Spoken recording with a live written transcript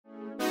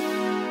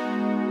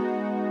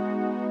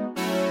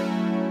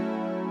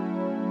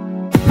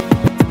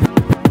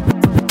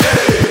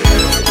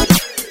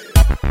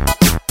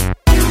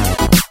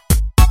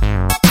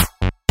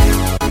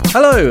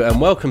Hello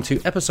and welcome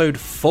to episode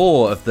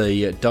 4 of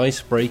the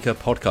Dicebreaker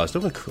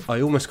podcast.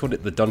 I almost called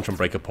it the Dungeon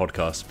Breaker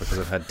podcast because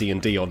I've had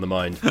D&D on the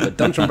mind. But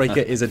Dungeon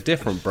Breaker is a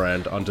different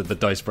brand under the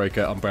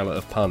Dicebreaker umbrella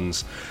of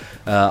puns.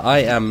 I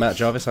am Matt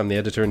Jarvis, I'm the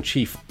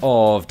editor-in-chief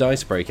of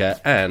Dicebreaker,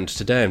 and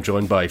today I'm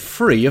joined by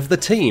 3 of the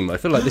team. I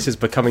feel like this is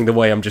becoming the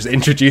way I'm just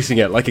introducing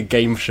it like a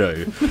game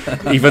show,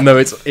 even though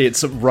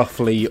it's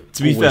roughly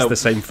always fair, the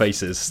same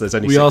faces. There's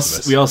only 6 of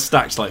us. We are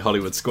stacked like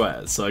Hollywood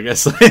squares, so I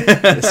guess...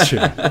 It's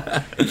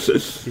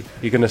true.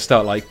 You're going to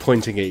start like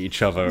pointing at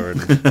each other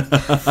and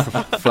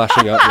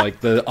flashing up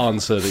like the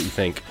answer that you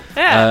think.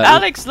 Yeah,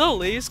 Alex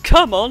Lully's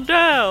Come On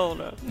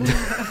Down.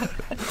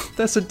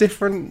 That's a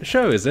different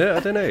show, is it? I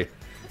don't know.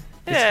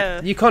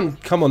 Yeah. You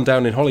can't come on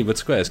down in Hollywood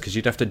Squares because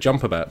you'd have to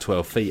jump about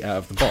 12 feet out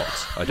of the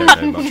box. I don't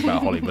know much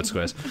about Hollywood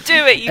Squares. Do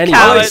it, you Anyway,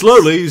 cowards.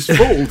 Slowly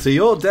fall to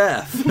your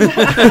death. No,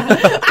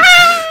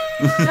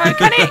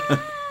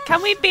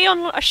 can we be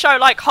on a show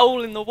like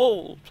Hole in the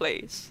Wall,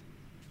 please?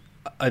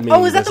 I mean,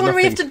 Oh, is that the one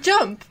where you have to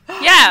jump?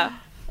 Yeah.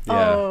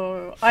 Yeah.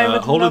 Oh, I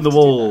would Hole in love the to do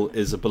Wall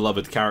is a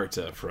beloved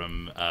character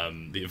from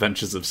The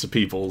Adventures of Sir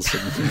Peebles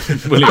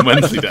and William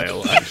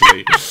Wensleydale,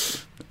 actually.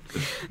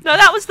 No,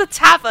 that was the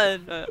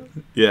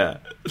tavern. Yeah.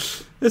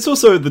 It's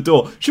also the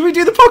door. Should we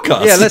do the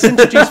podcast? Yeah, let's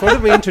introduce. Why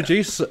don't we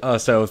introduce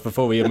ourselves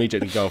before we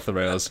immediately go off the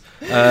rails?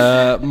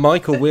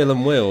 Michael Wheel &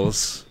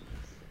 Wheels.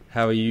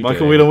 How are you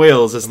Michael doing? Wheel &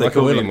 Wheels, as they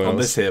Michael call Wheel & me on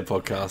Wheels. this here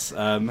podcast.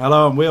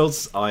 Hello, I'm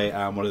Wheels. I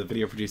am one of the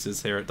video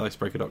producers here at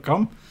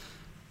Dicebreaker.com.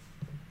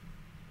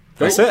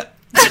 That's it.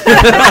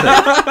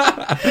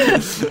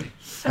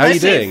 How are you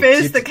doing?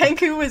 Fizz, the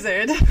Kenku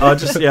wizard. I'd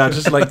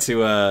just like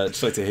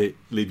to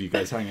leave you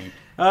guys hanging.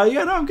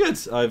 I'm good.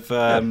 I've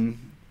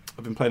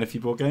been playing a few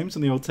board games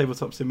on the old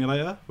tabletop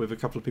simulator with a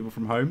couple of people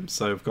from home,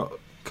 so I've got a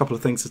couple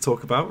of things to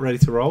talk about, ready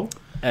to roll.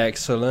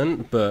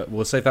 Excellent, but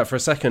we'll save that for a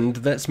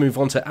second. Let's move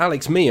on to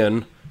Alex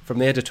Meehan from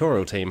the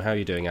editorial team. How are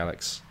you doing,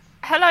 Alex?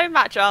 Hello,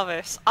 Matt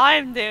Jarvis.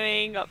 I'm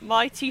doing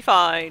mighty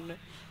fine.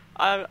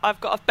 I've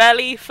got a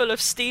belly full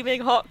of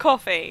steaming hot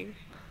coffee,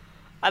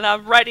 and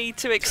I'm ready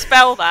to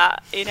expel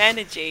that in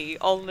energy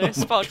on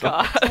this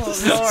podcast. Oh,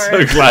 So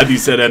Lord. glad you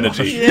said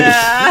energy.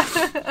 Yeah.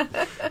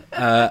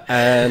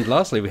 And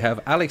lastly, we have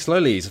Alex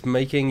Lollies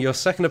making your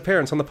second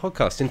appearance on the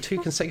podcast in 2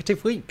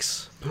 consecutive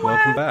weeks.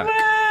 Welcome back.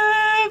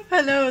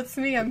 Hello, it's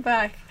me. I'm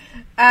back.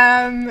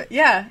 I'm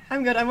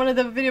good. I'm one of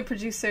the video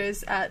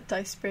producers at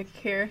Dicebreaker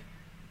here.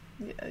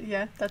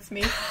 Yeah, that's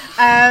me.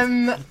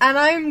 And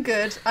I'm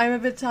good. I'm a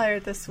bit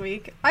tired this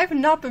week. I've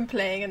not been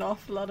playing an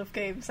awful lot of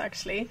games,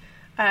 actually.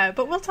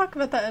 But we'll talk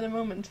about that in a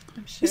moment,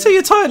 I'm sure. You say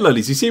you're tired,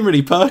 Lollies. You seem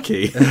really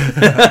perky.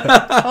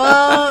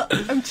 Well,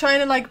 I'm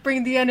trying to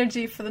bring the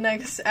energy for the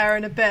next hour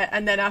and a bit,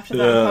 and then after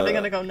that I'm probably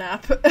going to go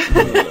nap.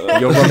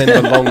 You're running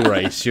the long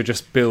race. You're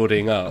just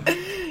building up.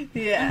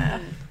 Yeah.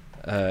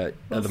 At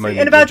We'll the see. moment,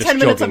 In about you're 10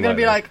 just minutes I'm jogging going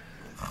to be lightly.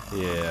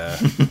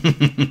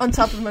 on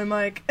top of my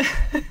mic.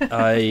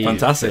 I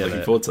Fantastic. feel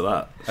Looking it. forward to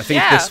that. I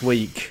think Yeah. this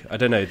week, I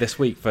don't know, this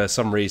week for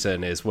some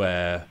reason is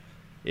where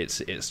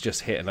it's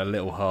just hitting a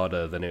little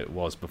harder than it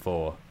was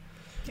before.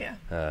 Yeah.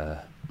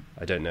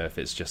 I don't know if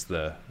it's just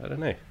I don't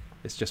know.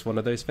 It's just one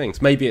of those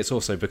things. Maybe it's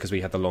also because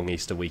we had the long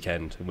Easter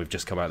weekend and we've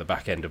just come out the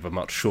back end of a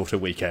much shorter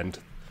weekend.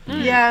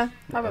 Yeah,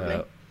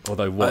 probably.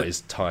 Although what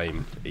is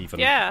time even?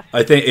 Yeah.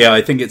 I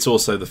think it's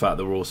also the fact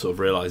that we're all sort of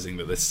realising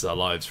that this is our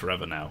lives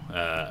forever now,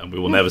 and we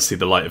will never see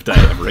the light of day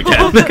ever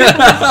again.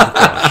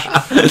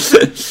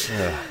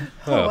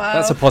 Well, wow.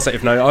 that's a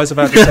positive note. I was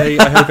about to say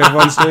I hope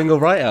everyone's doing all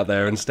right out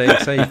there and staying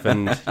safe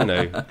and,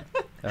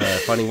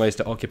 finding ways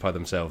to occupy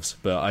themselves.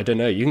 But I don't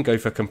know. You can go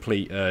for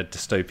complete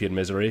dystopian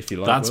misery if you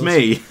like. That's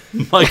Wills.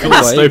 me, Michael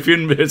Anyway.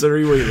 Dystopian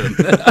Misery Whelan.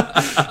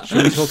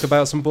 Should we talk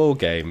about some board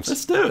games?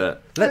 Let's do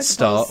it. Let's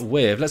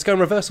go in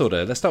reverse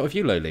order. Let's start with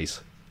you,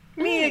 Lolies.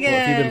 Me What again.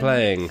 have you been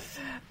playing?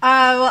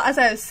 Well, as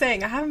I was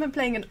saying, I haven't been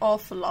playing an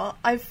awful lot.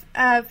 I've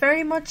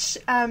very much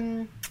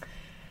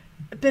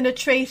been a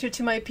traitor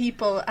to my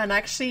people and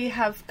actually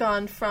have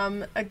gone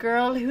from a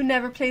girl who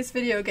never plays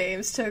video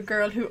games to a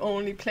girl who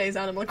only plays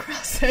Animal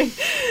Crossing.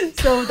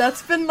 So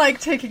that's been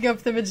taking up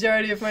the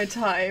majority of my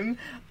time.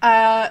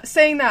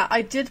 Saying that,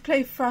 I did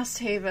play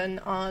Frosthaven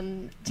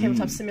on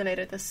Tabletop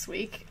Simulator this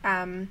week,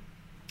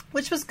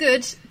 which was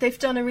good. They've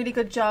done a really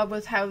good job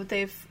with how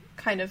they've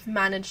kind of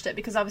managed it,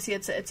 because obviously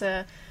it's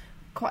a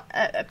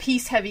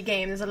piece heavy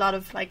game. There's a lot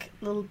of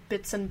little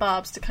bits and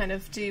bobs to kind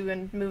of do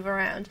and move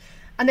around,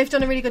 and they've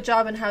done a really good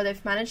job in how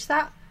they've managed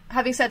that.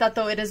 Having said that,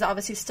 though, it is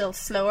obviously still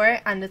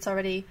slower, and it's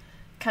already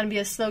can be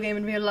a slow game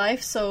in real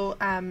life, so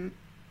I'm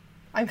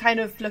kind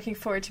of looking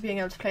forward to being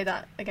able to play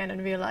that again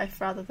in real life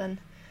rather than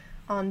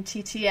on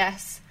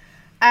TTS.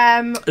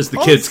 As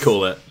the kids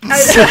call it.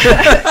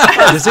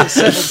 Does it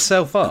set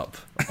itself up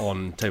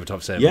on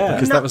Tabletop Sim? Yeah.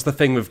 Because No. that was the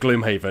thing with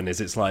Gloomhaven, is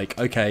it's like,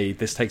 okay,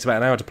 this takes about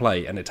an hour to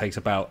play, and it takes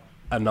about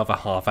another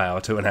half hour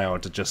to an hour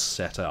to just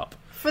set up.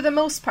 For the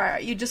most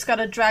part, you just got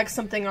to drag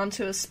something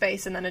onto a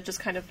space, and then it just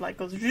kind of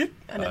goes zoop,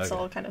 and it's Okay.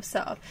 all kind of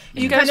set up.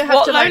 You kind goes of have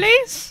what, to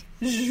lolies?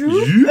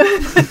 zoop.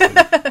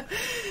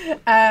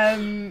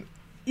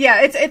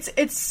 Yeah,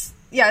 it's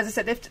yeah, as I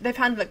said, they've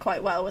handled it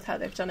quite well with how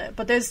they've done it.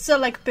 But there's still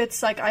like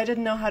bits like I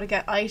didn't know how to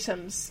get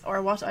items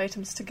or what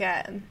items to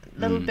get, and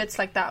little bits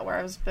like that where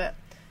I was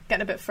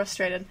getting a bit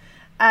frustrated.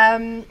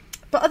 But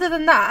other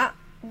than that,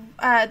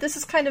 this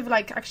is kind of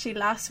like actually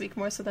last week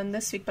more so than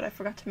this week, but I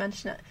forgot to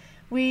mention it.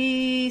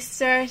 We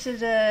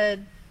started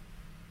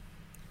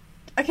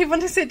I keep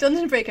wanting to say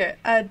Dungeon Breaker,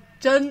 a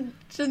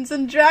Dungeons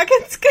and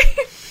Dragons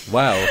game.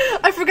 Wow.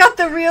 I forgot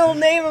the real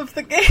name of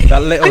the game.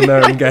 That little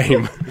known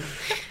game.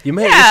 You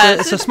may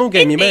it's a small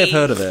game, you may have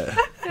heard of it.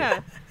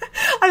 Yeah.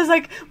 I was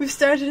like, we've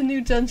started a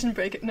new Dungeon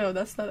Breaker. No,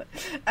 that's not it.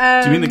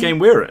 Do you mean the game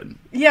we're in?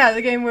 Yeah,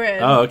 the game we're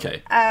in. Oh,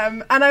 okay.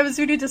 And I was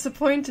really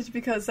disappointed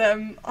because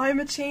I'm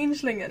a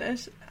changeling in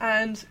it,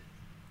 and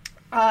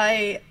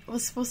I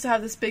was supposed to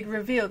have this big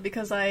reveal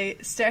because I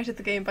started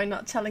the game by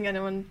not telling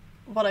anyone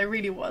what I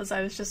really was.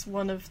 I was just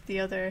one of the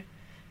other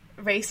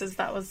races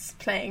that was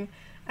playing.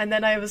 And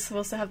then I was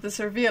supposed to have this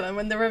reveal, and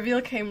when the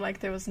reveal came, like,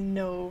 there was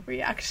no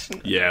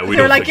reaction. Yeah, we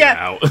they were don't like, figure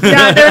yeah, it out.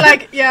 yeah, they were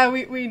like, yeah,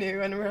 we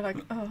knew, and we were like,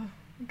 oh,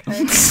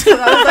 okay. So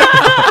I was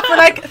like, for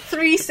like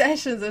 3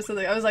 sessions or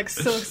something, I was like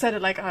so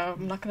excited, like, oh,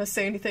 I'm not going to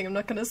say anything, And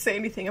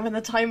when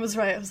the time was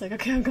right, I was like,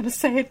 okay, I'm going to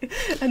say it.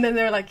 And then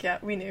they were like, yeah,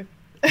 we knew.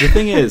 The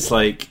thing is,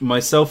 like,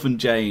 myself and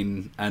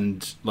Jane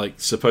and, like,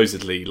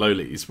 supposedly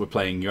Lolies were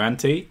playing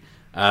Yuan-Ti.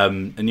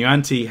 And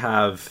Yuan-Ti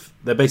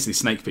they're basically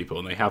snake people,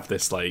 and they have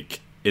this,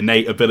 like,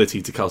 innate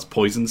ability to cast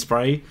poison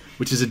spray,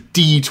 which is a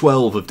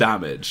D12 of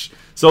damage.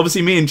 So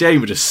obviously me and Jane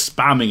were just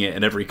spamming it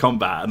in every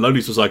combat, and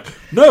Lolies was like,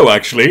 no,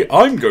 actually,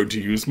 I'm going to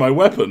use my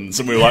weapons.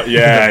 And we were like,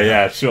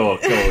 yeah, sure,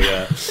 cool,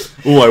 yeah.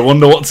 Oh, I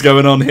wonder what's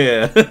going on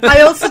here.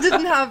 I also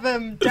didn't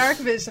have dark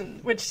vision,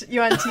 which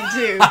Yuan-Ti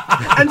do.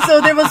 And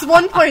so there was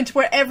one point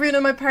where everyone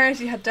in my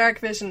party had dark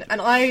vision, and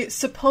I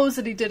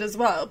supposedly did as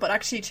well, but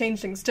actually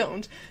changelings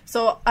don't.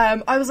 So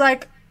I was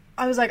like,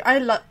 I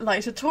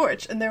light a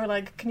torch, and they were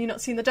like, can you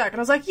not see in the dark? And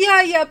I was like,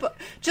 yeah, but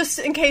just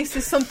in case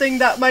there's something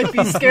that might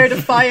be scared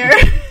of fire.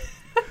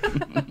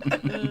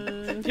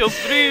 Your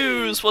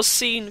bruise was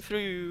seen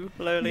through,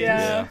 Loli.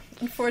 Yeah,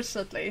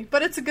 unfortunately.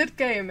 But it's a good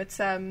game. It's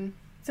an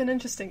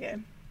interesting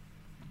game.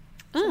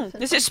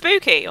 Is it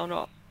spooky or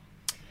not?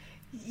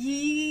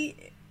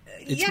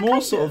 It's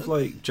more sort of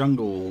like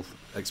jungle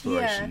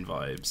exploration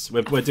vibes.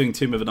 We're doing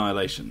Tomb of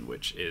Annihilation,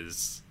 which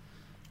is,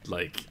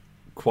 like,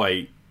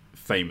 quite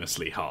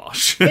famously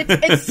harsh.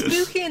 It's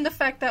spooky in the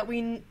fact that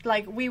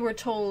we were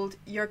told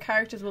your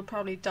characters will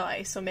probably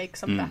die, so make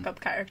some backup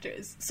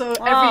characters. So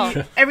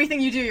everything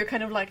you do, you're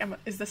kind of like,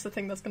 is this the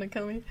thing that's going to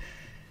kill me?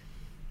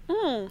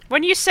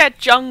 When you said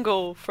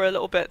jungle for a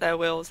little bit there,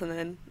 Wills, and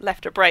then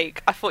left a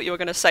break, I thought you were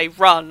going to say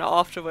run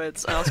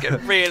afterwards, and I was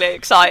getting really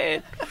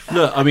excited.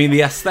 Look, I mean,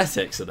 the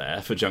aesthetics are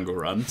there for Jungle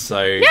Run,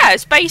 so... Yeah,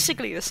 it's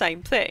basically the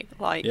same thing.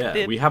 Like,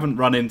 yeah, we haven't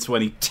run into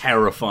any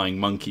terrifying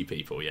monkey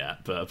people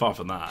yet, but apart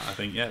from that, I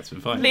think, yeah, it's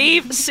been fine.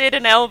 Leave Sid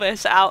and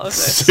Elvis out of it.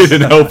 Sid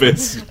and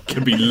Elvis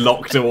can be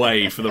locked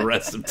away for the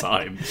rest of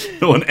time. I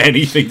don't want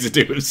anything to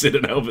do with Sid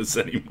and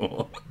Elvis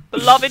anymore.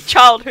 Beloved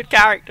childhood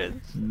characters.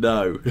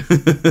 No.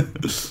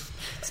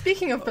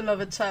 Speaking of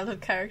beloved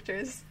childhood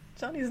characters,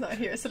 Johnny's not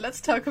here, so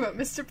let's talk about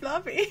Mr.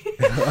 Blobby.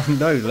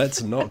 No,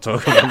 let's not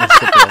talk about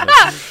Mr.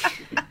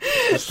 Blobby.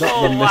 It's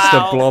not the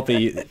Mr.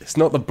 Blobby. It's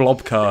not the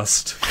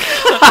Blobcast.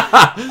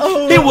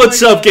 Hey,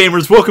 what's up,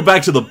 gamers? Welcome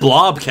back to the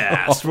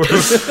Blobcast.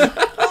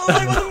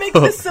 I want to make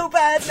this so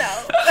bad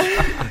now.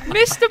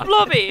 Mr.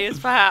 Blobby is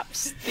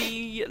perhaps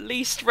the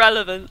least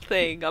relevant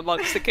thing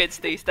amongst the kids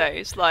these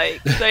days.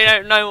 Like, they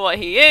don't know what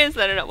he is,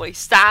 they don't know what he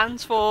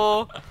stands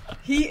for.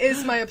 He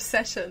is my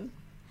obsession.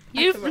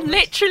 You've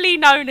literally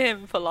known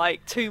him for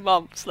like 2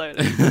 months, Lola.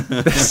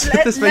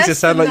 This makes it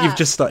sound like you've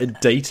just started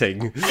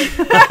dating.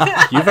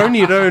 You've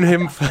only known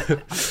him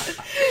for...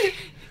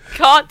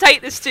 Can't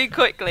take this too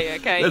quickly,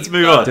 okay? Let's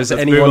move on. Does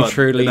anyone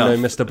truly know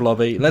Mr.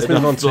 Blobby? Let's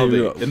move on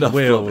to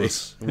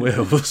Wills. Blobby.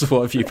 Wills,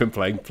 what have you been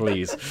playing?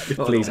 Please,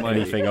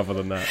 anything other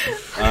than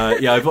that.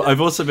 Yeah,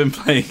 I've also been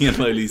playing a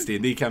Loli's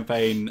D&D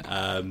campaign.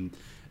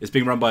 It's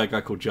being run by a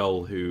guy called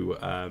Joel, who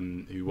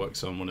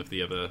works on one of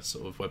the other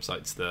sort of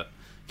websites that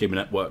Gamer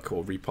Network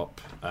or Repop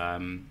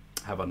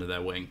have under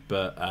their wing.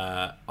 But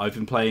I've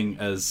been playing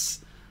as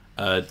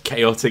a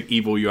chaotic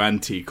evil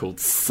Yuan-Ti called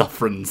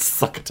Suffren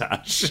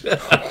Succotash.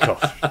 Oh,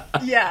 God.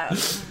 Yeah.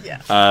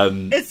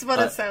 It's what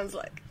it sounds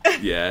like.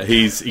 Yeah,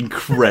 he's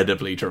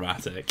incredibly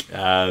dramatic,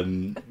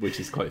 which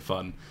is quite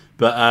fun.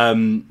 But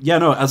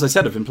as I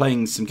said, I've been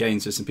playing some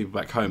games with some people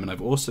back home, and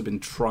I've also been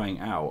trying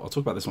out, I'll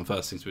talk about this one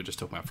first since we were just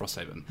talking about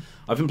Frosthaven.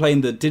 I've been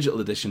playing the digital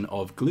edition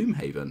of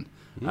Gloomhaven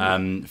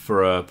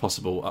for a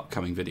possible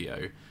upcoming video,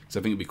 because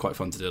I think it'd be quite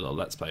fun to do a little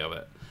Let's Play of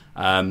it.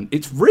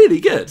 It's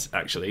really good,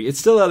 actually. It's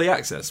still early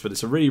access, but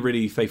it's a really,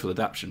 really faithful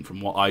adaptation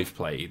from what I've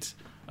played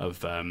of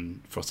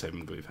Frosthaven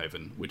and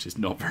Gloomhaven, which is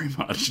not very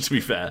much, to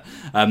be fair.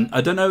 I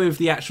don't know if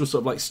the actual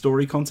sort of like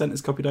story content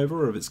is copied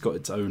over or if it's got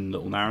its own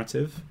little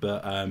narrative,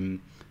 but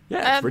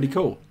yeah, it's really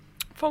cool.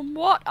 From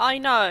what I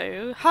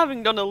know,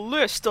 having done a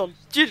list on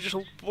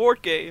digital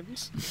board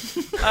games,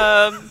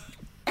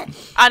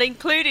 and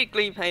included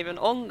Gloomhaven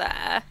on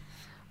there,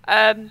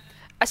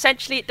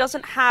 essentially it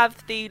doesn't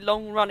have the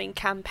long-running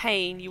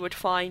campaign you would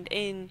find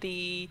in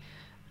the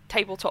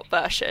tabletop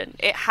version.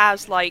 It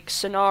has like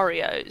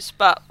scenarios,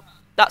 but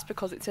that's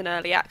because it's in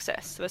early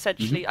access. So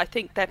essentially, I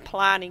think they're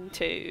planning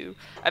to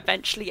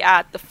eventually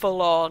add the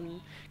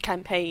full-on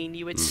campaign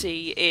you would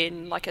see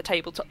in like a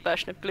tabletop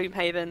version of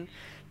Gloomhaven.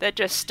 They're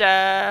just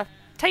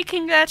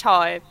taking their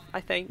time,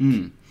 I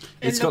think.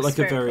 It's got like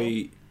a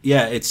very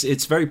cool.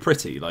 it's very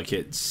pretty. Like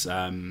it's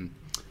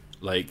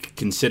like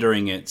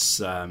considering it's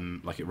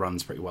like it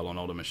runs pretty well on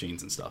older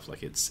machines and stuff.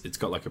 Like it's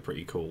got like a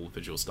pretty cool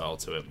visual style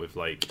to it. With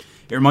like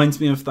it reminds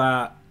me of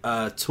that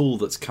tool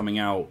that's coming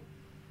out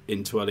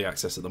into early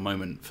access at the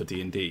moment for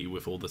D&D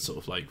with all the sort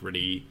of like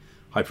really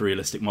hyper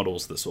realistic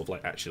models that sort of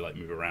like actually like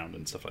move around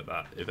and stuff like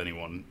that. If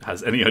anyone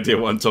has any idea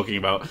what I'm talking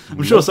about,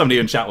 I'm sure somebody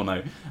in chat will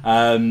know.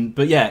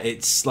 But yeah,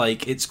 it's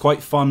like it's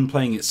quite fun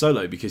playing it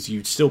solo because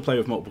you still play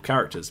with multiple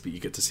characters, but you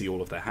get to see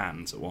all of their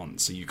hands at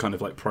once. So you kind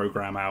of like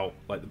program out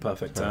like the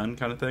perfect turn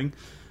kind of thing.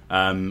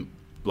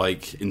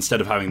 Like instead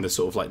of having the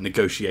sort of like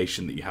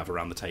negotiation that you have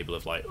around the table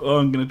of like, oh,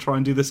 I'm going to try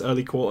and do this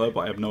early quarter,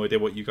 but I have no idea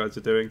what you guys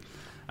are doing.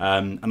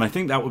 And I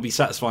think that would be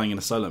satisfying in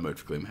a solo mode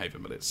for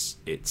Gloomhaven, but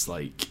it's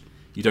like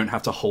you don't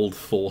have to hold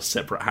 4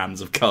 separate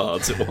hands of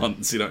cards at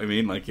once. You know what I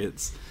mean? Like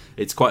it's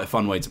quite a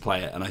fun way to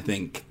play it, and I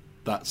think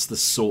that's the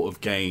sort of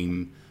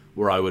game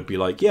where I would be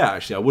like, yeah,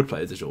 actually, I would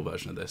play a digital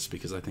version of this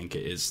because I think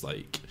it is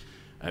like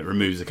it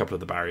removes a couple of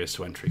the barriers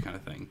to entry kind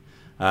of thing.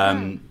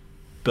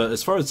 But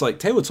as far as like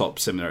tabletop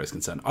simulator is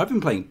concerned, I've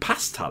been playing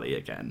Pastally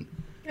again.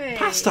 Hey.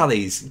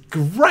 Pastally's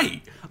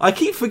great. I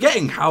keep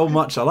forgetting how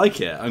much I like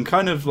it. I'm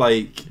kind of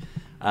like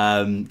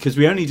because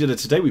we only did it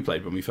today. We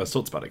played when we first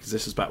talked about it because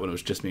this was back when it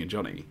was just me and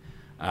Johnny.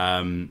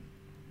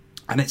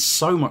 And it's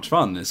so much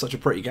fun. It's such a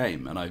pretty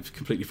game, and I've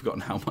completely forgotten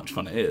how much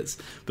fun it is.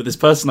 But this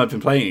person I've been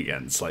playing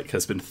against like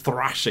has been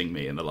thrashing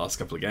me in the last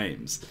couple of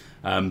games.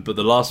 But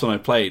the last one I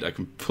played, I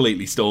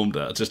completely stormed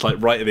her. Just like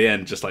right at the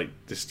end, just like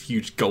this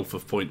huge gulf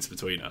of points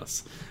between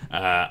us.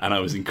 And I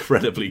was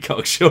incredibly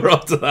cocksure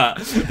after that.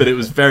 But it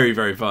was very,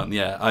 very fun.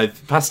 Yeah,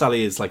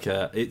 Pastally is like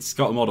it's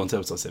got a mod on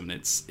Tabletop Sim, and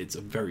it's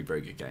a very,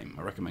 very good game.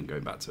 I recommend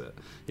going back to it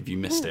if you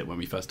missed it when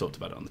we first talked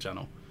about it on the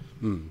channel.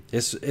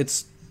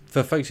 It's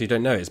for folks who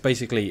don't know, it's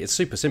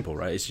super simple,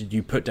 right? It's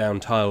you put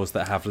down tiles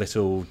that have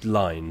little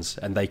lines,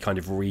 and they kind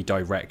of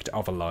redirect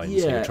other lines.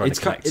 Yeah, you're trying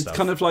to connect it's stuff.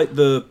 kind of like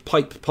the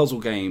pipe puzzle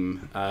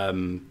game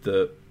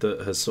that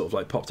has sort of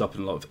like popped up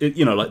in a lot of,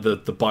 you know, like the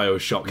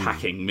BioShock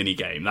hacking mini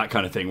game, that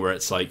kind of thing, where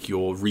it's like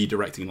you're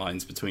redirecting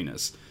lines between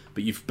us,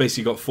 but you've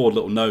basically got 4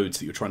 little nodes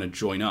that you're trying to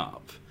join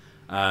up.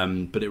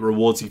 But it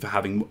rewards you for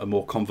having a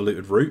more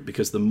convoluted route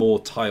because the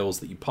more tiles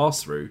that you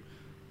pass through,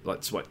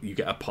 like you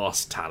get a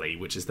pass tally,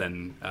 which is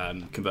then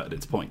converted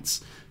into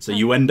points. So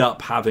you end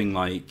up having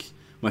like,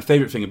 my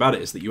favourite thing about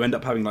it is that you end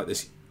up having like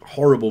this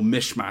horrible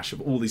mishmash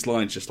of all these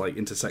lines just like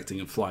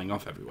intersecting and flying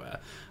off everywhere.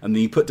 And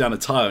then you put down a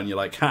tile and you're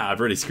like, I've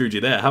really screwed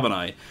you there, haven't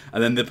I?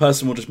 And then the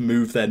person will just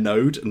move their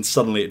node and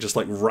suddenly it just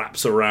like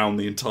wraps around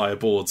the entire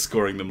board,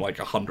 scoring them like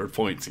 100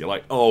 points. You're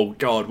like, oh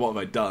God, what have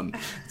I done?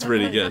 It's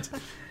really good.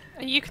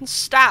 And you can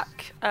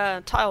stack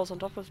tiles on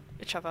top of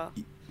each other.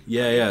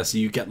 Yeah. So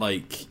you get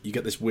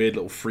this weird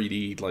little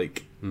 3D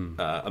like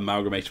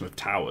amalgamation of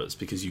towers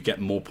because you get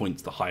more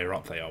points the higher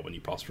up they are when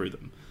you pass through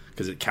them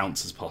because it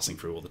counts as passing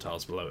through all the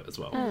tiles below it as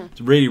well.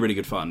 It's really, really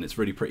good fun. It's a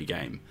really pretty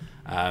game.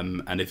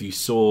 And if you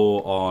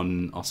saw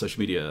on our social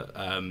media,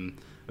 a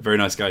very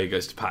nice guy who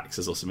goes to PAX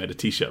has also made a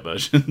t-shirt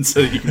version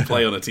so that you can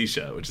play on a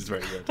t-shirt, which is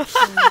very good.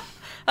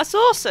 That's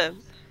awesome.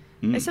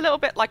 It's a little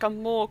bit like a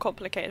more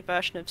complicated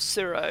version of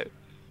Suro,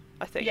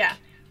 I think. Yeah.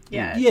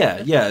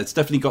 It's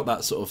definitely got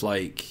that sort of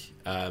like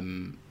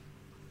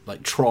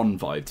Tron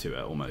vibe to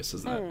it almost,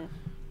 isn't it?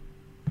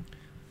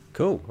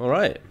 Cool. All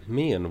right,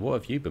 Mian, what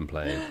have you been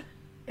playing?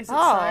 Is it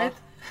Scythe?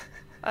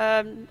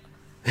 Around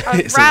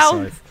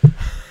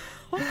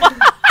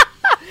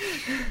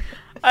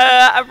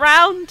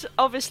around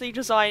obviously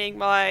designing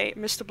my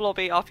Mr.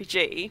 Blobby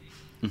RPG.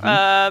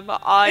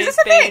 Is this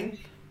a thing?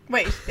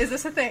 Wait, is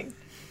this a thing?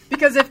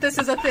 Because if this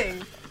is a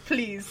thing,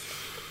 please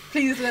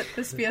let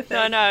this be a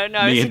thing. No,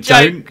 Mian, it's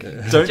a joke.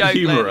 Don't joke,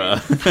 humour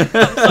her.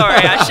 I'm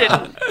sorry,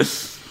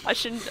 I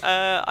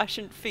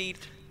shouldn't feed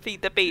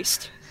the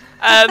beast.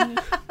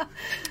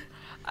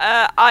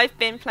 I've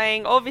been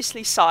playing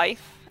obviously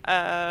Scythe.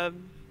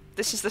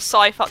 This is the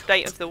Scythe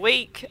update of the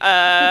week.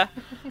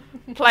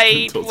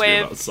 Played Talk to me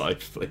about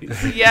Scythe,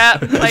 please. Yeah,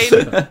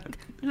 played.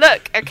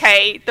 Look,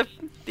 okay, the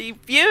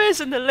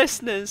viewers and the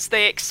listeners,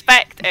 they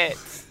expect it.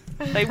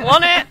 They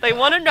want it. They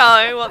want to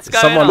know what's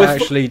going on. Someone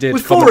actually did.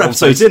 With 4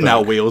 episodes in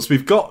now, Wheels,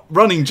 we've got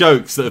running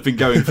jokes that have been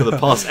going for the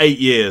past 8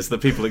 years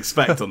that people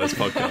expect on this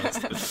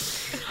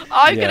podcast.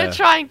 I'm going to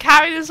try and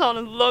carry this on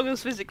as long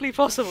as physically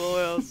possible,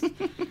 Wheels.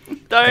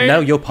 And now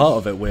you're part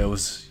of it,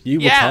 Wheels. You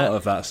were part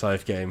of that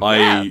Scythe game.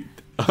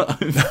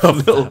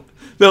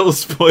 Little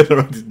spoiler,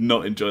 I did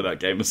not enjoy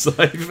that game of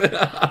Scythe.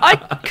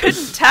 I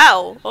couldn't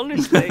tell,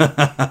 honestly.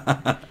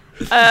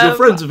 Your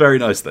friends are very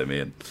nice though,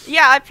 Mian.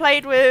 Yeah, I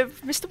played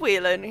with Mr.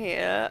 Whelan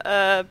here,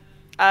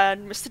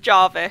 and Mr.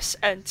 Jarvis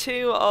and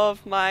 2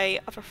 of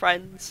my other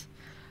friends.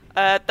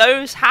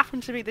 Those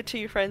happen to be the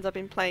 2 friends I've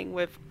been playing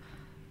with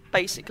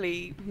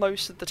basically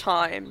most of the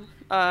time.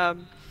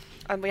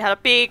 And we had a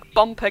big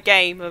bumper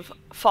game of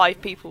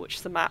 5 people, which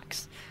is the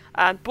max.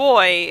 And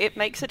boy, it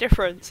makes a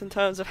difference in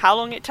terms of how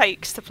long it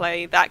takes to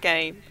play that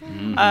game.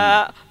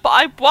 But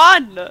I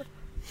won!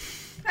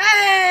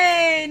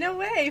 Hey, no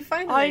way,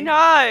 finally. I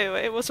know,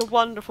 it was a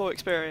wonderful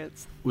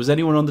experience. Was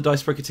anyone on the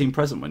Dicebreaker team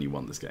present when you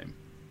won this game?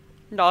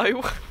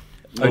 No.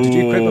 Oh, did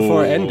you quit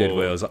before it ended,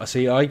 Wheels?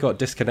 See, I got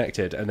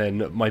disconnected, and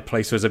then my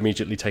place was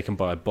immediately taken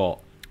by a bot.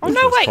 Oh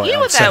no, wait, you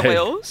were there,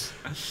 Wheels.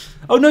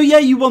 Oh no, yeah,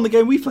 you won the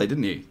game we played,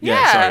 didn't you?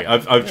 Yeah. Sorry,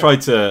 I've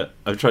tried to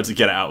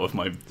get it out of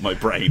my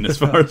brain as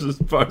far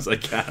as I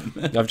can.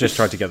 I've just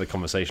tried to get the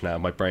conversation out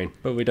of my brain,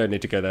 but we don't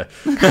need to go there.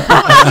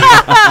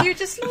 You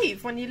just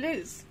leave when you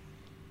lose.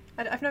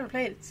 I've never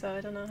played it, so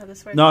I don't know how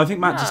this works. No, I think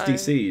Matt just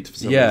DC'd. For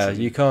some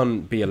reason. You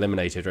can't be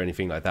eliminated or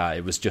anything like that.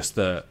 It was just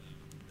that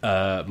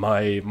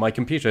my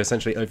computer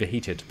essentially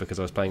overheated because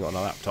I was playing it on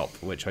a laptop,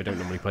 which I don't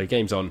normally play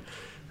games on.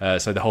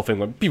 So the whole thing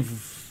went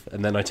poof,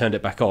 and then I turned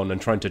it back on and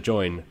tried to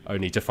join,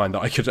 only to find that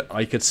I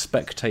could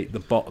spectate the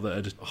bot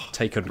that had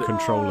taken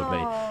control of me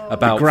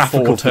about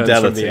 4 turns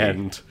from the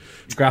end.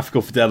 The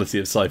graphical fidelity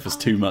of Cypher's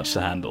too much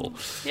to handle.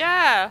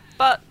 Yeah,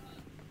 but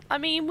I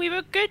mean, we were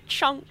a good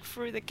chunk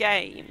through the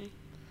game.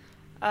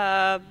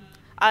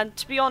 And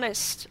to be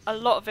honest, a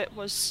lot of it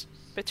was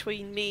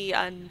between me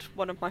and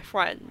one of my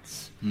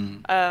friends.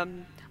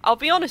 I'll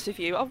be honest with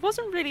you, I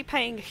wasn't really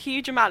paying a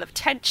huge amount of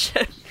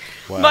attention.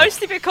 Wow.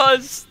 Mostly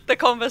because the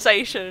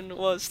conversation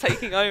was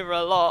taking over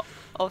a lot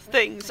of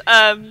things.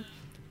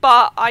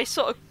 But I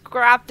sort of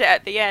grabbed it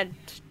at the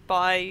end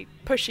by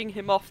pushing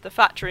him off the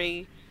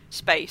factory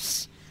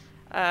space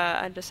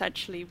and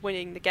essentially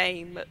winning the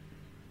game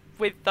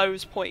with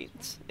those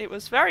points. It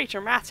was very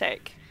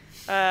dramatic.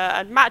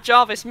 And Matt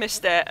Jarvis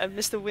missed it, and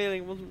Mr.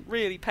 Wheeling wasn't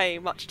really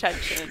paying much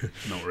attention.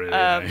 Not really.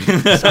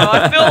 So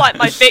I feel like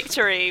my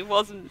victory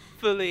wasn't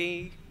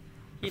fully,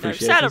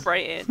 Appreciated.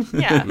 Celebrated.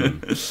 Yeah.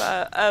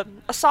 But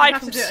aside I'll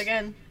have from to do it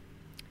again.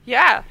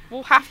 yeah,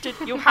 you'll have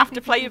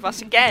to play with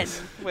us again,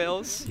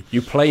 Wills.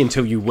 You play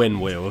until you win,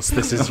 Wheels.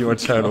 This is your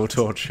eternal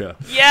torture.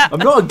 Yeah. I'm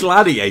not a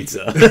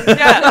gladiator.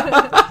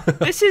 Yeah.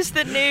 This is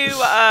the new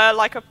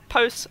like a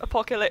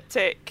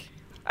post-apocalyptic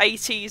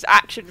 80s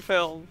action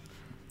film.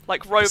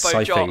 Like Scything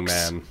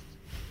Robo-Jocks. Man.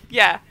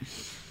 Yeah.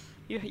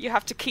 You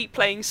have to keep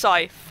playing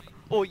Scythe,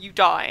 or you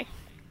die.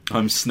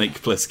 I'm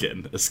Snake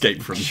Plissken,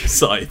 escape from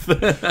Scythe.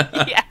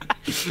 Yeah.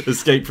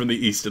 Escape from the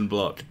Eastern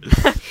Bloc.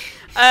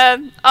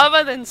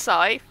 Other than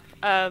Scythe,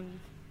 I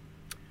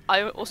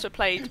also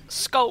played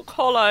Skulk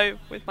Hollow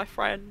with my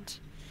friend.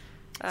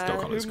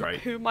 Skulk Hollow's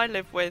great. Whom I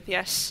live with,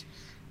 yes.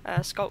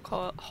 Skulk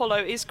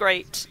Hollow is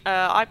great.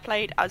 I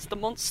played as the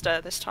monster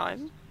this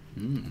time,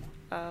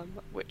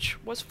 which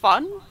was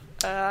fun.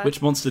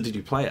 Which monster did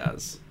you play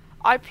as?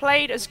 I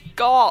played as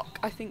Gark,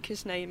 I think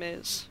his name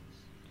is.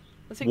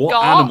 Was it What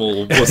Gark?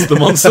 animal was the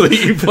monster that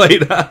you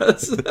played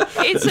as?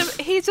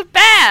 He's a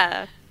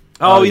bear.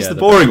 Oh, he's yeah, the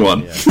boring bear,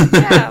 one. yeah.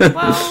 Yeah,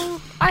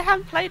 well, I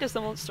haven't played as the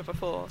monster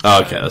before.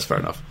 Oh, okay, that's fair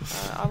enough.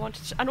 I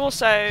wanted to, and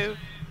also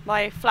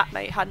my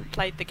flatmate hadn't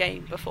played the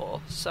game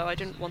before, so I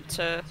didn't want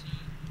to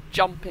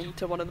jump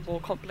into one of the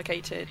more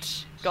complicated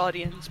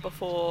Guardians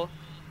before,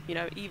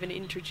 even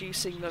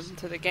introducing them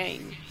to the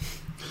game.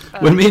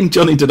 When me and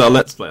Johnny did our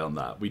Let's Play on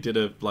that, we did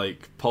a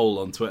poll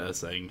on Twitter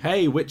saying,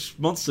 "Hey, which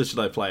monster should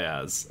I play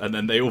as?" And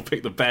then they all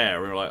picked the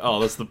bear. We were like, "Oh,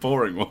 that's the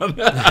boring one."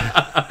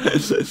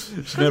 Because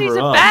he's a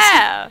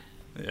bear.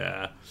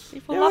 Yeah.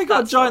 People Yeah, love we got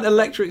a that giant song.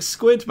 electric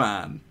squid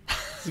man.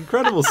 There's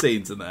incredible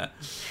scenes in there.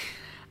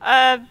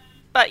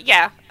 But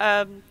yeah,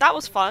 that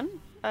was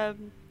fun.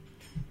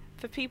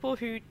 For people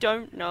who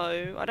don't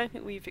know, I don't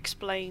think we've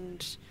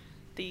explained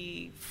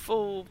the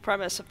full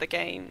premise of the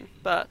game,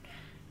 but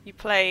you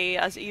play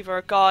as either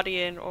a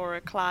guardian or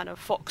a clan of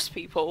fox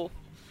people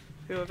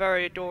who are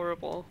very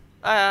adorable.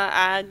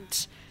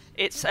 And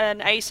it's an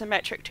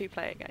asymmetric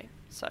 2-player game.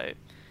 So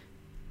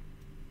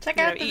Check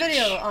out the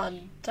video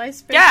on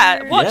Dicebreaker.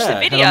 Yeah, watch the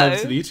Head video. on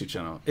over to the YouTube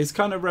channel. It's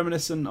kind of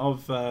reminiscent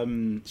of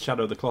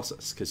Shadow of the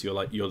Colossus because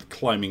you're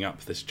climbing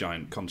up this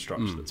giant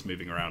construct that's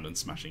moving around and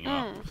smashing you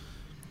up.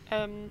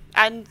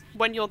 And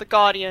when you're the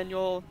guardian,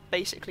 you're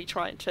basically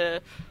trying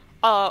to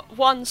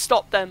one,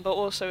 stop them, but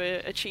also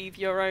achieve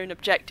your own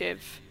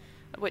objective,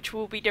 which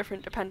will be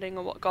different depending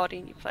on what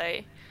guardian you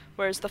play.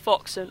 Whereas the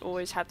Foxen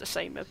always have the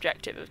same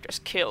objective of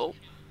just kill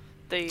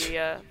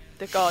the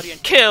guardian.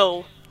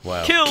 Kill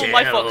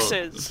my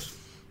foxes.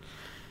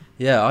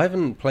 Yeah, I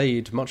haven't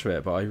played much of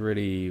it, but I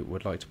really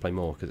would like to play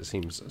more because it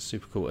seems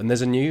super cool. And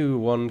there's a new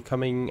one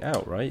coming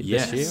out, right?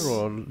 Yes. This year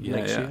or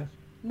next year?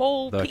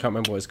 Mole Though I Peak. can't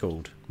remember what it's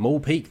called. Mole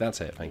Peak,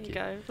 that's it, thank you.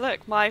 There you go.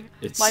 Look, my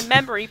It's-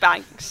 memory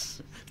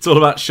banks. It's all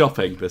about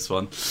shopping, this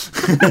one.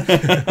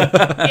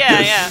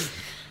 Yeah.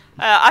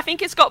 I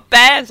think it's got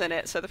bears in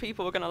it, so the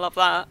people are going to love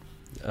that.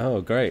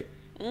 Oh, great.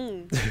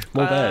 More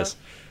bears.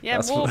 Yeah,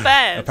 That's more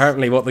bears.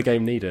 Apparently what the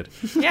game needed.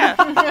 Yeah.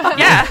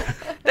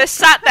 They're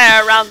sat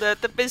there around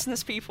the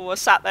business people were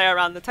sat there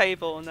around the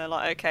table, and they're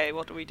like, okay,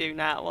 what do we do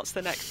now? What's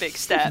the next big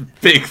step?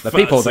 The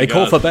people, they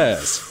call for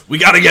bears. We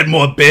gotta get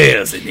more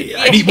bears in here.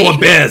 I need more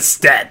bears,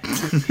 stat.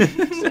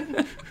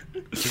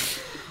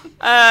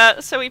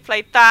 So we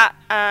played that,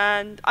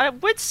 and I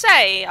would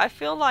say, I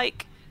feel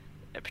like,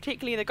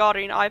 particularly the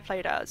Guardian I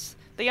played as,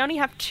 they only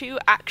have 2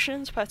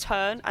 actions per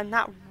turn, and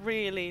that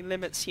really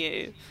limits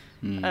you.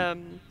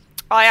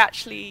 I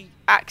actually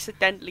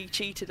accidentally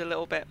cheated a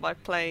little bit by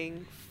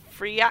playing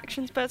 3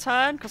 actions per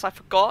turn because I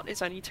forgot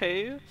it's only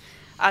 2,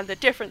 and the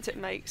difference it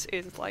makes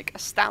is like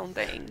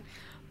astounding.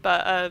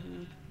 But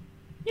I'm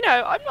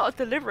not a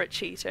deliberate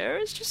cheater;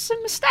 it's just a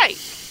mistake.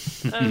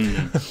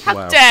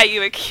 How dare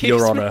you accuse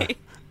Your Honour. me?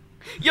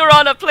 Your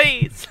Honour,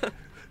 please.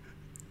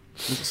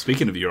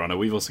 Speaking of Your Honour,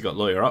 we've also got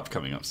Lawyer Up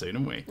coming up soon,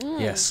 haven't we?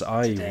 Yes,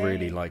 I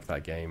really like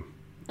that game.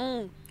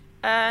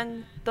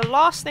 And the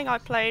last thing I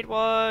played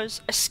was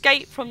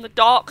Escape from the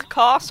Dark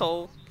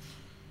Castle,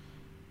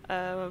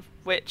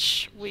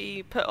 which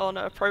we put on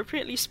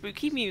appropriately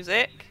spooky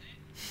music.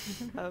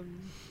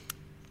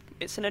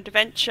 It's an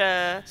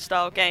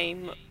adventure-style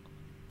game,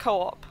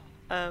 co-op,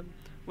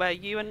 where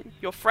you and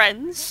your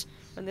friends,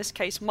 in this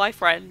case my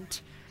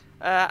friend,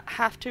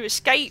 have to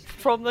escape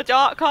from the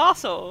Dark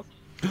Castle.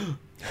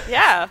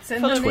 Yeah, It's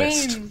in the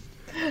Twist. name.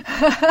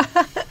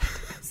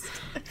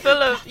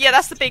 full of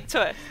that's the big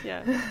twist.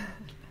 Yeah,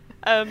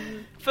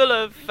 full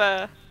of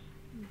bad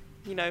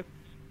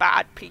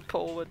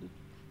people and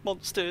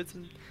monsters,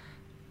 and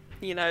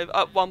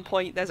at one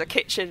point there's a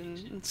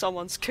kitchen and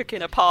someone's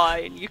cooking a pie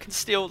and you can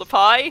steal the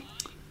pie.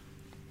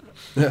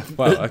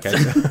 Well, okay.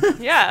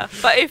 Yeah,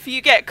 but if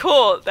you get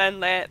caught, then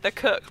the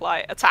cook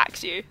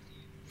attacks you.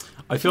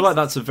 I feel like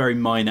that's a very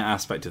minor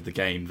aspect of the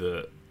game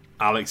that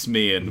Alex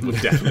Meehan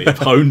would definitely have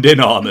honed in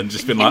on and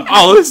just been like,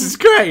 oh, this is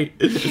great.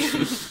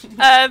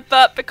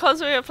 But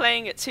because we were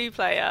playing it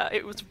 2-player,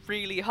 it was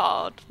really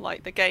hard.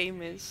 Like, the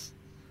game is...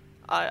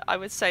 I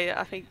would say,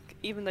 I think,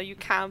 even though you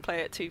can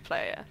play it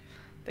 2-player,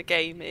 the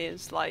game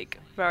is,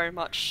 very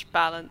much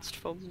balanced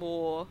for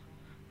more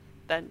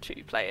than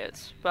 2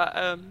 players. But,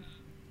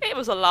 it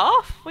was a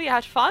laugh. We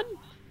had fun.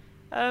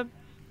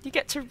 You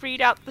get to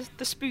read out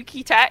the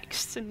spooky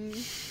text and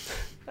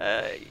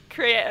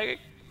create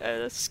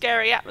a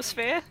scary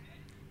atmosphere.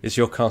 Is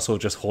your castle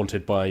just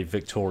haunted by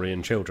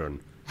Victorian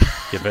children,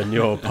 given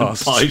your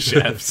past Pie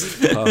chefs.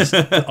 past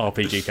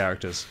RPG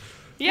characters?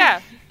 Yeah,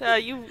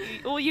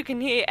 all you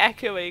can hear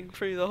echoing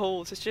through the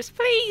halls is just,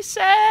 please,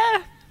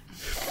 sir,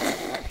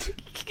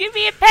 give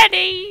me a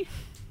penny,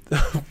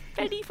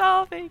 penny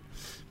farthing.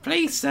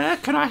 Please, sir,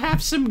 can I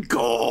have some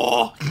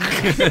gore?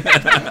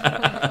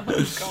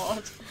 Oh,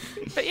 God.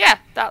 But yeah,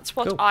 that's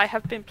what Cool. I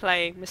have been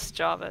playing, Mr.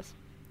 Jarvis.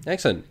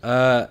 Excellent.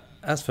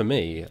 As for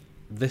me,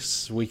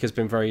 this week has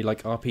been very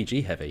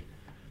RPG heavy.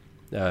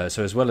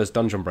 So as well as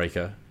Dungeon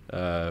Breaker,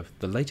 the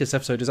latest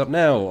episode is up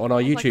now on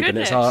our YouTube, and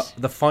it's goodness.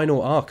 the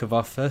final arc of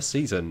our first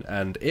season,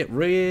 and it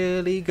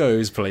really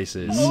goes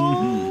places.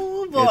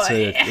 Oh, boy.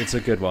 It's a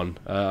good one.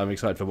 I'm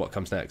excited for what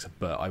comes next,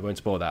 but I won't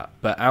spoil that.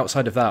 But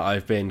outside of that,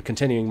 I've been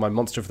continuing my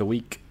Monster of the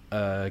Week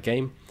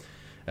game,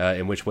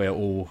 in which we're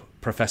all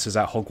professors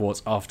at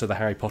Hogwarts after the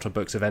Harry Potter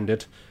books have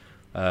ended,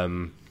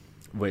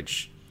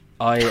 which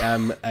I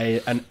am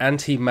an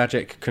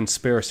anti-magic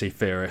conspiracy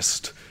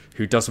theorist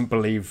who doesn't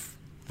believe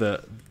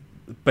that,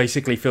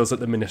 basically feels that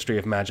the Ministry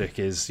of Magic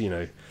is,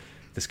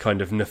 this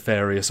kind of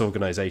nefarious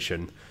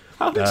organisation.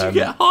 How did you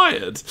get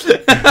hired?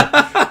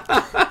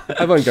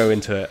 I won't go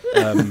into it,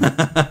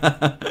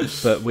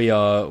 but we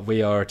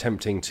are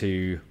attempting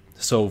to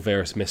solve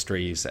various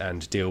mysteries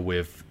and deal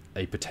with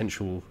a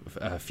potential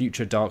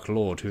future Dark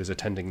Lord who is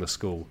attending the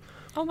school.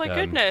 Oh my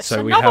goodness,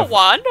 so we another have-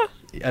 one?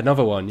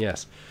 Another one,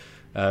 yes.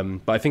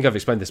 But I think I've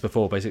explained this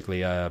before.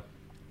 Basically,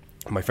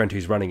 my friend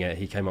who's running it,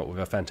 he came up with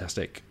a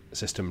fantastic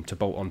system to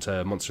bolt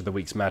onto Monster of the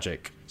Week's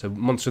magic. So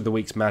Monster of the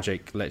Week's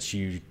magic lets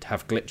you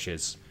have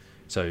glitches.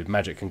 So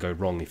magic can go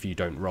wrong if you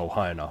don't roll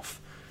high enough.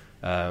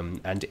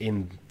 And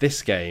in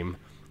this game,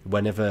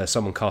 whenever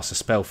someone casts a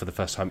spell for the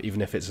first time,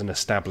 even if it's an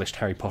established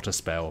Harry Potter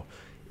spell,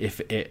 if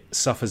it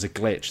suffers a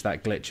glitch,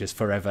 that glitch is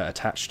forever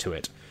attached to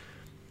it.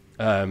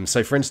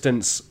 So for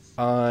instance,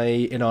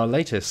 in our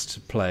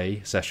latest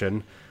play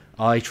session,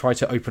 I tried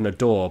to open a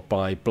door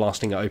by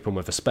blasting it open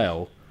with a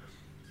spell,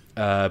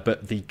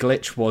 but the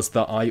glitch was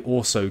that I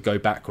also go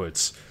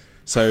backwards.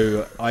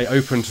 So I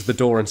opened the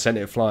door and sent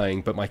it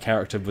flying, but my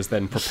character was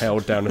then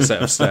propelled down a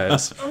set of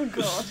stairs, Oh,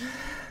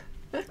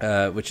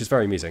 God. which is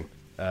very amusing.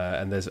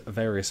 And there's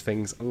various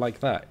things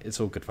like that. It's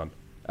all good fun.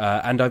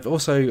 And I've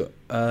also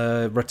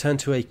returned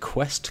to a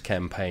quest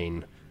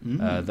campaign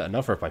that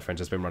another of my friends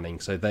has been running.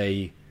 So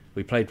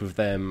we played with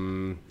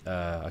them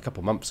a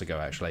couple months ago,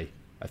 actually.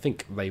 I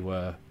think they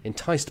were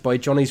enticed by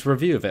Johnny's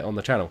review of it on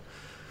the channel.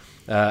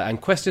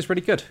 And Quest is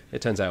really good,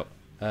 it turns out.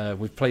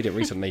 We've played it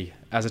recently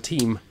as a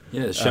team.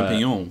 Yeah,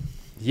 champignon.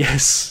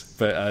 Yes,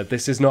 but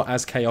this is not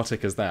as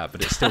chaotic as that,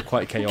 but it's still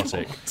quite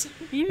chaotic.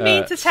 You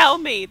mean to tell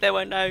me there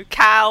were no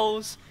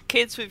cows,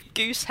 kids with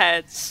goose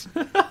heads,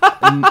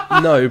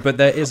 No, but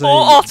there is or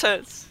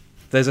otters?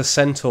 there's a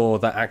centaur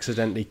that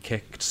accidentally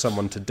kicked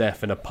someone to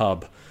death in a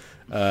pub,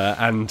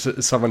 and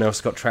someone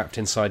else got trapped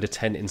inside a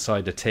tent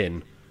inside a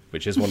tin,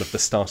 which is one of the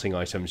starting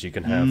items you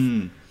can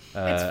have.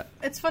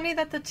 It's funny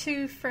that the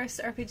two first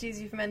RPGs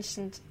you've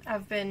mentioned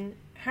have been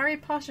Harry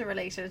Potter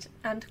related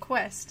and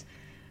Quest.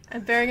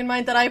 And bearing in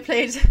mind that I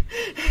played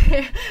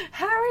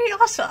Harry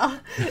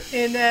Otter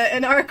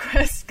in our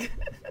Quest.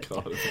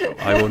 God.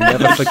 I will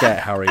never forget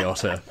Harry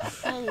Otter.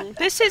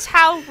 This is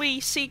how we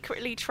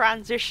secretly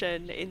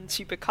transition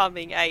into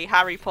becoming a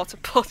Harry Potter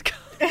podcast.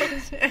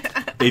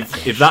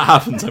 If that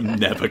happens, I'm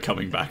never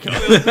coming back on.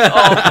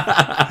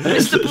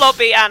 Mr.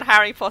 Blobby and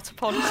Harry Potter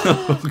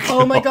podcast.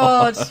 Oh my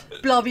god,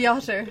 Blobby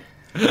Otter.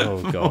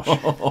 Oh gosh.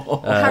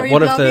 Harry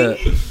One of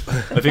Blobby.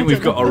 I think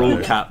we've got our all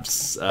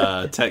caps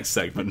text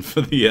segment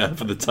for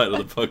the title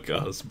of the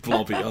podcast,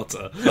 Blobby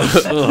Otter.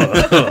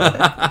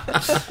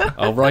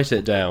 I'll write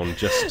it down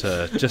just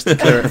to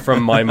clear it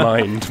from my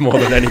mind more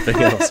than anything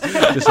else,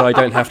 just so I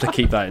don't have to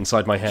keep that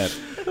inside my head.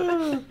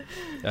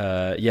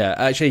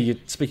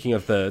 Actually, speaking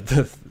of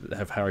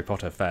of Harry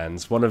Potter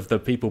fans, one of the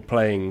people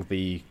playing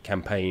the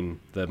campaign,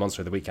 the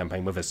Monster of the Week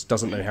campaign with us,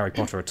 doesn't know Harry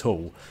Potter at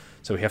all.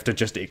 So we have to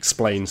just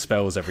explain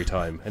spells every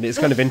time. And it's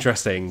kind of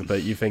interesting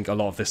that you think a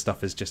lot of this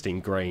stuff is just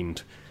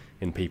ingrained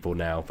in people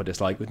now. But it's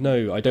like,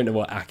 no, I don't know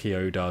what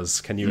Accio does.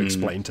 Can you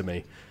explain to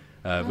me?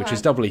 Which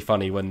is doubly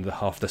funny when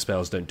half the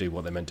spells don't do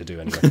what they're meant to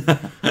do anyway.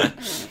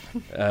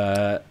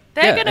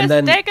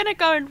 They're gonna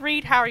go and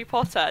read Harry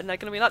Potter and they're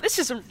gonna be like, this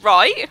isn't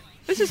right.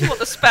 This isn't what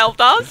the spell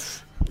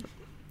does.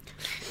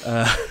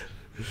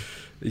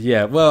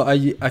 Well,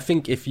 I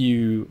think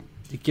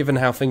given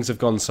how things have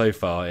gone so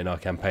far in our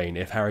campaign,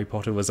 if Harry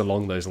Potter was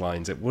along those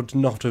lines, it would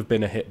not have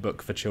been a hit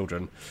book for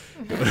children.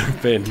 It would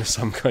have been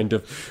some kind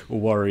of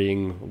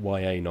worrying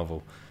YA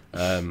novel.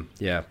 But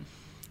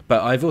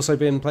I've also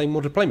been playing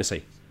more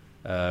Diplomacy,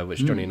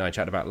 which Johnny and I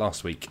chatted about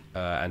last week,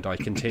 and I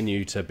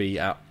continue to be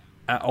at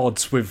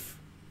odds with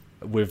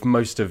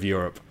most of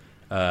Europe,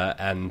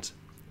 and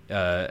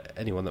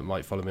anyone that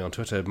might follow me on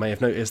Twitter may have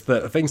noticed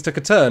that things took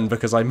a turn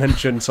because I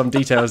mentioned some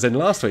details in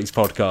last week's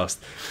podcast,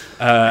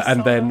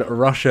 and then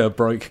Russia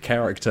broke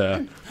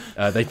character.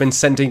 They've been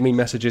sending me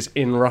messages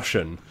in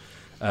Russian,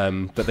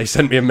 but they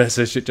sent me a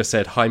message that just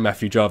said, "Hi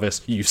Matthew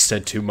Jarvis, you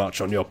said too much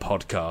on your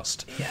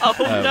podcast,"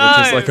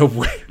 which is like a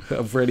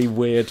really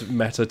weird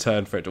meta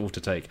turn for it all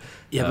to take.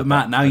 Yeah, but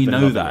Matt, now you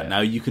know that.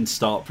 Now you can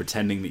start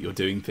pretending that you're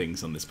doing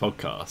things on this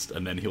podcast,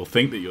 and then he'll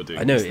think that you're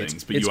doing these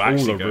things, but it's you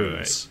actually all a go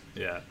ruse.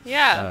 Yeah.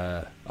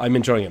 I'm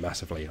enjoying it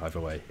massively either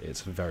way.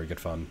 It's very good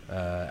fun.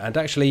 And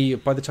actually,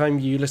 by the time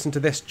you listen to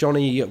this,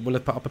 Johnny will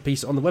have put up a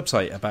piece on the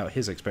website about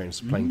his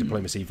experience playing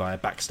Diplomacy via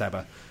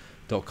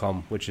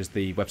Backstabber.com, which is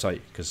the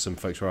website, because some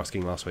folks were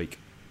asking last week.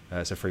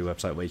 It's a free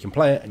website where you can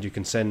play it and you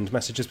can send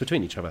messages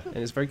between each other, and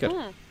it's very good.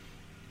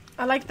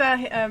 I like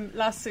that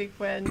last week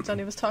when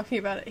Johnny was talking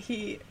about it,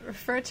 he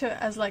referred to it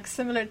as like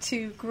similar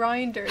to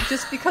Grindr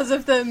just because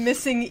of the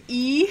missing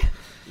E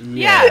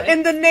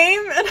in the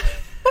name.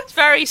 It's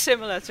very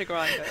similar to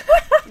Grindr.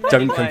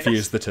 Don't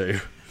confuse the two.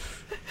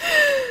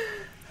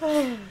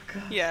 Oh,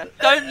 God. Yeah,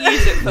 don't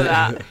use it for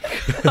that.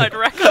 I'd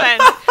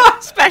recommend,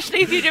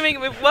 especially if you're doing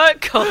it with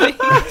work colleagues.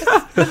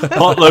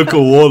 Hot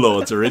local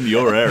warlords are in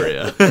your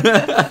area.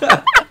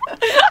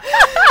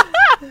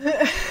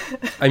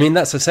 I mean,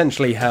 that's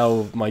essentially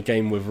how my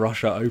game with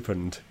Russia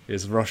opened.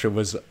 Is Russia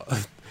was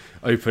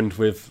opened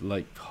with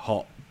like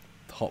hot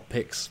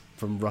pics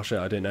from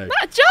Russia. I don't know.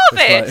 Matt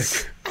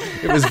Jarvis!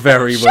 It was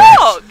very weird.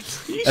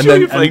 Shocked! Are you sure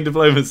you're playing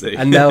Diplomacy?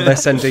 And now they're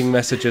sending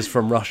messages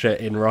from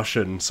Russia in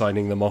Russian,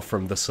 signing them off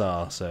from the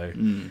Tsar. So,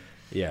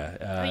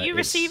 Are you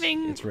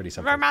receiving it's really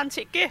something.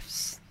 romantic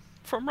gifts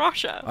from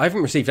Russia? I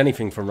haven't received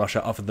anything from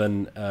Russia other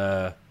than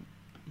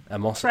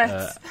Amos.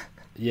 Threats.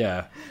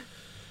 Yeah.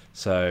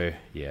 So,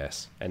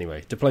 yes.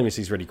 Anyway,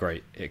 Diplomacy is really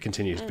great. It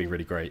continues to be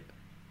really great.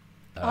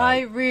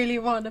 I really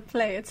want to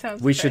play. It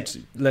sounds great.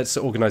 Let's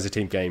organise a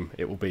team game.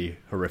 It will be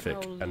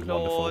horrific and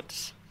wonderful.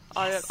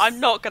 I'm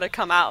not going to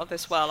come out of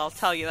this well. I'll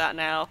tell you that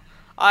now.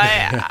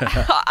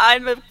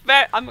 I'm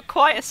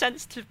quite a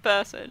sensitive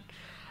person,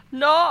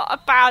 not a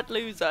bad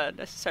loser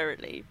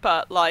necessarily,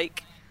 but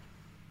like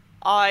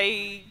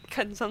I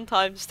can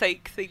sometimes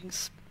take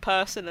things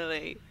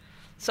personally.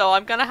 So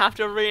I'm going to have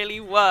to really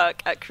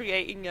work at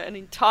creating an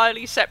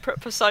entirely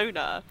separate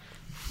persona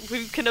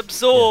who can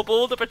absorb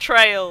all the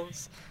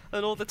betrayals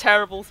and all the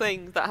terrible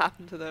things that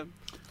happen to them.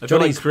 I feel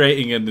like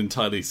creating an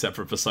entirely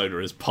separate persona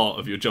is part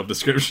of your job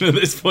description at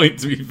this point,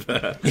 to be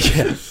fair.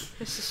 Yeah. This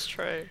is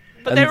true.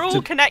 But they're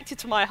all connected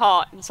to my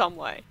heart in some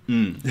way.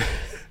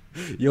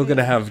 You're going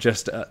to have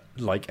just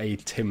like a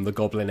Tim the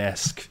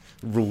Goblin-esque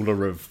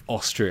ruler of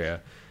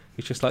Austria.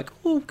 He's just like,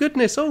 oh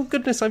goodness,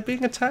 I'm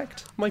being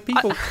attacked. My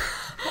people.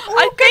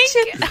 I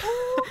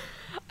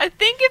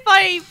think if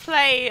I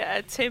play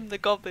a Tim the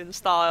Goblin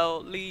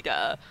style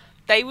leader,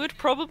 they would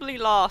probably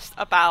last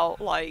about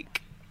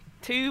like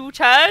 2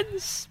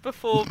 turns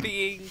before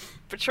being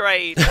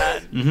betrayed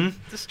and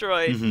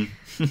destroyed.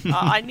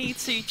 I need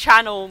to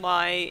channel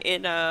my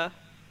inner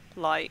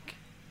like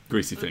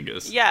Greasy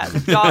fingers. Yeah,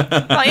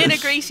 my inner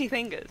greasy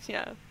fingers.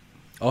 Yeah.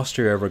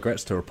 Austria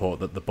regrets to report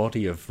that the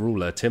body of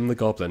ruler Tim the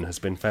Goblin has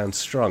been found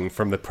strung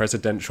from the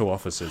presidential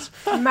offices.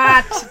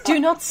 Matt, do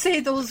not say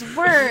those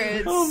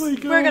words. Oh my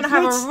God, We're going to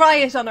have a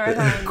riot on our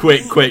hands.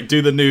 Quick,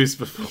 do the news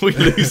before we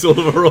lose all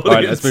of our audience. All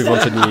right, let's move on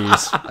to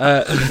news.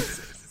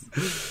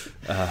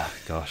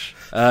 Gosh.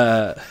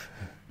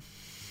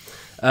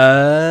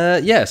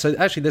 Yeah, so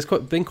actually there's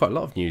been quite a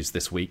lot of news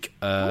this week.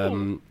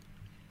 Some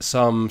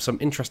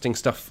interesting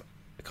stuff,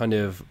 kind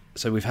of.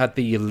 So we've had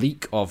the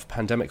leak of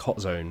Pandemic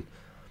Hot Zone,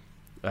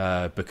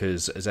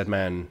 because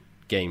Zedman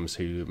Games,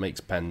 who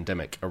makes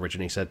Pandemic,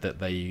 originally said that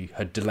they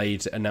had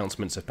delayed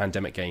announcements of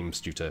Pandemic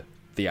games due to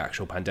the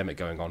actual pandemic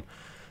going on.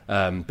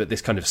 But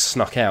this kind of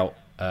snuck out,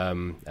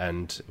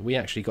 and we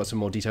actually got some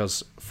more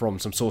details from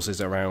some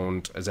sources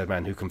around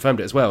Zedman who confirmed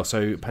it as well.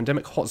 So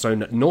Pandemic Hot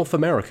Zone North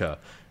America,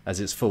 as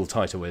its full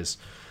title is.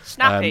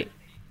 Snappy.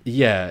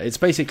 Yeah, it's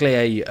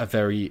basically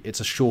it's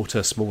a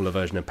shorter, smaller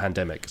version of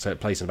Pandemic. So it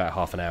plays in about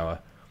half an hour.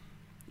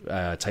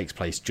 Takes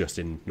place just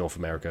in North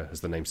America,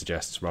 as the name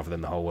suggests, rather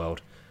than the whole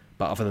world.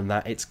 But other than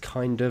that, it's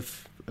kind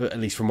of, at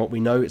least from what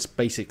we know, it's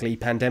basically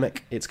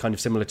Pandemic. It's kind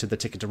of similar to the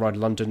Ticket to Ride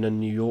London and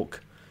New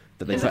York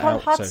that they Is put it called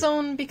out. Hot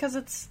Zone because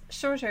it's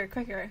shorter,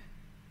 quicker?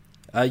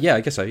 Yeah,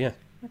 I guess so. Yeah.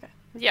 Okay.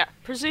 Yeah,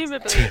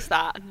 presumably it's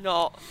that,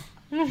 not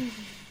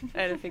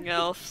anything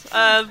else.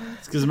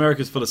 It's because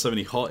America's full of so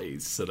many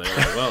hotties, so they're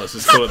like, well, let's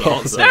just call it the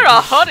hot zone. There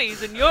are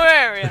hotties in your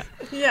area.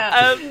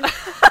 Yeah.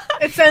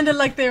 It sounded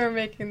like they were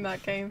making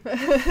that game.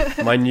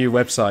 My new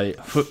website,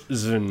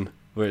 Hutzn,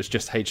 where it's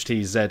just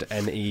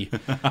HTZNE.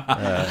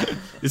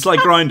 It's like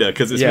Grindr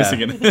because it's Yeah.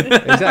 missing an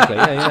Exactly.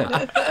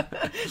 Yeah.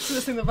 It's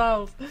missing the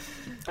vowels.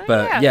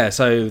 But yeah,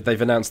 so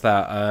they've announced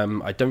that.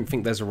 I don't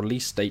think there's a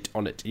release date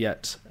on it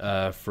yet,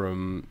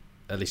 from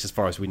at least as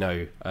far as we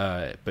know.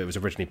 But it was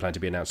originally planned to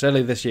be announced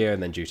earlier this year,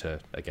 and then due to,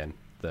 again,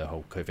 the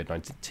whole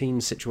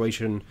COVID-19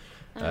 situation,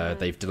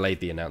 they've delayed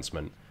the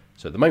announcement.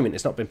 So at the moment,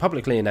 it's not been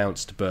publicly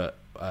announced, but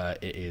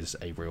it is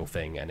a real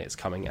thing, and it's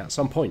coming at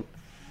some point,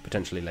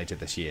 potentially later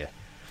this year.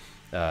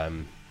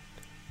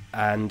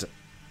 And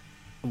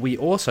we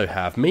also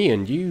have, me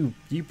and you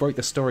broke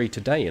the story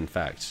today, in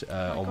fact,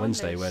 on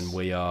Wednesday when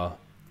we are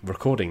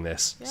recording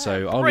this. Yeah,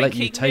 so I'll let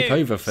you take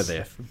news. over for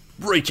this.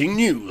 Breaking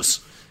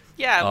news!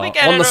 Yeah,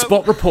 On the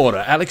spot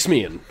reporter, Alex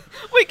Meehan.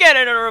 We're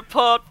getting a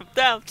report from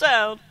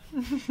downtown.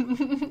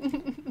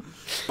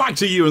 Back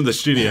to you in the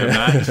studio,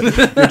 Matt.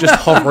 You're just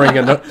hovering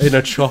in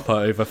a chopper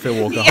over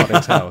Phil Walker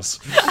Harding's house.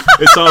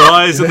 It's our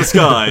eyes in the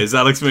skies,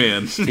 Alex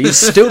Meehan. He's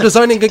still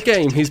designing a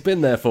game he's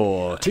been there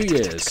for 2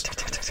 years.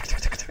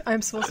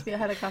 I'm supposed to be a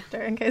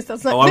helicopter, in case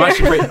that's not Oh,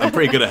 clear. I'm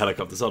pretty good at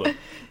helicopters, hold on.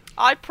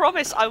 I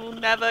promise I will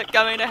never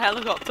go in a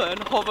helicopter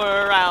and hover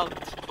around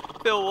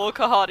Phil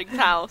Walker Harding's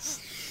house.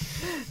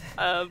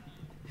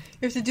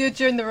 You have to do it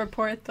during the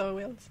report, though,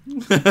 Wills.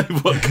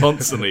 What,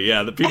 constantly,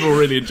 yeah. The people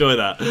really enjoy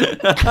that.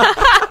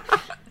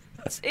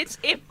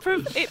 It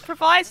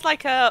provides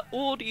like a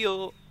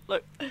audio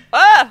like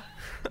What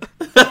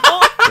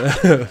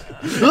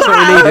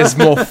we need is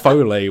more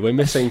Foley. We're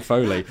missing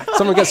Foley.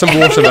 Someone get some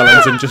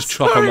watermelons and just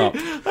chop them up.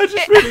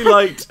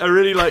 I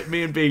really liked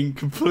Meehan being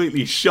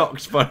completely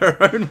shocked by her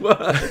own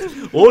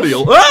words.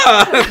 Audio.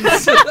 Ah!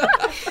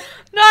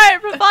 No,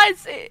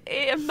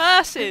 it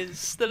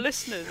immerses the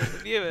listeners and the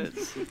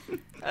viewers.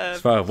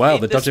 Wow,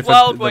 in the this budget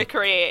world for we're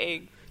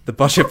creating. the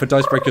budget for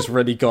Dicebreaker's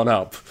really gone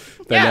up.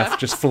 They're Yeah. left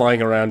just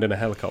flying around in a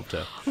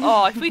helicopter.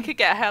 Oh, if we could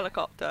get a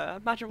helicopter,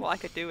 imagine what I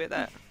could do with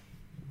it.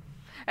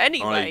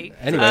 Anyway,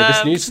 Anyway,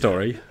 this news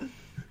story.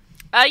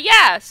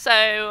 yeah.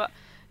 So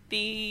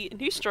the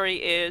news story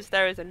is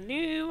there is a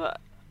new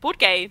board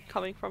game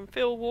coming from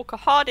Phil Walker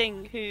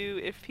Harding, who,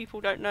 if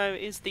people don't know,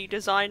 is the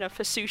designer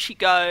for Sushi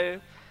Go,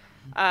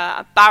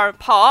 Baron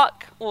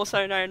Park,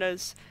 also known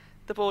as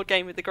the board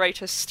game with the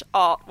greatest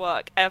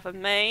artwork ever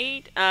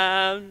made,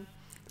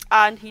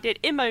 and he did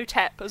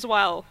Imhotep as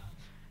well.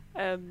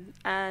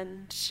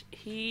 And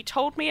he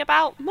told me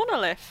about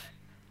Monolith.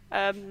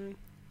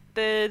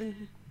 The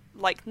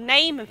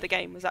name of the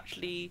game was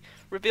actually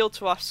revealed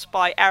to us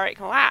by Eric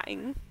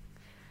Lang,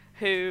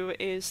 who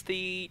is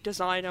the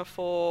designer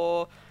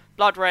for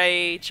Blood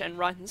Rage and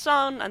Rising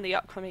Sun and the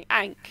upcoming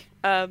Ankh.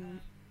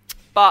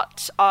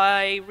 But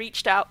I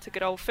reached out to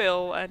good old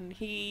Phil, and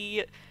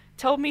he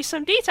told me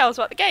some details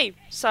about the game.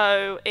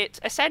 So it's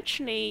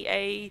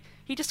essentially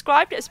he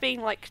described it as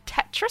being like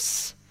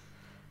Tetris,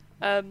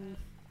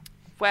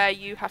 where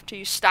you have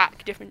to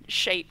stack different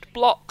shaped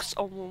blocks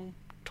on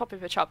top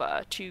of each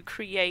other to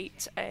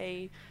create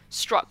a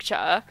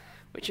structure,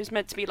 which is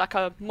meant to be like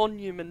a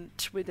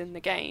monument within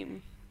the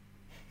game,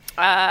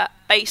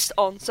 based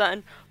on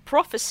certain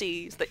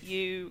prophecies that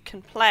you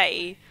can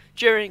play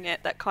during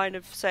it that kind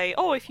of say,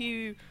 oh, if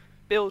you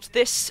build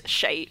this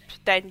shape,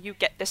 then you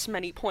get this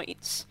many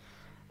points.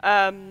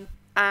 And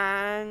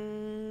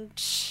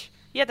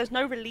yeah, there's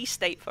no release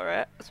date for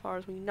it, as far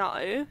as we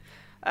know.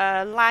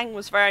 Lang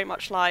was very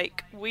much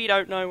like, we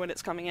don't know when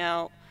it's coming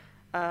out.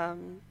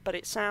 but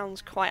it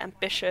sounds quite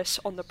ambitious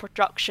on the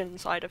production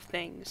side of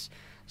things.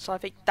 So I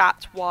think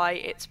that's why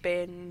it's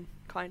been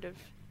kind of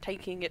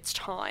taking its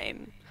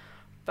time.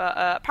 But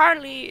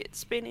apparently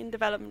it's been in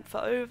development for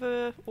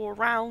over or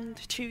around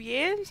 2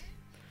 years.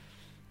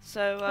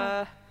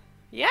 So,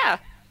 yeah.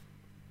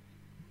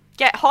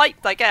 Get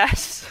hyped, I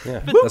guess. Yeah,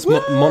 that's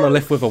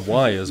Monolith with a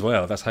Y as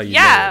well. That's how you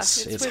know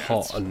it's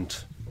hot and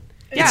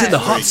it's in the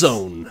hot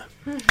zone.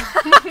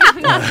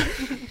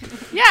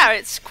 Yeah,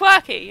 it's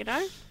quirky, you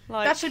know?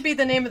 Like, That should be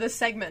the name of the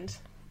segment.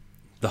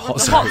 The hot The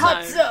zone.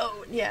 hot Hot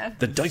zone, yeah.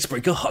 The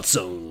Dicebreaker Hot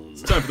Zone.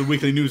 It's time for the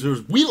weekly news, or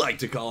as we like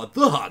to call it,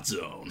 the Hot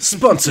Zone.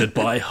 Sponsored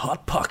by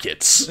Hot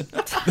Pockets.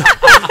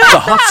 The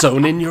hot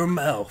zone in your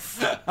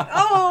mouth.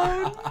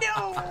 Oh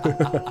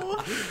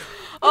no!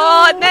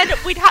 oh, and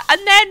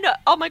then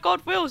oh my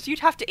god, Wills, you'd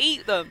have to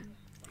eat them.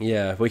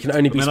 Yeah, we can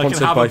only be And then I can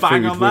sponsored have by a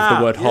bang food on with that.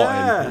 the word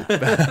hot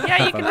in.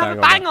 Yeah, you can have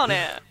a bang bang on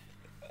it.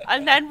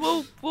 And then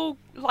we'll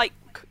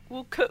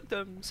cook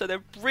them so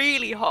they're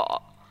really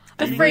hot.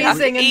 The And you have to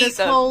phrasing in eat this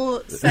them.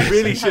 whole section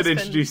Really has should been-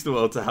 introduce the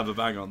world to Have a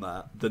Bang on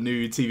That, the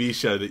new TV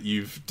show that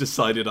you've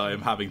decided I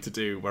am having to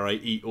do, where I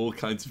eat all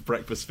kinds of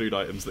breakfast food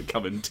items that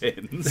come in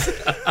tins.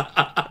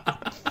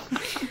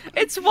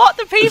 It's what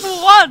the people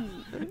want.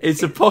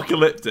 It's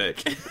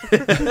apocalyptic.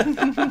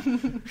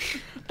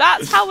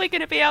 That's how we're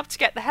going to be able to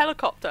get the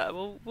helicopter.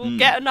 We'll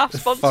get enough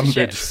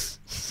sponsorships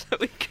so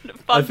we can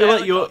fund I feel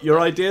the like your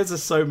ideas are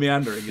so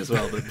meandering as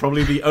well that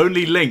probably the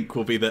only link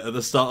will be that at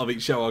the start of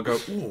each show I'll go,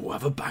 ooh,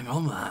 have a bang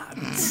on that.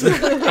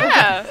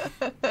 Yeah.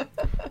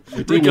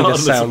 We do need a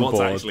Regardless of what's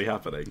soundboard. actually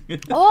happening.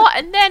 Oh,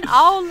 and then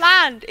I'll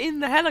land in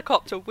the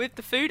helicopter with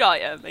the food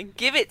item and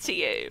give it to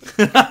you.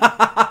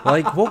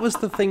 Like, what was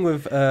the thing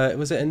with,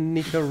 was it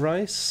Anika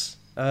Rice?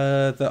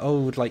 The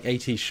old,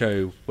 80s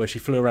show where she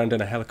flew around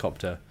in a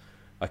helicopter.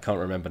 I can't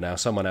remember now.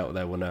 Someone out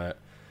there will know it.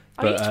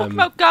 Are you talking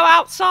about go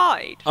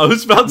outside? I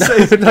was about to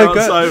say, No, go go-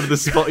 outside of the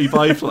spotty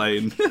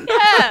biplane.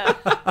 Yeah.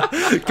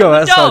 Go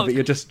outside, dog. but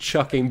you're just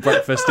chucking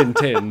breakfast in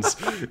tins.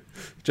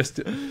 Just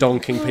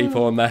donking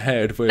people on the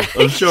head with.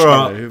 I'm sure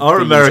our beans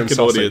and American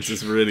sausage. audience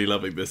is really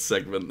loving this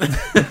segment.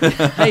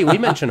 Hey, we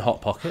mentioned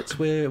Hot Pockets.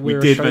 We're We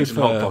a did show mention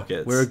for- Hot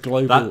Pockets. We're a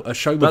global, That- a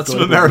show with That's some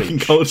global American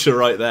reach. culture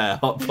right there.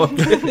 Hot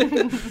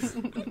Pockets.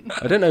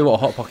 I don't know what a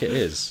Hot Pocket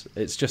is.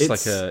 It's just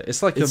like a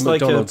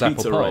McDonald's a apple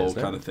pizza pie, roll isn't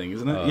it? kind of thing,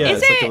 isn't it? Oh. yeah,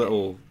 Is it's like it? a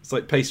little. It's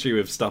like pastry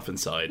with stuff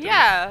inside. and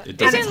Yeah. It Is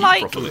doesn't it heat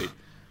like- properly.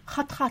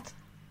 Hot, hot.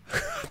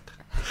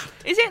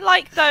 Is it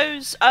like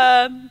those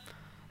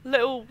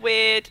little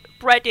weird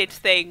breaded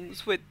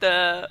things with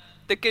the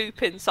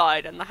goop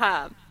inside and the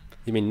ham?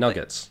 You mean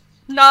nuggets?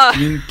 No,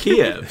 You mean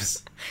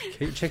Kievs?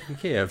 Chicken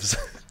Kievs.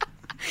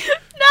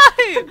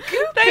 no.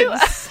 They,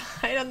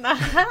 Inside on the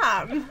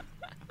ham.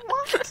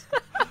 What?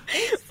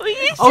 we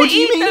used Oh, to do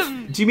you eat mean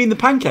them. do you mean the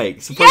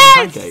pancakes? The frozen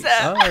Yes. pancakes?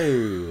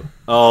 Oh.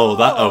 Oh,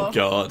 that. Oh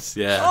God,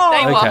 yeah.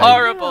 They were Okay.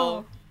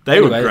 horrible. They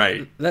Anyway, were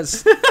great.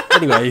 Let's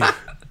anyway.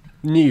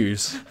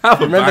 News. Have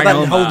a Remember bang that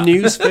on whole that.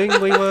 news thing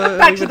we were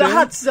Back we to were the doing?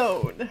 hot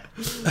zone.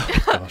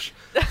 Gosh.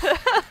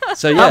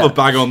 So Have yeah, a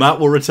bang on that.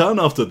 We'll return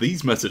after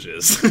these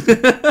messages.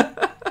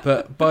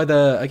 but by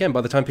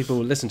the time people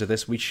listen to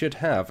this, we should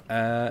have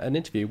an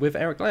interview with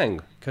Eric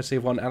Lang, courtesy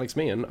of one Alex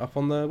Meehan, up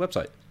on the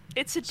website.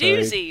 It's a So,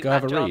 doozy, go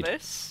Matt have a read.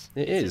 Jarvis.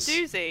 It's a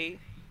doozy.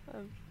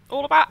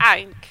 All about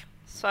Ank.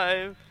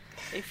 So,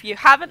 if you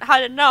haven't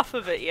had enough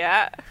of it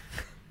yet,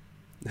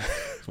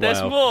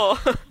 there's Wow.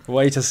 more.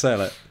 Way to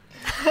sell it.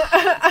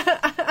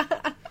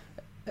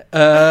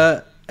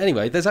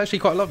 Anyway, there's actually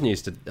quite a lot of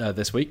news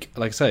this week,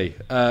 like I say.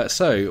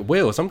 So,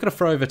 Wills, I'm going to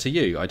throw over to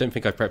you. I don't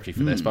think I've prepped you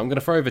for this, but I'm going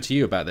to throw over to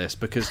you about this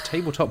because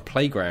Tabletop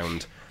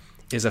Playground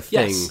is a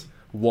thing. Yes.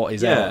 What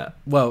is Yeah. out?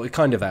 Well, it's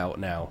kind of out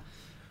now.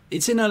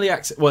 It's in early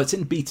access. Well, it's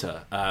in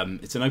beta.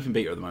 It's an open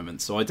beta at the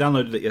moment. So I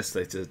downloaded it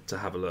yesterday to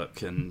have a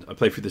look, and I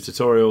played through the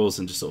tutorials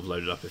and just sort of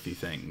loaded up a few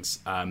things.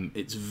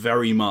 It's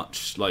very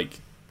much like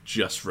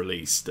just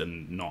released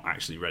and not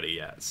actually ready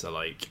yet. So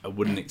like I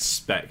wouldn't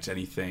expect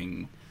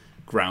anything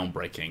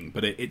groundbreaking,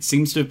 but it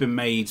seems to have been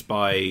made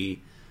by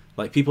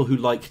like people who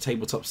like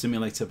Tabletop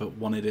Simulator but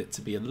wanted it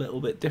to be a little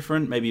bit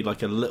different, maybe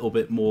like a little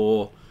bit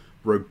more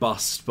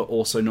robust, but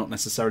also not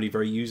necessarily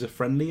very user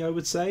friendly, I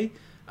would say.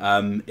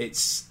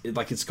 It's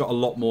got a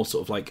lot more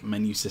sort of like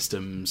menu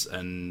systems,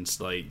 and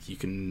like you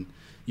can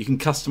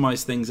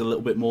customize things a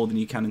little bit more than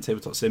you can in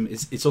Tabletop Sim.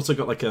 It's also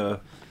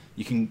got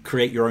you can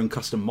create your own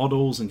custom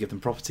models and give them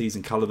properties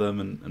and color them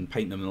and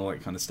paint them and all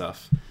that kind of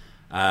stuff.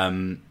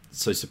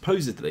 So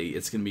supposedly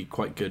it's going to be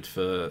quite good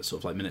for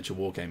sort of like miniature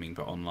wargaming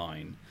but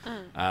online.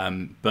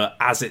 But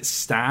as it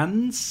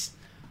stands,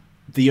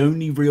 the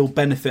only real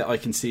benefit I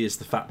can see is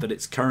the fact that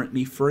it's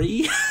currently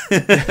free.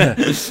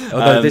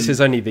 Although this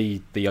is only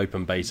the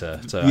open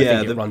beta, so I Yeah,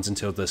 think it runs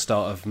until the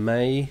start of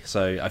May.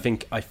 So I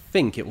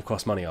think it will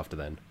cost money after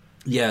then.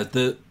 Yeah,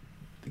 the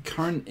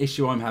current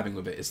issue I'm having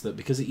with it is that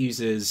because it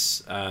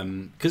uses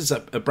because it's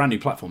a brand new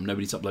platform,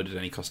 nobody's uploaded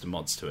any custom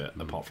mods to it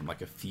apart from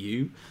like a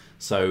few.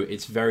 So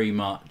it's very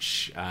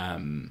much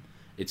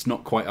it's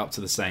not quite up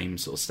to the same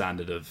sort of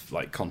standard of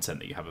like content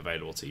that you have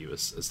available to you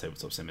as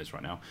Tabletop Sim is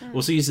right now.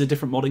 Also uses a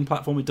different modding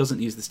platform. It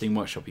doesn't use the Steam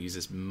Workshop. It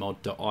uses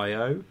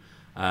mod.io,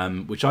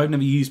 which I've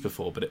never used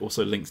before, but it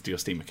also links to your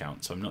Steam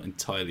account, so I'm not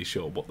entirely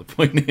sure what the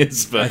point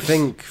is. But I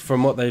think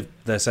from what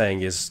they're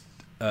saying is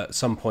at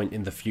some point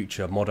in the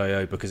future,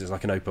 mod.io, because it's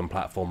like an open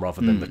platform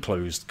rather than the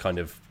closed kind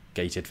of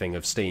gated thing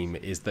of Steam,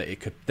 is that it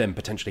could then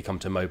potentially come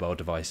to mobile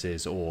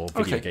devices or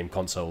video game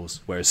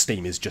consoles, whereas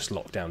Steam is just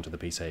locked down to the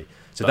PC.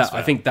 So that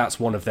I think that's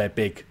one of their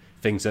big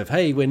things of,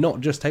 hey, we're not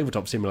just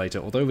Tabletop Simulator,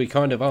 although we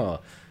kind of are,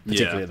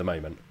 particularly at the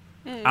moment.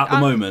 At the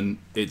moment,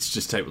 it's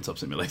just Tabletop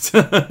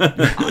Simulator.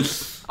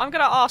 I'm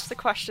going to ask the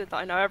question that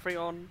I know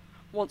everyone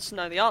wants to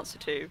know the answer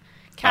to.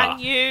 Can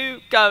you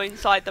go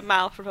inside the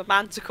mouth of a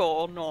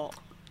manticore or not?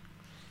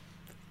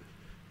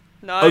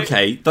 No.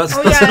 Okay, that's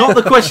not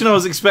the question I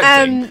was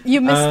expecting.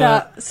 You missed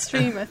that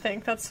stream, I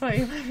think. That's why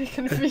you might be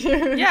confused.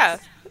 Yeah.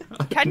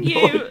 Can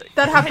you...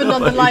 That happened on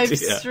the live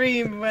idea.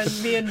 stream when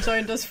Mian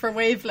joined us for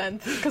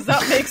Wavelength, because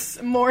that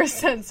makes more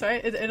sense,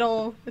 right?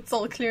 It's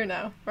all clear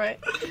now, right?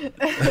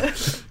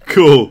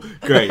 Cool,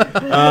 great.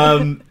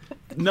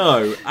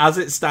 No, as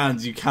it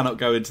stands, you cannot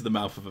go into the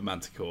mouth of a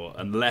manticore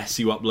unless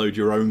you upload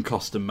your own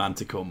custom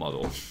manticore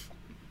model.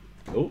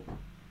 Oh,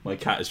 my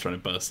cat is trying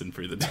to burst in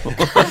through the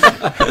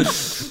door.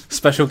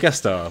 Special guest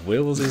star,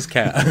 Wills'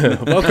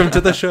 cat. Welcome to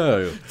the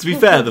show. To be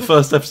fair, the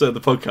first episode of the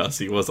podcast,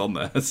 he was on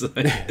there. So.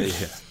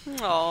 Yeah.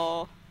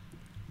 Aww.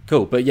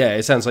 Cool, but yeah,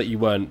 it sounds like you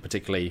weren't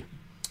particularly...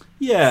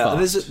 Yeah,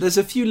 fast. there's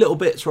a few little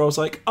bits where I was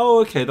like,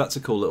 oh, okay, that's a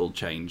cool little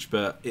change.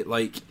 But it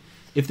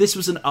if this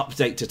was an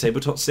update to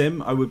Tabletop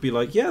Sim, I would be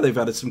like, yeah, they've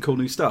added some cool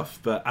new stuff.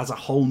 But as a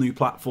whole new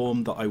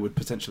platform that I would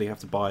potentially have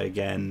to buy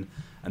again,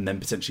 and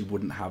then potentially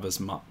wouldn't have as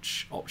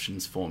much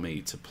options for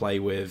me to play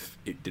with,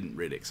 it didn't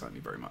really excite me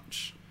very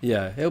much.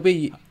 Yeah, it'll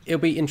be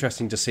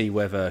interesting to see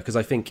whether, because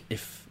I think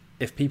if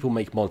people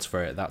make mods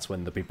for it, that's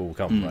when the people will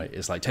come, right?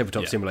 It's like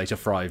Tabletop Simulator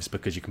thrives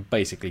because you can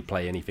basically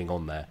play anything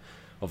on there.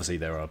 Obviously,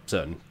 there are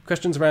certain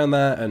questions around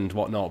that and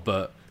whatnot,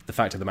 but the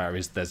fact of the matter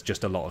is there's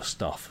just a lot of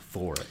stuff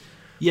for it.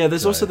 Yeah,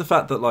 there's also the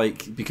fact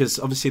that, because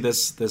obviously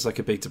there's like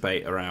a big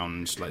debate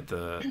around like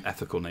the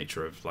ethical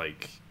nature of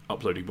like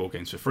uploading board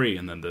games for free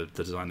and then the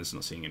designers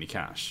not seeing any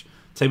cash.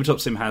 Tabletop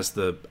Sim has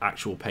the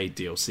actual paid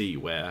DLC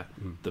where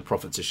the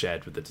profits are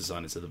shared with the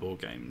designers of the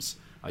board games.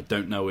 I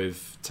don't know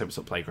if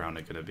Tabletop Playground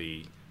are going to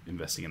be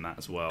investing in that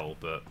as well,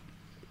 but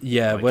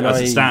yeah,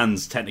 as it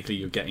stands, technically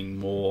you're getting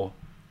more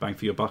bang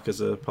for your buck as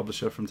a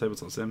publisher from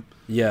Tabletop Sim.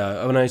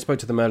 Yeah, when I spoke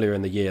to them earlier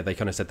in the year, they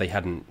kind of said they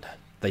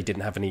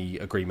didn't have any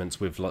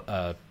agreements with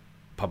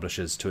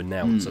publishers to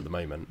announce at the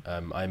moment.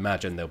 I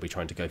imagine they'll be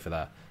trying to go for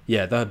that.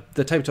 Yeah,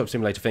 the Tabletop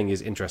Simulator thing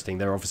is interesting.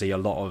 There are obviously a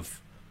lot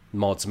of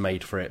mods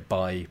made for it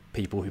by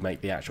people who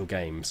make the actual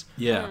games.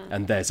 Yeah.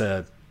 And it's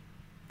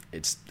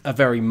a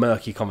very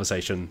murky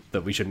conversation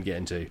that we shouldn't get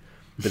into.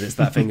 But it's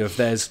that thing of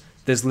there's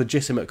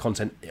legitimate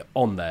content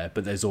on there,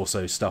 but there's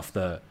also stuff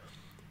that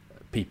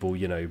people,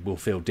 will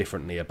feel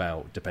differently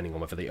about depending on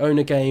whether they own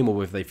a game or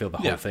whether they feel the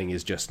whole thing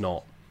is just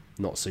not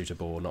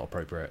suitable or not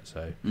appropriate.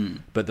 So,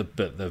 but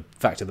the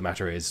fact of the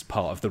matter is,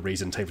 part of the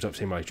reason Tabletop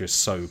Simulator is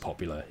so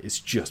popular is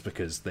just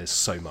because there's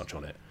so much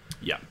on it.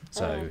 Yeah.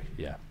 So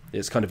yeah,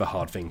 it's kind of a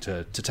hard thing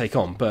to take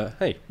on. But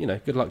hey,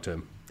 good luck to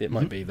him. It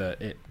might be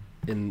that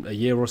in a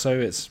year or so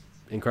it's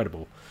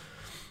incredible.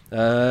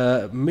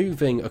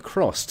 Moving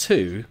across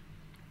to.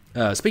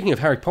 Speaking of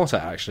Harry Potter,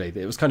 actually,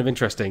 it was kind of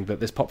interesting that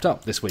this popped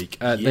up this week.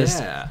 There's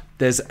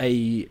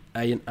an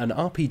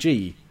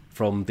RPG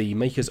from the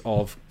makers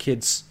of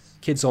Kids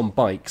on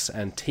Bikes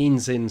and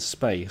Teens in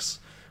Space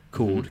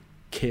called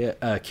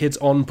Kids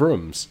on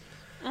Brooms,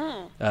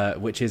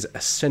 which is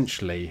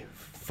essentially,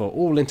 for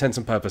all intents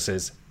and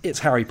purposes, it's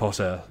Harry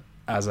Potter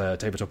as a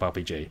tabletop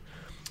RPG.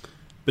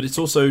 But it's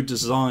also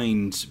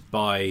designed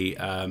by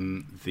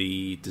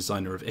the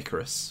designer of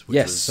Icarus,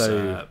 which was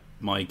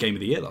my game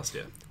of the year last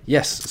year.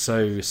 Yes,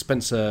 so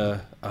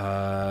Spencer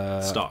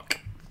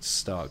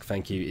Stark,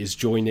 thank you, is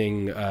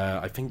joining,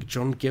 I think,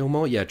 John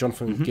Gilmore? Yeah,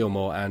 Jonathan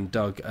Gilmore and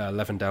Doug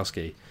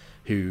Lewandowski,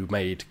 who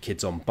made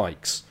Kids on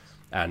Bikes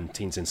and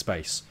Teens in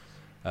Space.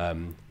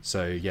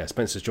 So, yeah,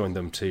 Spencer's joined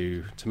them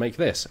to make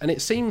this. And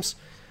it seems...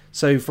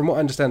 So, from what I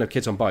understand of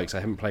Kids on Bikes, I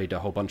haven't played a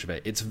whole bunch of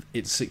it.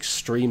 It's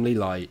extremely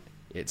light.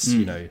 It's,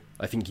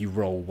 I think you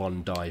roll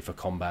one die for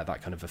combat,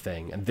 that kind of a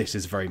thing. And this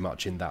is very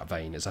much in that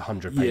vein. It's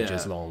 100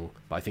 pages long,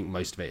 but I think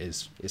most of it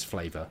is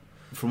flavour.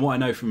 From what I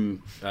know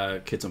from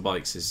Kids on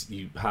Bikes is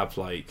you have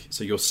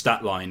so your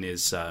stat line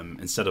is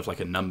instead of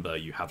like a number,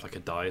 you have like a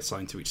die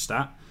assigned to each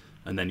stat,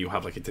 and then you'll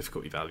have like a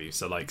difficulty value.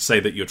 So like say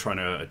that you're trying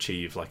to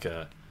achieve like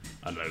a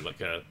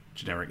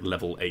generic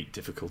level 8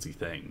 difficulty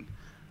thing.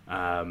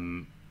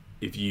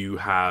 If you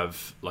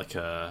have like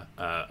a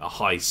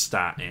high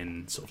stat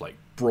in sort of like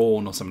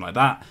brawn or something like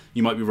that,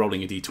 you might be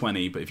rolling a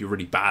d20, but if you're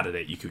really bad at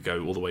it, you could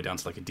go all the way down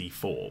to like a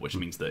d4, which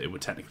means that it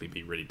would technically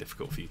be really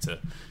difficult for you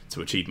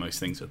to achieve most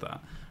things with that.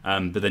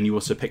 But then you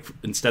also pick,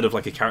 instead of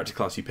like a character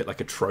class, you pick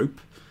like a trope.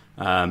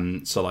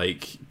 So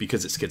like,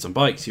 because it's kids on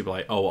bikes, you'll be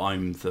like, oh,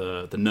 I'm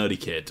the nerdy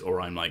kid,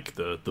 or I'm like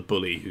the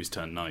bully who's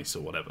turned nice,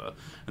 or whatever.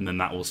 And then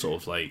that will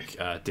sort of like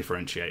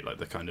differentiate like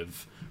the kind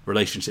of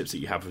relationships that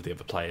you have with the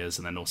other players,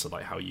 and then also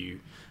like how you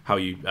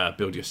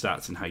build your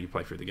stats and how you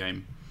play through the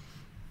game.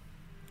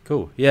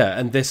 Cool. Yeah,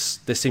 and this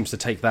seems to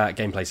take that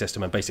gameplay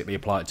system and basically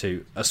apply it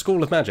to a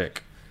School of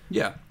Magic.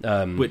 Yeah,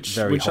 which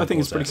very I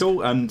think is pretty Hogwarts-esque.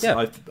 cool, and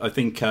Yeah. I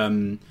think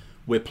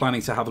we're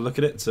planning to have a look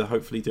at it to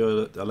hopefully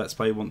do a let's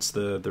play once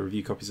the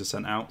review copies are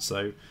sent out.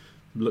 So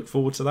look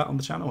forward to that on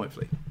the channel,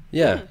 hopefully.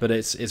 Yeah, but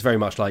it's very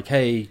much like,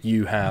 hey,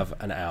 you have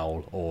an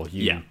owl, or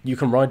you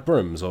can ride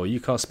brooms, or you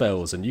cast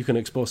spells, and you can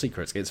explore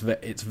secrets.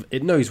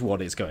 It knows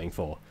what it's going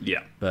for.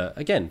 Yeah, But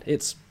again,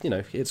 it's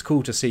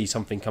cool to see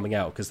something coming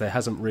out, because there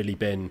hasn't really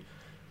been,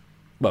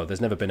 well,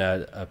 there's never been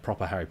a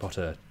proper Harry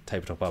Potter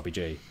tabletop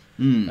RPG,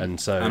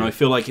 and and I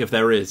feel like if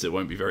there is, it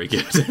won't be very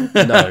good.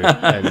 no,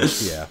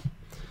 and yeah,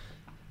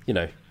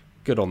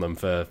 good on them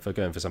for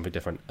going for something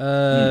different.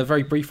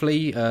 Very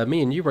briefly,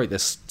 me and you wrote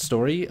this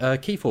story.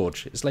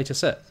 Keyforge, its latest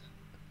set.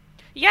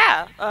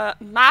 Yeah,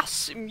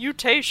 Mass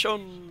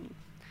Mutation,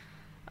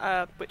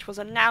 which was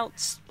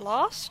announced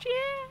last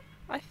year,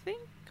 I think,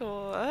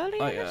 or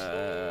earlier this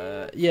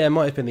year. Yeah, it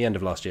might have been the end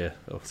of last year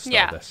or the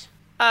start of this.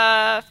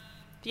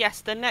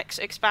 Yes, the next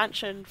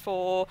expansion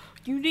for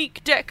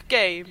unique deck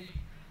game,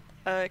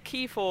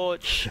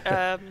 Keyforge,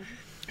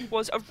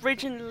 was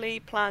originally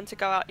planned to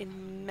go out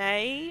in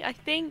May, I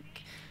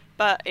think,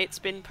 but it's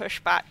been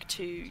pushed back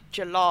to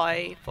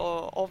July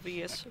for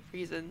obvious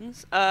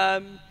reasons.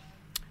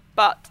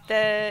 But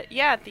the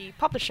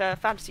publisher,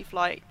 Fantasy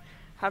Flight,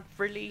 have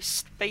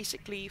released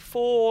basically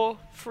 4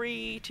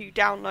 free to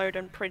download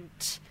and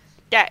print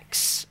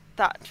decks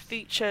that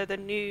feature the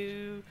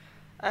new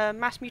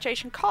Mass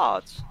Mutation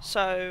cards.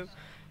 So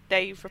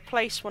they've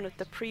replaced one of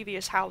the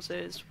previous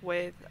houses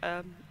with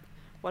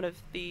one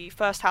of the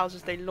first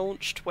houses they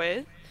launched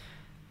with,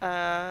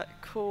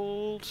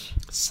 called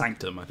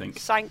Sanctum, I think.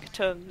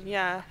 Sanctum.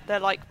 Yeah, they're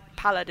like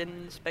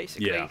paladins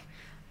basically.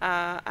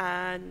 Yeah.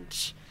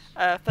 And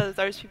for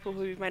those people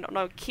who may not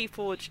know,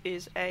 Keyforge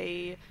is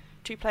a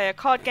 2-player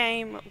card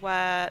game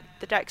where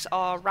the decks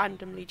are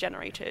randomly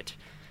generated,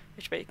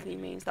 which basically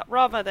means that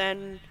rather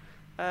than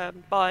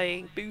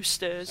buying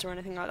boosters or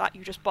anything like that,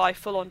 you just buy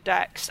full-on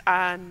decks,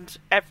 and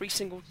every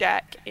single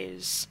deck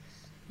is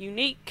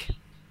unique.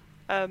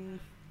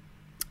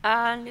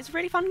 And it's a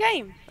really fun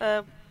game.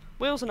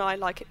 Wheels and I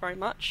like it very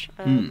much.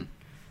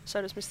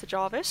 So does Mr.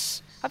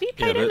 Jarvis. Have you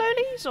played it,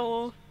 Lolies,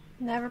 or...?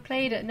 Never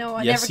played it. No,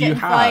 I Yes, never you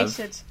get have.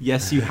 invited.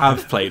 Yes, you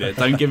have played it.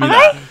 Don't give me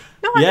Have that. I?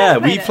 No, I Yeah,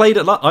 never we played played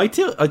it. I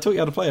taught you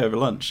how to play over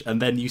lunch,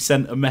 and then you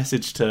sent a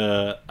message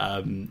to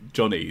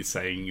Johnny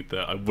saying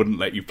that I wouldn't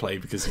let you play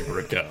because you were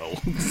a girl,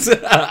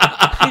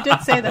 You did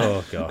say that.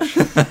 Oh gosh.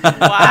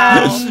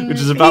 Wow. which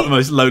is about the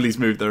most Lowly's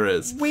move there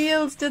is.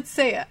 Wheels did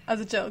say it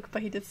as a joke,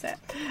 but he did say it.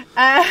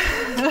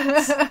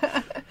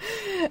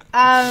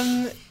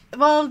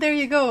 Well, there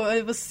you go.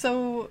 It was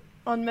so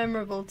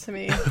unmemorable to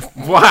me.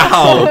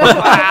 Wow.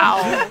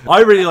 Wow.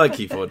 I really like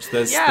Keyforge.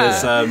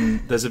 Yeah.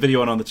 There's a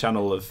video on the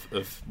channel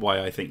of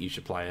why I think you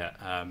should play it,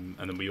 and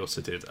then we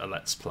also did a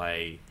let's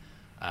play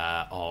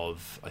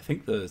of I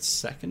think the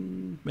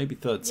second, maybe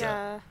third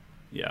set.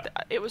 Yeah.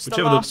 It was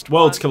Whichever the last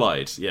Worlds one.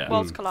 Collide. Yeah.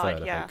 Worlds Collide,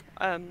 third, I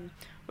yeah.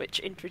 Which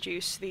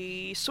introduced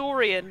the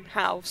Saurian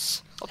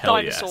house of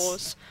Hell yes.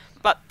 dinosaurs.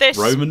 But this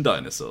Roman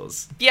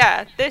dinosaurs.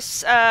 Yeah, this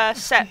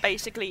set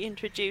basically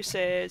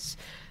introduces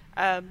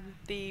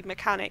the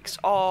mechanics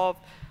of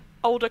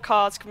older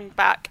cards coming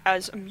back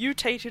as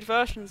mutated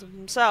versions of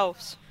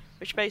themselves,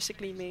 which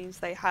basically means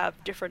they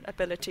have different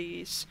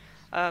abilities.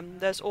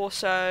 There's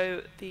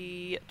also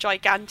the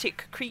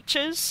gigantic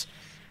creatures,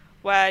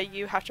 where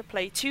you have to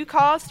play 2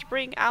 cards to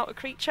bring out a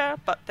creature,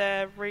 but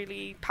they're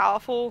really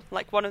powerful.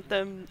 Like one of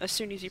them, as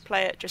soon as you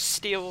play it, just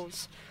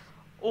steals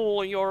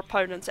all your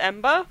opponent's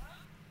ember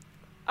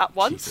at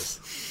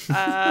once.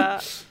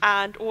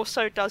 And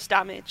also does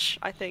damage,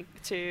 I think,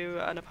 to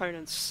an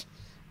opponent's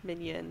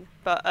minion.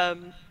 But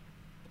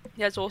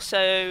there's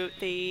also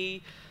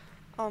the...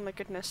 oh my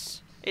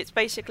goodness. It's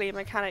basically a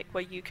mechanic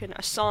where you can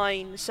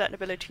assign certain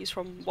abilities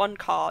from one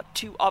card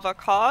to other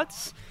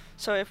cards.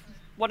 So if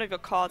one of your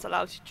cards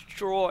allows you to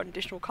draw an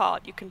additional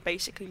card, you can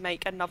basically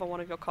make another one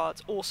of your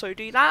cards also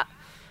do that.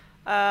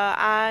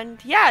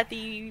 And yeah,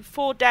 the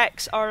 4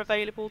 decks are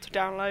available to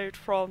download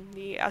from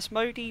the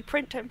Asmodee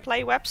Print and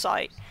Play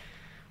website,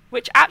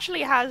 which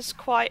actually has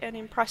quite an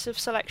impressive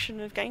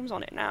selection of games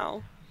on it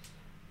now,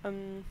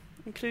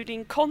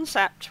 including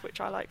Concept,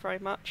 which I like very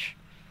much,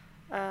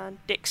 and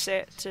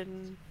Dixit,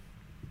 and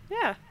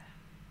yeah.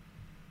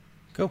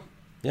 Cool.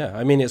 Yeah,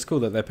 I mean, it's cool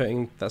that they're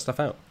putting that stuff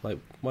out. Like,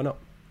 why not?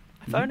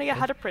 If only I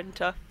had a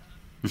printer.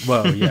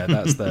 Well, yeah,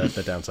 that's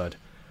the downside.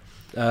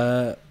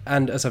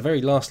 And as a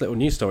very last little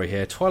news story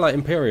here, Twilight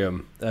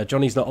Imperium.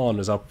 Johnny's not on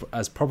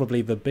as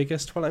probably the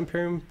biggest Twilight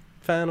Imperium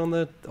fan on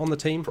the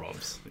team.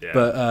 Probs. Yeah.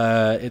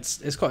 But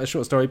it's quite a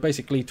short story.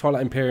 Basically,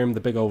 Twilight Imperium, the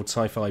big old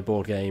sci-fi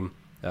board game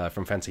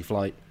from Fantasy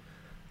Flight,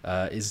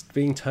 is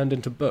being turned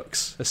into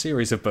books, a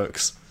series of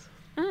books.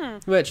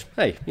 Which,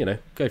 hey,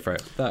 go for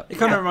it. It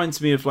kind of reminds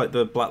me of like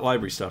the Black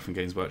Library stuff from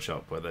Games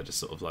Workshop, where they're just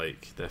sort of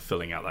like they're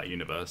filling out that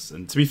universe.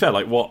 And to be fair,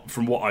 like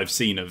from what I've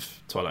seen of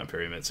Twilight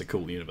Imperium, it's a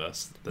cool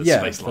universe. There's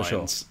space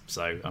lions,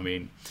 so I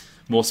mean,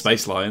 more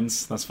space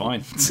lions. That's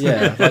fine.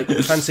 Yeah, like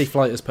Fantasy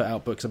Flight has put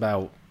out books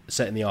about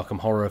set in the Arkham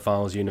Horror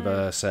Files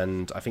universe,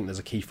 and I think there's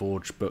a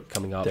Keyforge book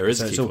coming up. There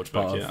is a Keyforge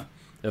book,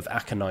 of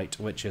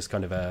Aconite, which is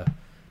kind of a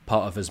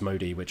part of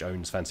Asmodee, which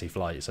owns Fantasy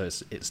Flight, so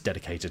it's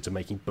dedicated to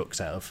making books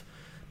out of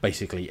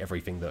basically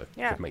everything that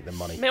could make them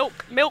money.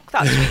 Milk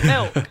that sweet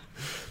milk.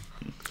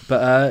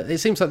 But it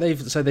seems like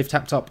they've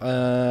tapped up.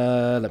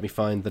 Let me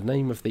find the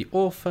name of the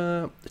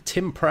author,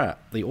 Tim Pratt,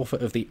 the author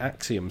of the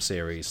Axiom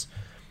series,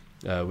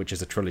 which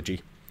is a trilogy.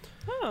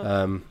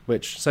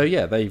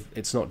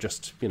 It's not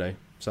just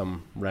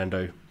some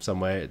rando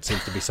somewhere. It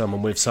seems to be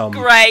someone with some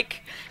Greg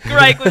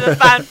with a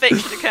fan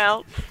fiction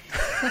account.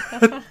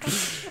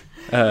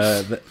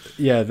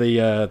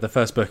 The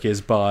first book is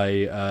by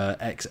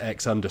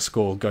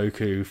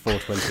XX_Goku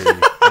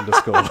 420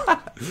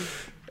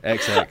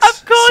 XX.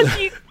 Of course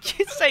you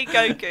say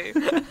Goku.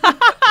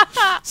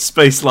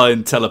 Space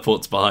Lion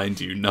teleports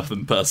behind you.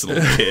 Nothing personal,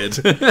 kid.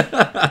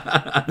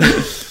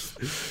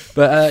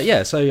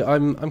 But so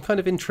I'm kind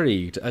of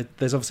intrigued.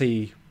 There's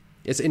obviously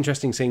it's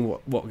interesting seeing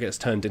what gets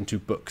turned into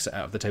books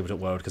out of the tabletop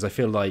world, because I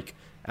feel like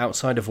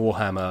outside of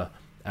Warhammer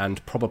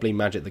and probably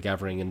Magic the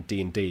Gathering and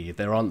D&D,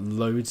 there aren't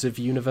loads of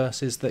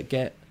universes that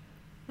get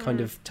kind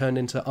of turned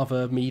into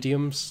other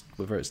mediums,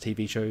 whether it's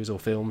TV shows or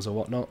films or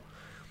whatnot.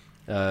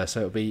 So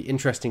it'll be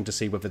interesting to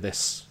see whether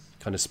this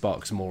kind of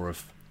sparks more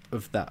of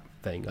that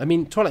thing. I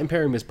mean, Twilight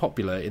Imperium is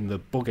popular in the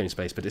board game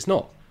space, but it's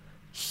not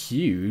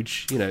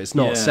huge. It's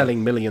not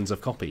selling millions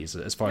of copies,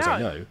 as far as I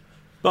know.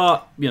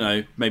 But,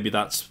 maybe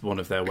that's one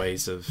of their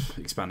ways of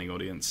expanding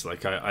audience.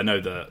 Like, I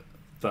know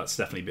that's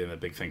definitely been a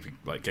big thing for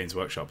like Games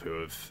Workshop, who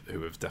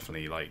have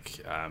definitely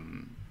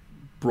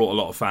brought a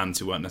lot of fans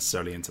who weren't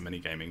necessarily into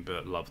minigaming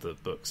but love the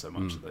book so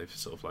much that they've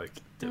sort of like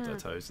dipped their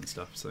toes and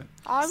stuff. So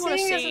I want to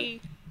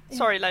see.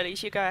 Sorry,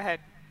 ladies, you go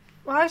ahead.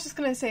 Well, I was just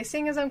going to say,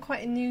 seeing as I'm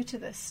quite new to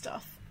this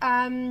stuff,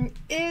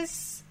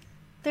 is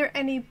there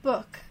any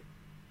book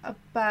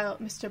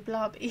about Mr.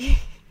 Blobby?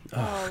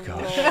 Oh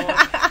gosh.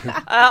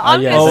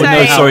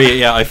 Sorry.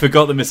 Yeah, I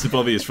forgot that Mr.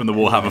 Blobby is from the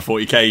Warhammer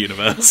 40k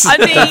universe. I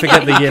mean, don't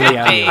forget the yearly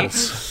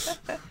annuals.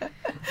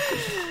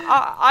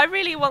 I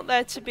really want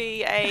there to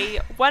be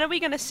when are we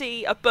going to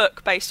see a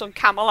book based on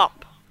Camel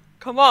Up?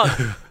 Come on.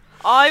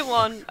 I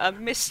want a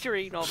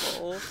mystery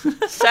novel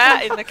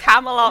set in the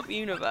Camel Up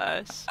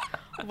universe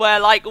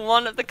where like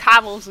one of the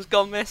camels has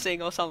gone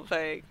missing or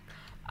something,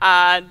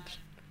 and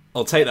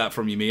I'll take that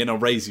from you, me, and I'll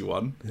raise you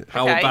one.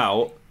 How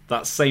about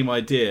that same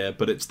idea,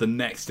 but it's the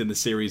next in the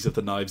series of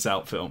the Knives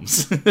Out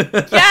films?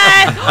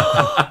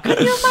 Yeah!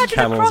 Can you imagine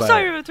Camels a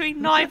crossover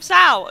between Knives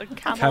Out and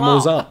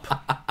Camels Up?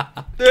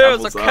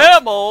 There's a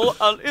camel,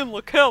 and in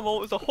the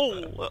camel is a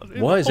hole.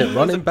 Why is it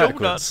running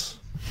backwards?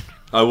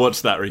 I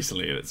watched that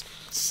recently, and it's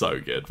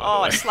so good, by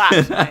the way. It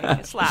slaps, mate.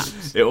 It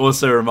slaps. It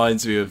also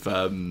reminds me of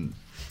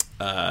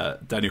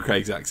Daniel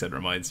Craig's accent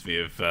reminds me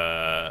of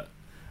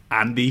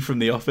Andy from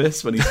The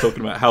Office when he's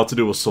talking about how to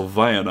do a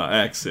Savannah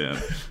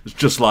accent. It's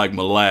just like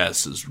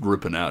molasses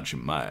ripping out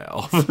your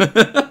mouth.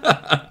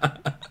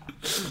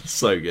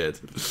 So good.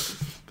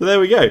 But there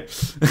we go.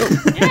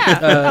 Yeah,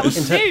 that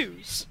was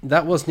news.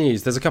 That was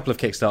news. There's a couple of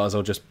Kickstarters.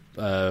 I'll just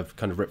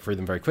kind of rip through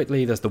them very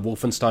quickly. There's the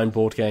Wolfenstein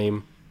board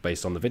game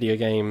based on the video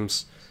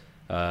games.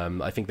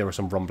 I think there were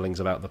some rumblings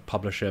about the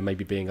publisher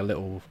maybe being a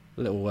little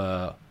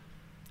on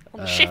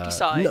the shifty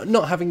side,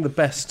 not having the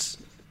best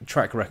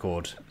track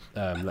record.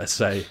 Let's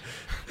say,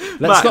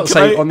 not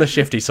say on the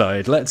shifty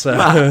side. Let's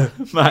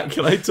Matt,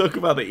 can I talk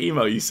about the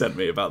email you sent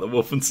me about the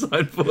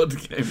Wolfenstein board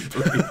game,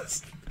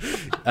 please?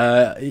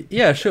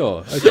 Yeah,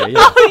 sure. Okay, yeah.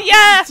 Oh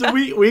yeah. So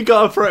we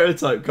got a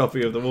prototype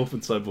copy of the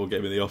Wolfenstein board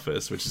game in the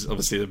office, which is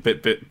obviously a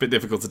bit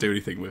difficult to do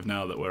anything with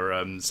now that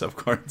we're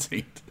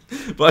self-quarantined.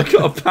 But I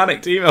got a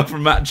panicked email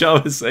from Matt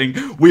Jarvis saying,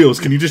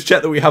 "Wheels, can you just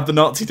check that we have the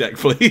Nazi deck,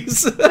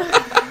 please?"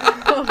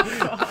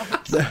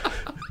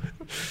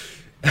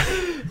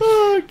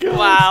 Oh, God.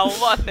 Wow,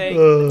 what a thing.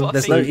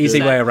 There's no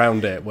easy way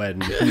around it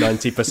when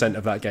 90%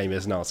 of that game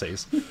is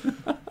Nazis.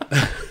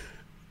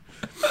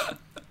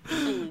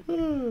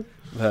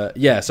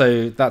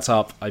 So that's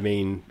up. I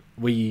mean,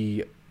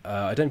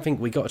 I don't think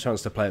we got a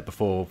chance to play it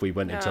before we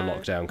went into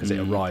lockdown, because it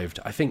arrived.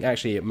 I think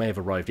actually it may have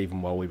arrived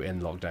even while we were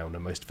in lockdown,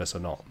 and most of us are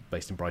not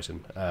based in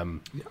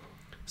Brighton.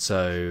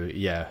 So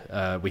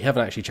we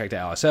haven't actually checked it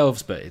out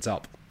ourselves, but it's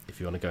up if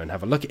you want to go and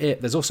have a look at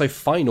it. There's also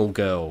Final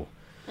Girl,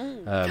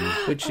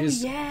 which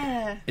is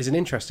an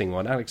interesting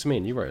one. Alex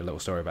Mean, you wrote a little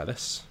story about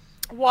this.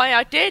 Why,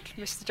 I did,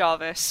 Mr.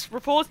 Jarvis.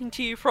 Reporting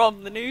to you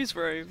from the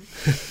newsroom.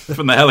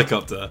 From the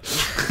helicopter.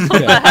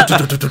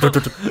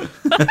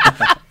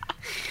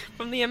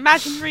 From the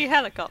imaginary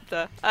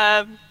helicopter.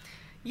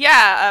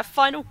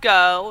 Final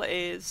Girl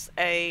is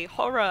a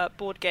horror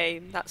board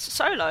game that's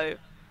solo,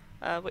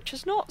 which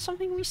is not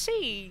something we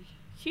see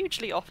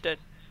hugely often.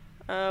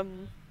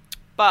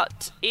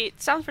 But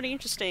it sounds really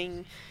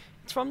interesting.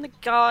 It's from the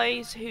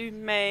guys who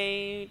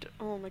made...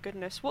 Oh my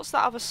goodness, what's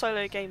that other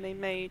solo game they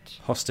made?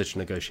 Hostage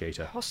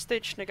Negotiator.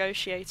 Hostage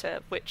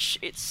Negotiator, which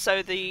it's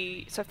so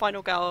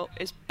Final Girl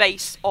is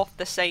based off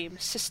the same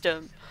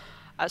system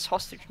as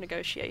Hostage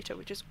Negotiator,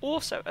 which is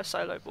also a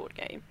solo board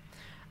game.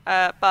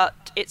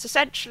 But it's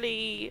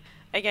essentially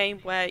a game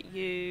where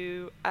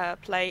you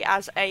play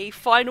as a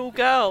final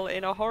girl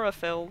in a horror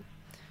film.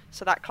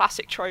 So that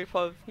classic trope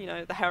of,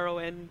 the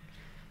heroine,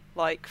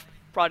 like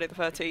Friday the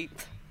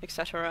 13th,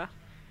 etc.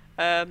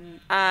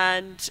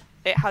 And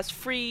it has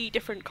 3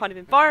 different kind of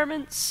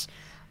environments.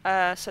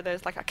 So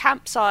there's like a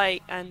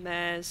campsite, and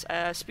there's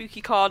a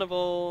spooky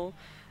carnival,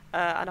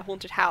 and a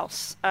haunted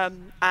house.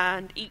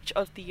 And each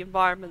of the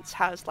environments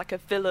has like a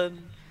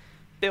villain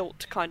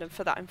built kind of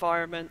for that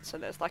environment. So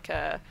there's like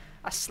a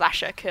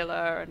slasher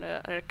killer and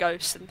a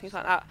ghost and things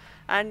like that.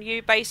 And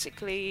you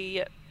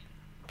basically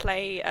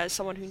play as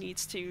someone who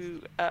needs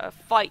to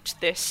fight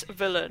this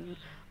villain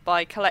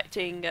by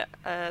collecting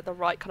the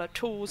right kind of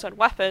tools and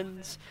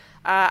weapons,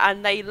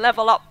 and they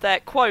level up their,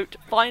 quote,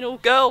 final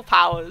girl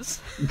powers,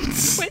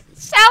 which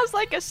sounds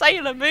like a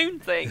Sailor Moon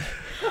thing.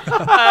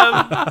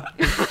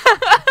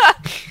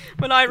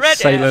 When I read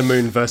Sailor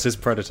Moon versus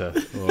Predator.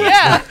 Or...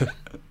 Yeah.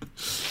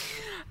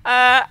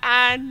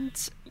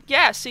 And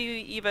yeah, so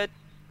you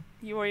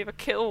are either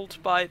killed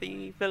by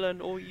the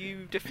villain or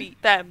you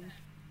defeat them.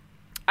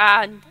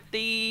 And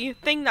the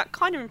thing that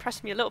kind of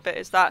impressed me a little bit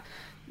is that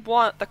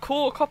the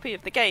core copy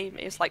of the game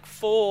is like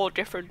 4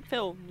 different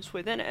films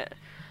within it,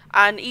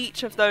 and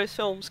each of those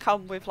films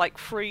come with like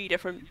 3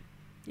 different,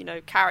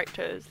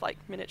 characters, like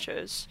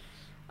miniatures,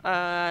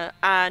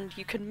 and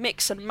you can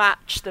mix and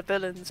match the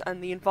villains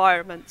and the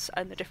environments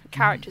and the different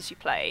characters you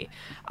play.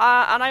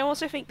 And I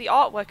also think the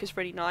artwork is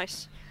really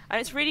nice,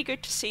 and it's really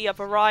good to see a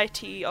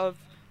variety of,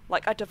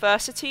 like, a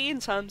diversity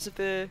in terms of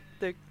the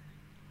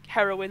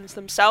heroines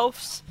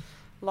themselves.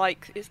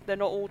 Like, they're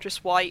not all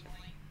just white,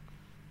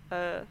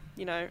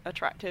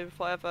 attractive,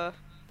 whatever.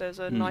 There's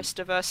a nice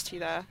diversity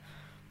there,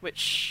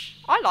 which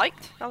I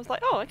liked. I was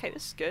like, oh, okay,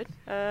 this is good.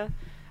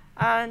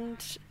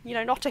 And,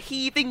 not a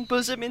heaving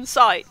bosom in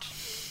sight.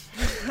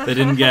 They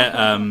didn't get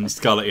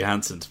Scarlett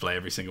Johansson to play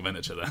every single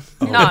miniature then.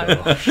 No.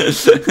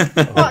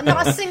 What,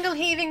 not a single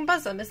heaving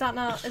bosom? Is that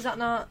not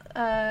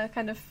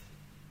kind of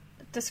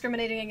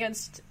discriminating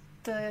against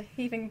the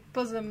heaving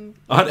bosom?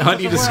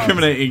 Aren't you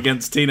discriminating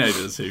against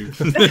teenagers who...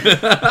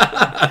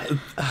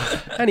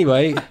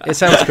 Anyway, it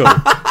sounds cool.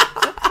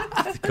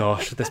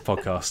 Gosh, this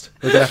podcast.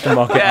 We're going to have to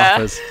mark it up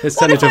as... It's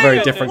turned into a very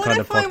different kind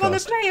of podcast. What if I want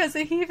to play as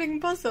a heaving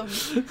bosom?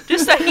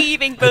 Just a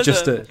heaving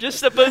bosom.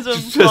 Just a bosom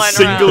Just flying a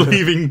single around.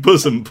 heaving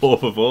bosom, por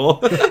favor.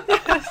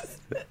 Yes,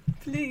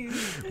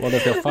 please. One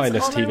of your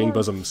finest all I heaving want.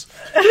 bosoms.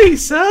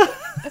 Please, sir.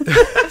 Can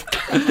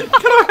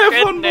I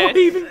have one more Goodness.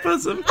 heaving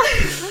bosom?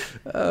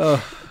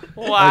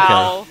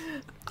 Wow.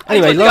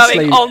 Anyway, Going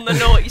lastly... on the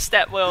naughty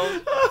step world.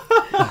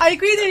 I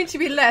agree there need to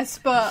be less,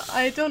 but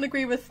I don't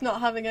agree with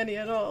not having any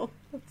at all.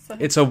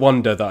 It's a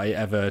wonder that I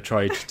ever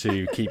tried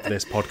to keep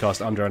this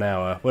podcast under an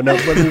hour. When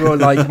we were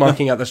like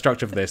marking out the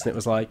structure for this, and it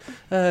was like,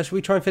 should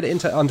we try and fit it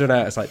into under an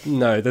hour? It's like,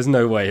 no, there's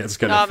no way it's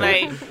going to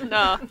fit. Mate,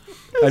 no.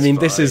 I mean,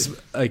 this is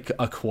a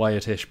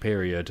quietish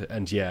period,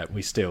 and yet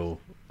we still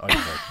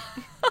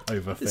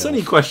overfill. There's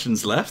only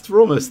questions left.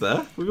 We're almost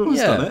there. We've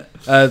almost done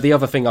it. The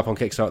other thing up on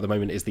Kickstarter at the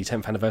moment is the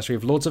 10th anniversary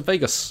of Lords of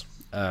Vegas,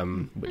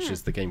 which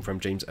is the game from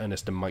James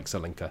Ernest and Mike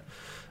Zelenka.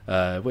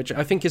 Which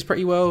I think is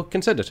pretty well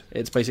considered.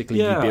 It's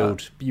basically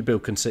you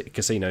build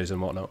casinos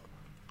and whatnot.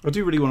 I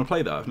do really want to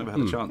play that. I've never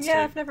had a chance to.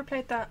 Yeah, I've never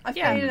played that. I've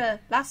played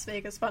Las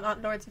Vegas, but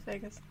not Lords of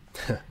Vegas.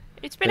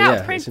 It's been out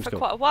of it print seems for cool.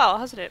 quite a while,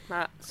 hasn't it,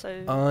 Matt?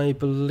 So I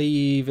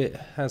believe it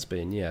has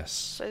been, yes.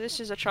 So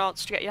this is a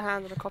chance to get your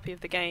hands on a copy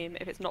of the game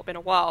if it's not been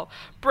a while.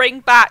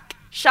 Bring back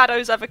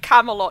Shadows over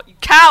Camelot, you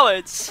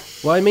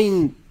cowards! Well, I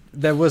mean,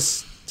 there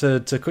was, to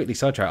quickly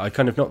sidetrack, I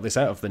kind of knocked this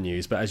out of the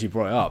news, but as you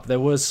brought it up, there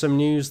was some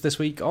news this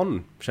week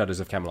on Shadows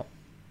of Camelot.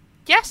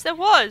 Yes, there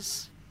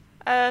was.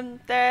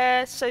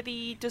 So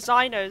the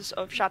designers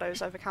of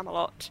Shadows over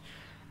Camelot,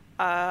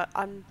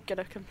 I'm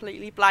gonna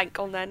completely blank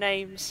on their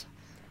names.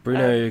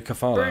 Bruno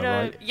Cafala,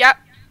 right? Yep,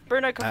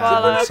 Bruno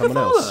Cafala. Someone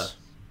else.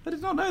 I did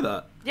not know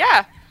that.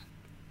 Yeah.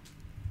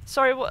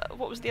 Sorry, what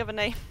was the other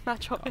name,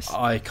 Matt Jarvis?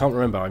 I can't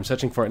remember. I'm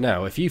searching for it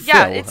now. If you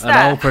Yeah, fill, it's and there.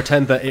 I'll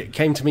pretend that it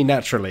came to me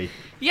naturally.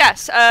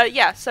 Yes,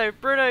 so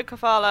Bruno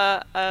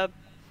Cafala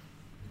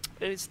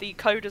is the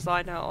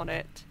co-designer on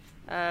it.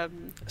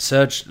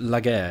 Serge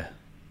Laguerre.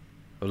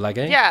 Or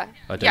Laguerre? Yeah,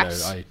 I don't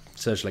yes. know.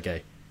 Serge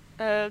Laguerre,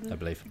 I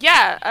believe.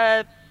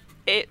 Yeah,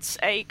 it's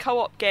a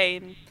co-op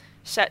game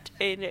set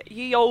in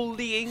ye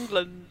olde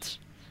England,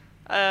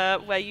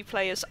 where you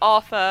play as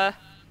Arthur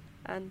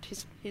and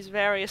his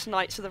various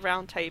knights of the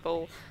Round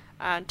Table,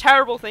 and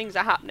terrible things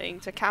are happening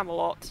to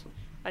Camelot,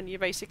 and you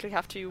basically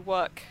have to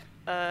work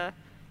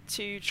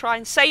to try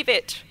and save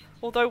it,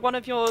 although one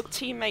of your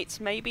teammates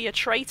may be a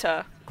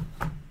traitor.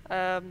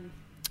 And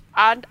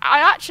I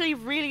actually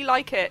really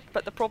like it,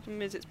 but the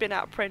problem is it's been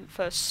out of print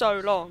for so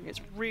long, it's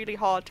really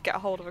hard to get a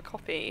hold of a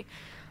copy.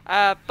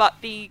 But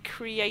the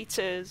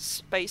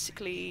creators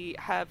basically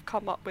have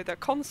come up with a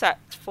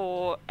concept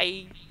for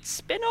a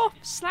spin-off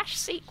 /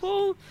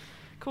 sequel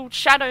called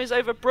Shadows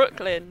over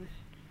Brooklyn,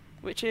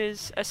 which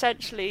is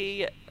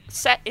essentially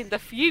set in the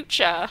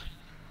future,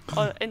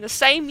 in the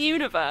same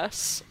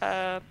universe,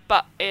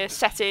 but is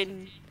set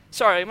in...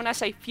 Sorry, when I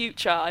say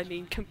future, I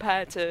mean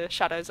compared to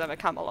Shadows over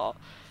Camelot.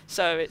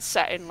 So it's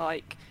set in,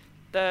 like,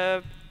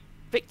 the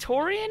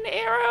Victorian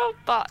era,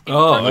 but in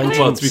Brooklyn.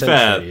 Well, to be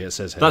fair, it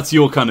says here. that's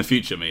your kind of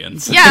future, Mian.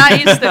 Yeah,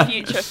 it's the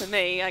future for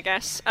me, I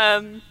guess.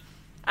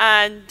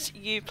 And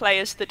you play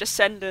as the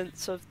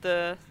descendants of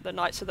the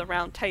Knights of the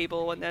Round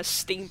Table, and there's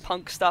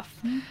steampunk stuff.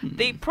 Mm-hmm.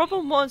 The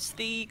problem was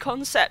the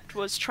concept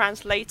was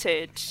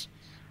translated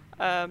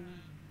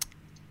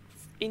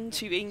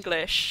into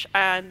English,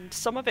 and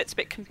some of it's a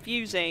bit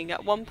confusing.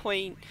 At one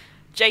point,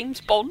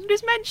 James Bond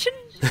is mentioned,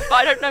 but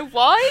I don't know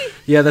why.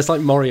 Yeah, there's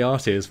like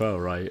Moriarty as well,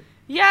 right?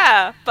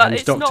 Yeah, but and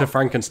it's Dr. not...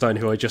 Frankenstein,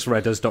 who I just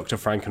read as Dr.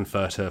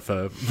 Frankenfurter,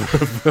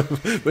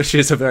 which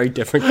is a very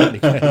different kind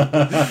of game.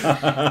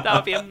 That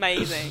would be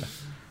amazing.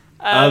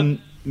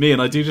 Mian,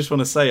 I do just want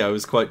to say I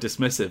was quite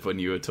dismissive when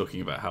you were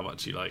talking about how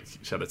much you like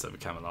Shadows over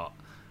Camelot.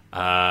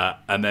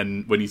 And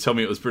then when you told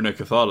me it was Bruno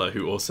Cathala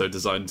who also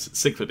designed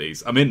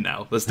Cyclades, I'm in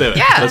now. Let's do it.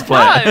 Yeah, let's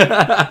play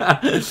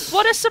it.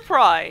 What a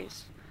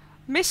surprise.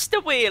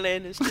 Mr.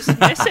 Whelan is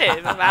dismissive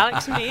of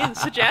Alex and Ian's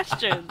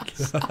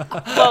suggestions.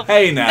 Well,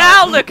 hey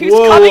now look who's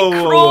coming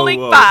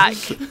crawling back.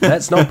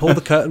 Let's not pull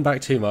the curtain back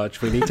too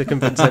much. We need to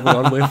convince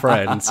everyone we're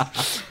friends.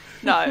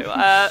 No, Keep it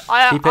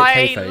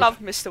I kayfabe. love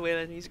Mr.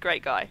 Whelan. He's a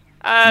great guy.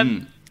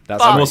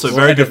 That's I'm also we'll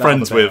very figure good that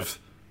friends one out. with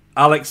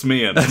Alex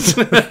Mian.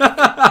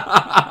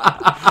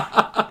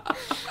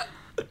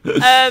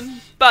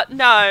 But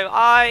no,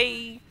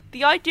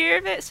 the idea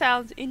of it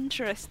sounds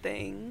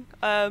interesting.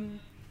 Bruno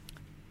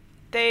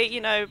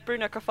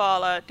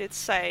Cathala did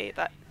say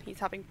that he's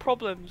having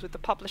problems with the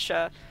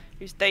publisher,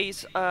 whose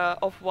Days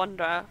of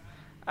Wonder.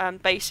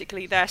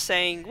 Basically, they're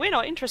saying we're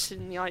not interested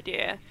in the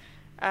idea.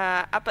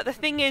 But the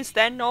thing is,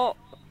 they're not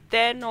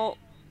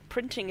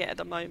printing it at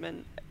the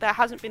moment. There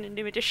hasn't been a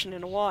new edition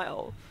in a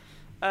while,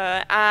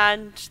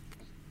 and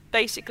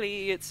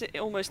basically, it's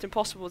almost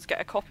impossible to get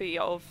a copy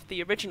of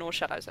the original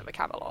Shadows over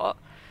Camelot.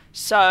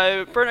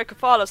 So Bruno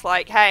Cathala's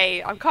like,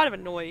 hey, I'm kind of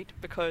annoyed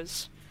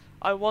because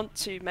I want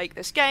to make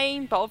this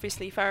game, but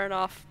obviously fair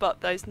enough,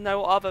 but there's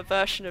no other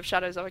version of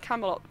Shadows over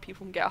Camelot that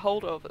people can get a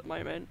hold of at the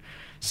moment.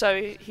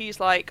 So he's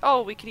like,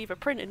 oh, we could either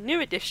print a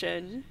new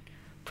edition,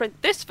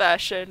 print this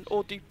version,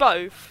 or do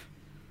both.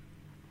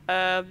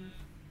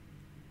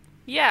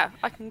 Yeah,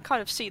 I can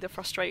kind of see the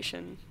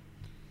frustration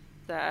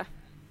there.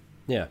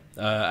 Yeah,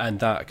 and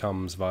that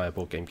comes via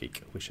Board Game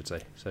Geek, we should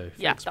say. So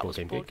Yeah, thanks, that was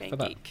Board Board Game Game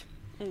for that. Geek.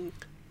 Mm.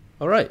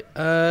 All right,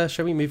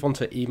 shall we move on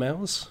to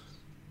emails?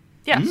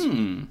 Yes.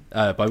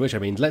 By which I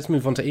mean, let's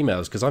move on to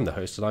emails, because I'm the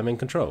host and I'm in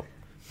control.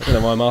 I don't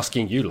know why I'm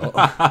asking you lot.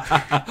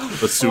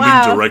 Assuming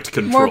Wow. direct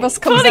control. Morbus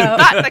comes Pulling out.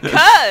 back the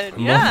curtain,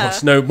 yeah. More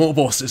boss, no, more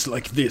bosses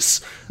like this.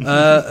 You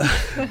have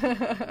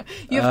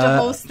to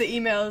host the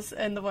emails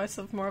in the voice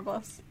of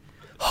Morbus.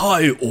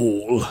 Hi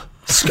all,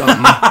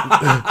 scum.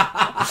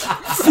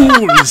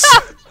 Fools.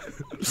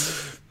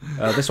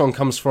 This one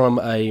comes from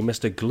a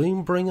Mr.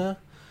 Gloombringer.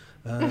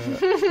 Oh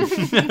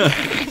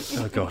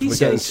god, He we're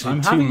getting says,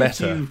 I'm too having a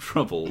meta. few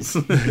troubles.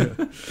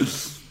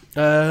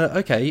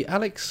 Okay,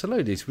 Alex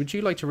Salodis, would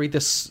you like to read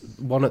this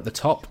one at the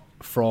top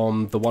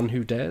from The One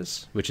Who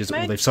Dares, which is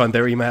all they've signed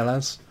their email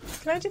as?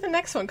 Can I do the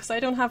next one? Because I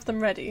don't have them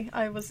ready.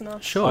 I was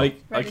not. Sure. I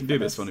Ready can for do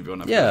this this. one if you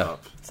want to Yeah. put it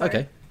up. Sorry.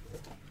 Okay.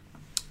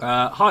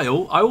 Hi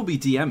all, I will be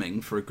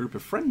DMing for a group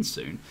of friends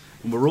soon,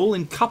 and we're all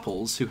in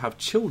couples who have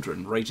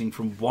children ranging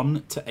from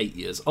 1 to 8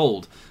 years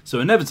old. So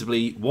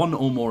inevitably, one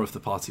or more of the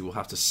party will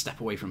have to step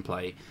away from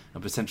play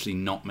and potentially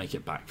not make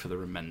it back for the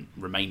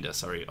remainder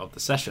of the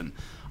session.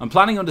 I'm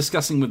planning on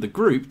discussing with the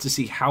group to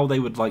see how they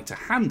would like to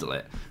handle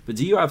it, but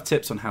do you have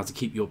tips on how to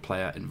keep your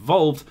player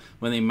involved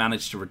when they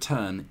manage to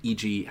return,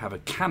 e.g. have a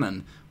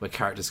canon where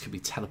characters could be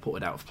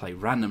teleported out of play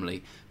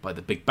randomly by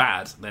the big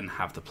bad, then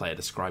have the player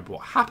describe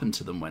what happened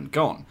to them when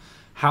gone,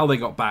 how they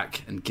got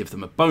back, and give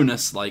them a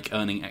bonus like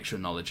earning extra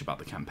knowledge about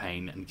the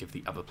campaign and give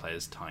the other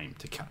players time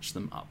to catch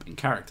them up in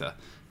character.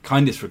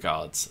 Kindest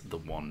regards, The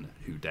One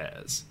Who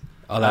Dares.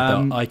 I'll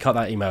add that. I cut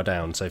that email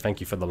down, so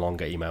thank you for the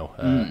longer email.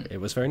 It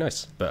was very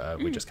nice, but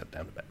we just cut it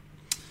down a bit.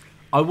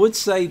 I would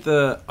say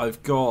that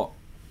I've got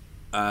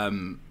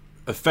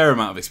a fair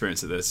amount of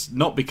experience of this,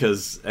 not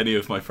because any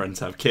of my friends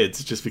have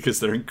kids, just because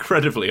they're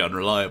incredibly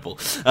unreliable.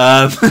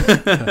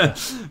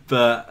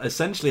 But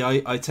essentially,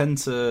 I tend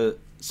to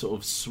sort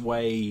of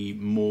sway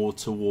more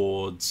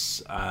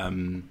towards... I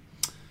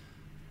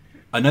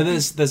know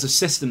there's a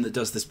system that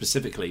does this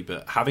specifically,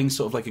 but having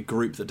sort of like a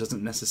group that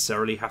doesn't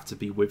necessarily have to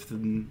be with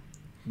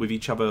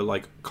each other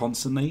like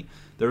constantly.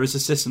 There is a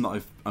system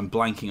that I'm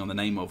blanking on the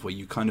name of, where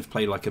you kind of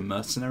play like a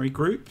mercenary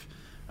group,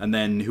 and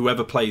then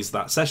whoever plays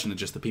that session are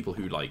just the people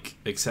who like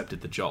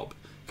accepted the job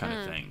kind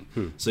of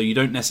thing. So you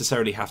don't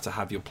necessarily have to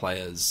have your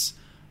players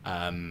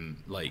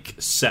like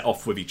set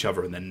off with each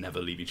other and then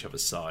never leave each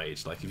other's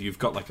side. Like if you've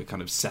got like a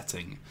kind of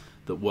setting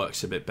that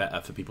works a bit better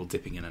for people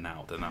dipping in and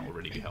out, then that will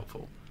really be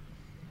helpful.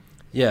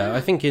 Yeah,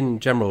 I think in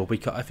general,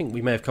 I think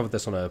we may have covered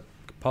this on a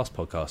past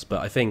podcast,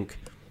 but I think,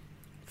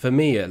 for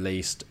me at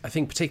least, I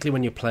think particularly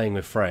when you're playing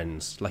with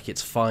friends, like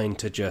it's fine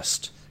to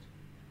just...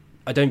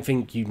 I don't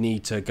think you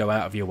need to go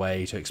out of your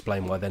way to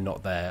explain why they're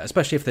not there,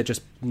 especially if they're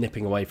just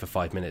nipping away for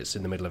 5 minutes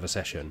in the middle of a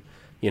session.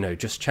 You know,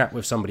 just chat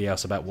with somebody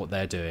else about what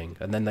they're doing,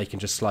 and then they can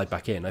just slide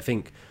back in. I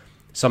think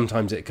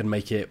sometimes it can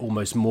make it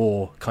almost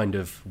more kind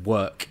of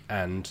work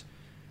and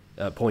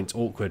points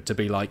awkward to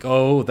be like,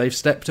 oh, they've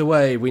stepped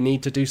away, we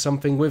need to do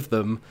something with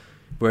them.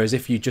 Whereas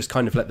if you just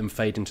kind of let them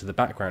fade into the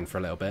background for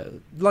a little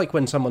bit, like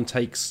when someone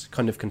takes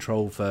kind of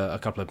control for a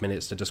couple of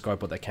minutes to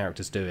describe what their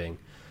character's doing,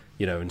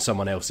 you know, and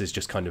someone else is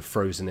just kind of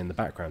frozen in the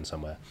background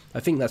somewhere,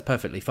 I think that's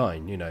perfectly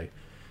fine, you know,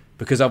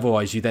 because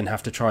otherwise you then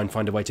have to try and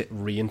find a way to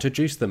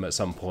reintroduce them at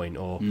some point.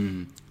 Or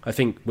I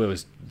think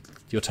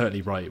you're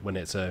totally right when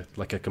it's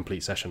like a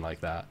complete session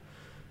like that.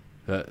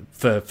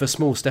 For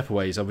small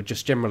stepaways, I would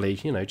just generally,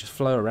 you know, just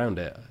flow around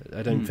it.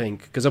 I don't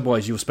think, because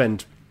otherwise you'll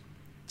spend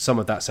some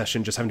of that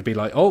session just having to be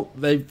like, oh,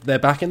 they're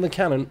back in the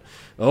canon.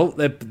 Oh,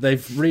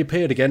 they've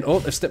reappeared again. Oh,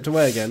 they've stepped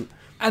away again.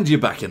 And you're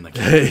back in the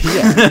canon.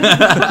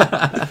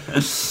 Yeah.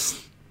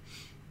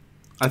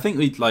 I think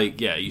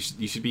you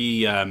should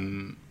be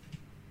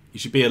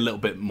a little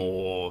bit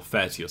more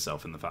fair to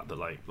yourself in the fact that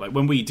like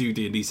when we do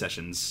D&D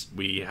sessions,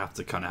 we have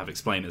to kind of have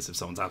explainers if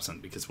someone's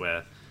absent, because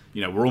we're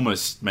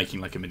almost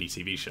making like a mini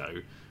TV show.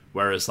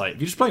 Whereas like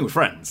if you're just playing with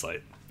friends,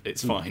 like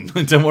it's fine.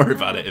 Don't worry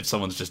about it if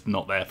someone's just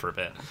not there for a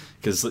bit,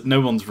 because no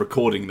one's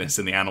recording this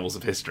in the annals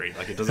of history.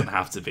 Like it doesn't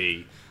have to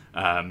be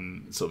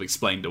sort of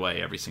explained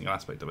away every single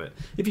aspect of it.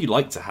 If you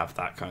like to have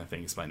that kind of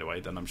thing explained away,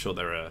 then I'm sure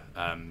there are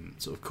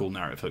sort of cool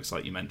narrative hooks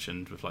like you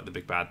mentioned with like the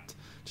big bad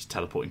just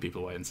teleporting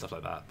people away and stuff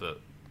like that. But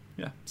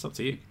yeah, it's up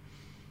to you.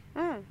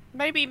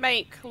 Maybe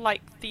make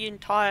like the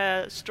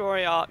entire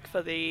story arc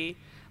for the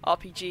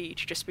RPG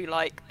to just be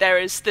like, there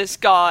is this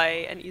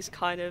guy and he's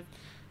kind of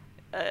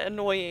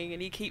annoying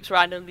and he keeps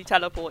randomly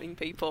teleporting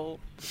people,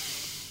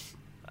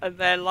 and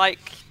then like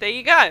there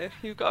you go,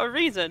 you've got a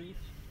reason.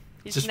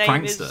 His just name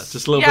prankster, is,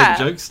 just a little bit of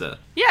jokester.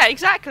 Yeah,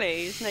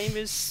 exactly. His name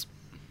is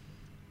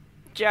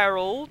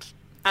Gerald,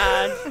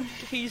 and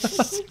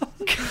he's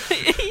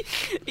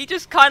he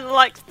just kind of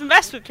likes to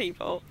mess with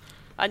people,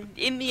 and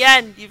in the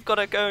end you've got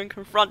to go and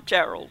confront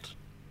Gerald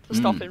to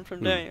stop him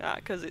from doing that,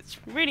 because it's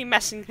really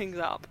messing things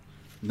up.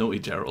 Naughty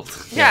Gerald.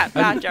 Yeah,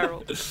 bad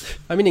Gerald.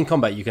 I mean, in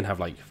combat you can have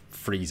like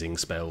freezing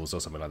spells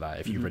or something like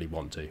that if you really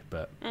want to,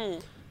 but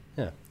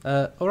yeah.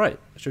 All right,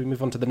 should we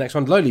move on to the next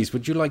one? Lolies,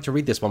 would you like to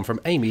read this one from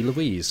Amy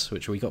Louise,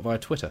 which we got via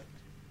Twitter?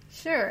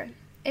 Sure.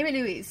 Amy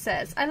Louise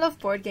says, I love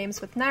board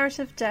games with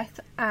narrative depth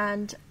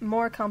and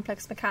more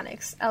complex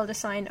mechanics,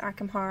 Eldersign,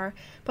 Arkham Horror,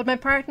 but my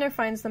partner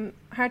finds them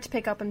hard to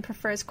pick up and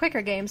prefers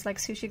quicker games like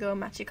Sushi Go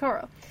and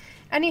Machikoro.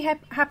 Any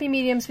happy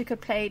mediums we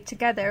could play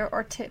together,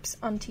 or tips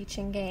on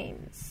teaching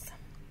games?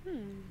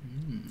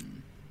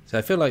 So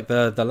I feel like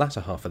the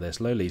latter half of this,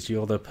 Lolies,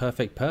 you're the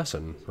perfect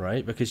person,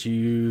 right? Because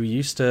you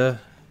used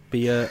to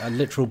be a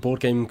literal board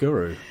game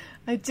guru.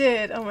 I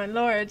did. Oh my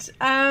lord.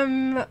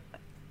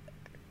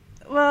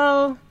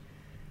 Well,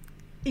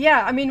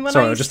 yeah. I mean,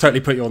 I just totally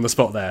put you on the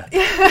spot there.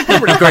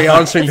 Not really great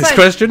answering this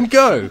question.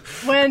 Go.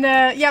 When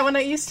I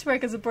used to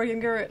work as a board game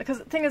guru, because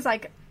the thing is,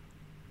 like,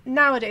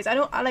 nowadays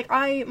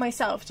I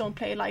myself don't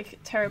play like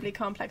terribly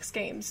complex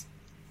games.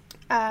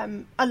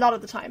 A lot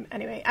of the time,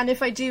 anyway. And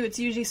if I do, it's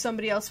usually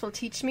somebody else will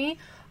teach me.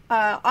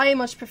 I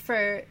much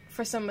prefer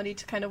for somebody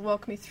to kind of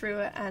walk me through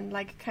it and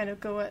like kind of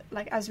go it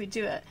like as we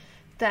do it,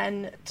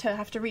 than to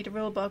have to read a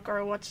rule book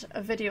or watch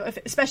a video.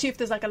 Especially if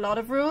there's like a lot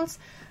of rules.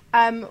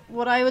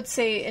 What I would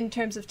say in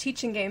terms of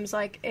teaching games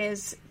like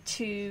is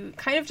to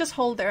kind of just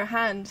hold their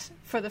hand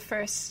for the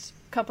first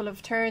couple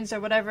of turns or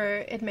whatever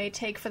it may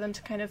take for them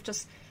to kind of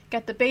just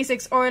get the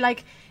basics, or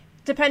like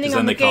depending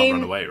on the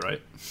game. Because then they can't run away,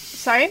 right?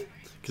 Sorry?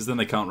 Because then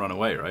they can't run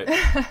away, right?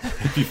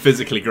 If you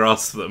physically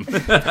grasp them.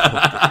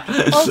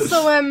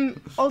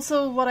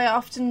 Also, what I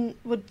often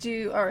would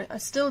do, or I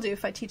still do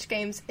if I teach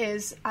games,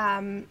 is,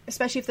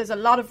 especially if there's a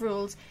lot of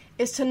rules,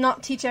 is to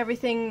not teach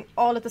everything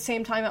all at the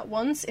same time at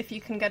once, if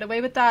you can get away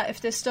with that.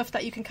 If there's stuff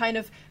that you can kind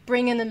of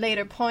bring in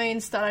later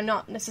points that are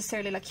not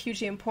necessarily like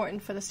hugely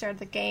important for the start of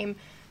the game,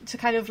 to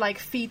kind of like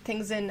feed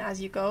things in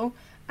as you go.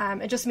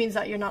 It just means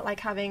that you're not like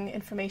having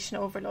information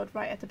overload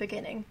right at the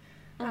beginning.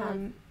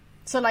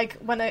 So, like,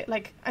 when I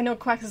know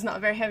Quacks is not a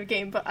very heavy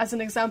game, but as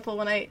an example,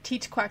 when I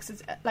teach Quacks,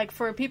 it's like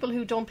for people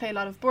who don't play a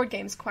lot of board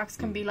games, Quacks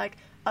can be like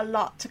a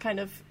lot to kind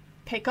of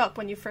pick up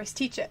when you first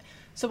teach it.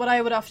 So what I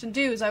would often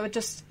do is I would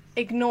just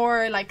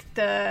ignore like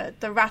the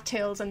rat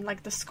tails and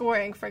like the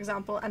scoring, for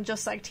example, and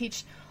just like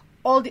teach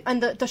all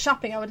the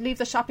shopping. I would leave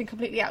the shopping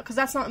completely out because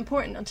that's not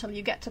important until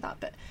you get to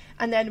that bit.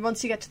 And then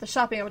once you get to the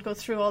shopping, I would go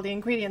through all the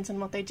ingredients and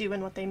what they do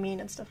and what they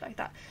mean and stuff like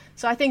that.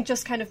 So I think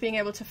just kind of being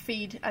able to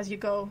feed as you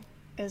go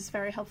is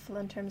very helpful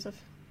in terms of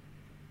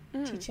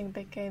teaching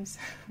big games.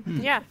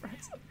 Yeah.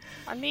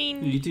 I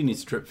mean, You do need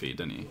to drip feed,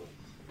 don't you?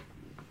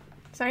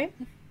 Sorry?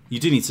 You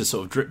do need to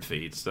sort of drip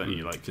feed, don't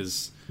you? Like,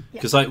 because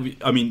Yeah.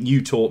 I mean,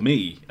 you taught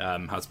me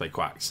how to play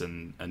Quacks,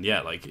 and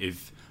yeah, like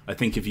if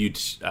you'd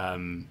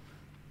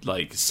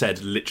like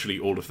said literally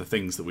all of the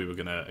things that we were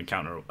going to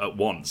encounter at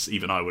once,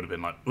 even I would have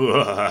been like,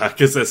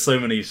 because there's so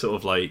many sort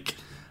of like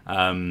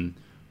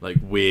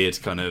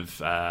weird kind of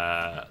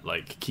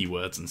like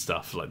keywords and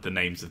stuff, like the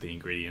names of the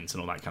ingredients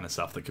and all that kind of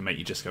stuff that can make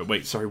you just go,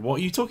 wait, sorry, what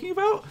are you talking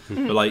about?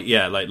 But like,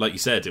 yeah, like you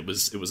said, it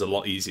was a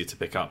lot easier to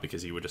pick up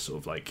because you were just sort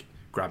of like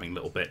grabbing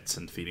little bits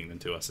and feeding them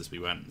to us as we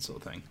went,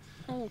 sort of thing.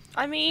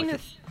 I mean,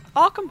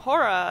 Arkham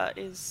Horror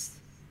is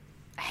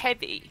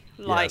heavy.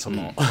 Like, it's a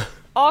lot.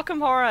 Arkham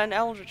Horror and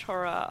Eldritch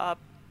Horror are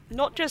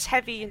not just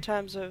heavy in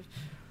terms of,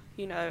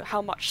 you know,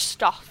 how much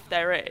stuff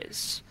there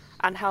is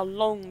and how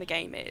long the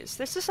game is.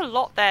 There's just a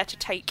lot there to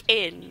take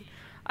in,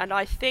 and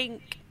I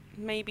think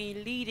maybe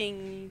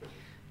leading,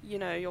 you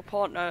know, your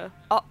partner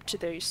up to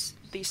these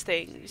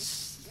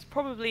things is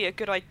probably a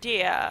good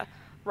idea,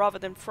 rather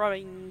than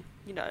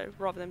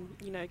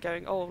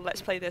going, oh,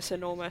 let's play this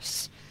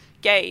enormous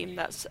game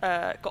that's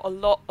got a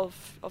lot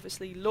of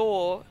obviously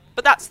lore.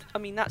 But that's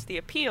the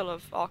appeal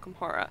of Arkham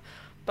Horror.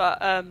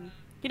 But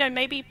you know,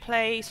 maybe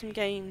play some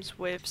games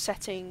with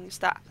settings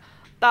that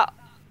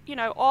you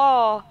know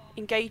are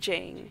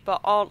engaging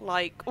but aren't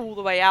like all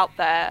the way out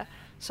there.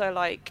 So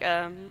like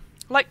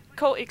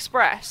Cult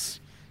Express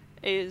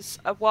is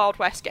a Wild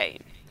West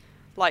game.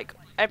 Like,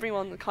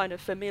 everyone kind of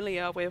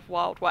familiar with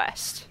Wild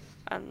West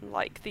and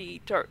like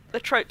the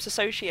tropes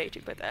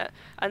associated with it,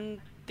 and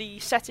the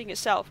setting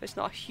itself is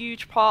not a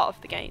huge part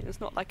of the game.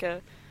 There's not like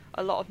a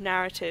lot of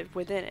narrative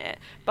within it,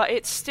 but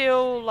it's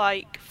still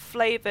like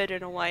flavored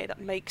in a way that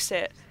makes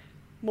it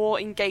more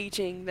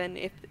engaging than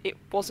if it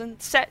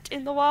wasn't set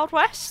in the Wild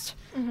West.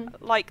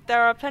 Like,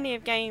 there are plenty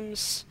of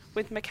games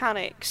with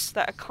mechanics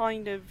that are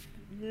kind of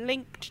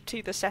linked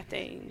to the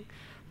setting,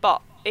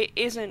 but it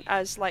isn't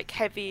as like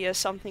heavy as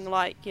something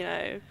like, you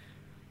know,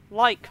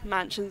 like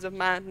Mansions of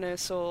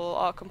Madness or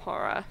Arkham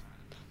Horror.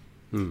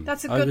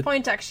 That's a good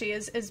point, actually,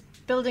 is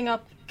building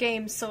up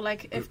games. So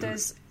like, if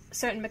there's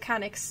certain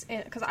mechanics,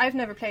 because I don't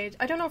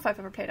know if I've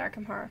ever played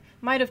Arkham Horror.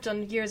 Might have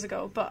done years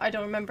ago, but I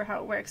don't remember how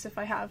it works if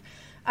I have.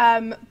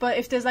 But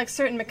if there's like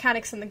certain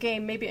mechanics in the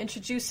game, maybe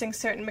introducing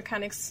certain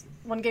mechanics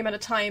one game at a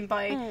time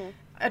by,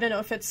 I don't know,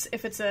 if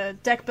it's a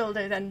deck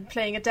builder, then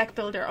playing a deck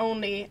builder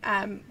only.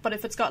 But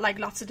if it's got like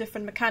lots of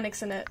different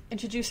mechanics in it,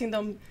 introducing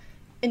them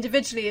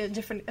individually in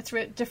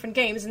different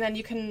games, and then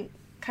you can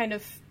kind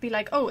of be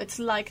like, oh, it's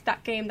like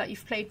that game that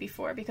you've played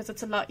before, because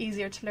it's a lot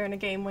easier to learn a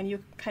game when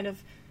you kind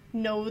of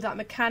know that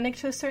mechanic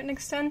to a certain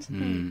extent.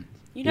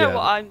 You know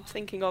what I'm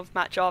thinking of,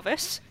 Matt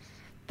Jarvis?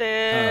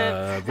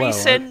 The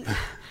recent...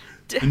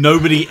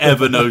 Nobody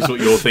ever knows what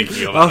you're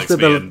thinking of, Alex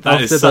Meehan. That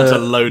is such a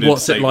loaded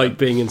what's statement. it like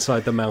being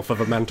inside the mouth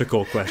of a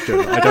manticore question?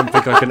 I don't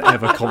think I can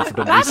ever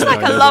confidently That's say like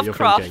I know a what you're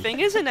Lovecraft thinking. thing,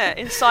 isn't it?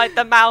 Inside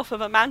the mouth of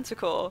a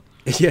manticore.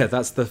 Yeah,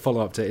 that's the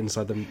follow-up to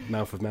Inside the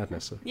Mouth of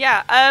Madness.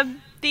 Yeah,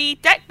 the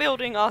deck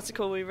building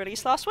article we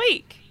released last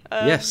week.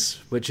 Yes,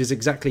 which is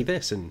exactly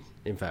this, in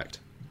fact.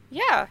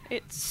 Yeah,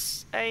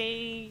 it's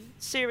a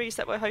series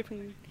that we're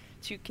hoping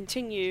to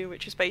continue,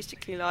 which is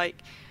basically like,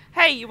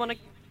 hey, you want to,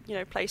 you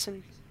know, play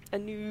a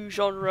new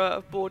genre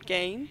of board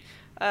game,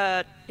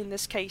 in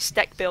this case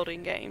deck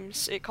building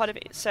games. It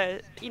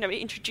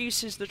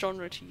introduces the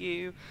genre to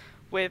you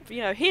with,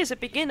 you know, here's a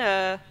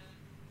beginner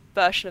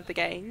version of the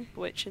game,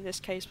 which in this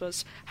case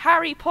was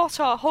Harry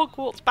Potter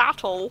Hogwarts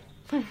Battle.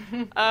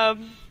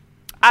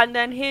 And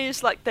then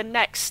here's like the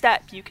next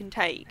step you can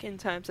take in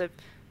terms of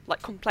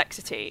like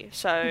complexity.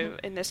 So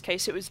in this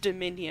case it was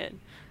Dominion,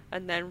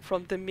 and then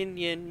from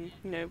Dominion,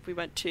 you know, we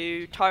went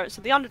to Tyrants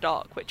of the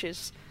Underdark, which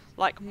is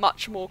like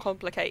much more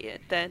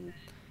complicated than,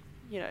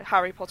 you know,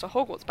 Harry Potter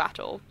Hogwarts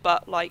Battle.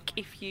 But like,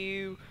 if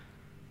you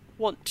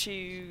want to,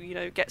 you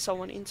know, get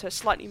someone into a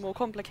slightly more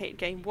complicated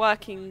game,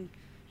 working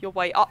your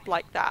way up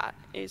like that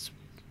is,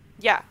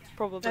 yeah,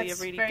 probably That's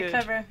a really very good.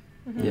 clever.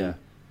 Yeah.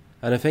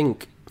 And I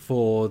think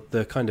for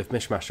the kind of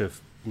mishmash of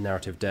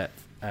narrative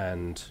depth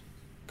and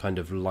kind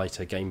of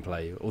lighter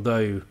gameplay,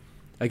 although,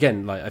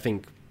 again, like, I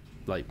think,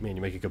 like, you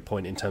make a good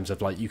point in terms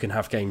of, like, you can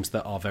have games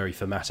that are very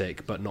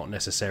thematic but not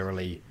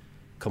necessarily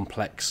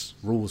complex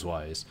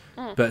rules-wise.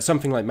 But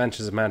something like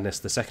Mansions of Madness,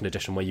 the second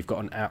edition, where you've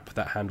got an app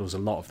that handles a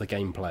lot of the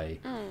gameplay.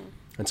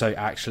 And so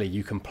actually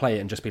you can play it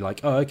and just be like,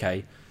 oh,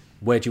 okay,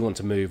 where do you want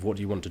to move? What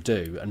do you want to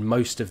do? And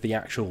most of the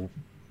actual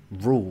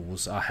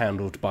rules are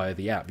handled by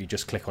the app. You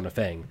just click on a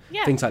thing.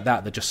 Yeah. Things like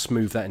that just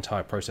smooth that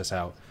entire process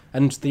out.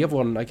 And the other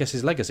one, I guess,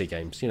 is legacy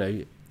games. You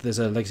know, there's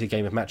a legacy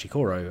game of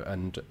Machikoro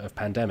and of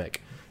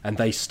Pandemic, and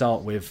they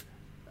start with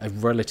a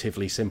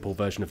relatively simple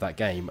version of that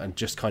game and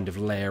just kind of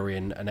layer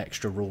in an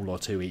extra rule or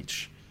two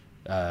each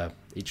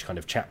kind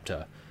of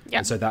chapter. Yeah.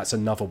 And so that's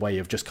another way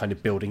of just kind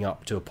of building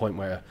up to a point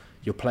where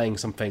you're playing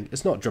something.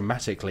 It's not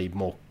dramatically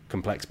more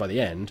complex by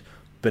the end,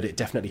 but it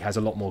definitely has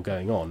a lot more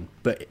going on.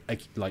 But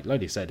like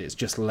Lodi said, it's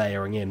just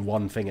layering in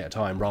one thing at a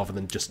time rather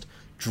than just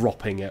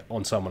dropping it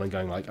on someone and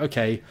going like,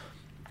 okay,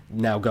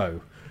 now go.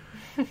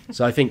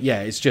 So I think,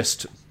 it's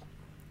just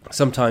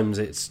sometimes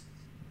it's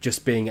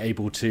just being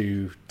able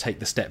to take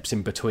the steps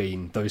in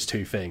between those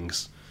two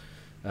things,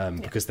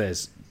 because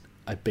there's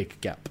a big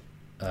gap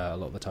a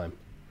lot of the time.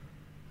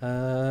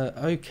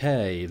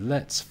 Okay,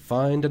 let's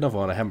find another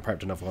one. I haven't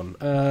prepped another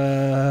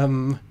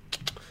one.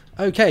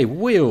 Okay,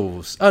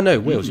 Wheels. Oh no,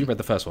 Wheels, you read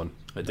the first one.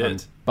 I did. I'm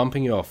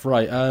bumping you off.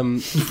 Right,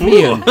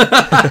 Ian.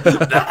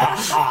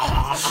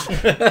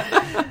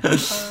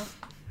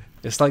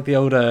 It's like the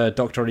old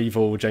Dr.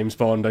 Evil James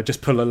Bond. I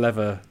just pull a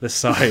lever this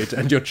side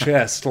and your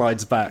chair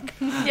slides back.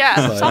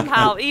 Yeah, So-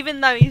 somehow,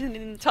 even though he's in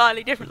an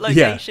entirely different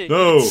location,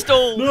 No. it's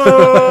stalled.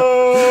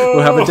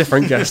 We'll have a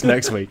different guest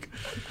next week.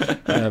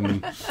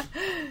 Ian,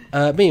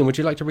 would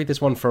you like to read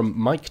this one from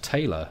Mike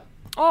Taylor?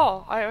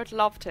 Oh, I would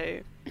love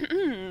to.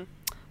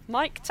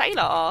 Mike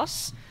Taylor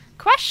asks,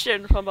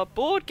 question from a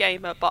board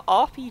gamer but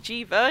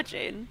RPG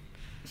virgin.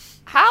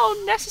 How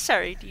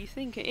necessary do you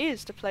think it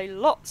is to play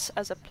lots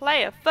as a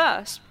player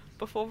first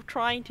before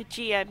trying to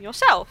GM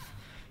yourself?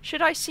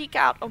 Should I seek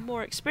out a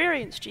more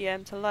experienced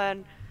GM to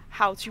learn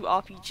how to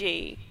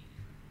RPG?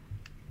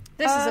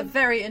 This is a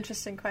very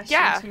interesting question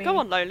Yeah, to me. go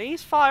on,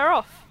 Lolies, fire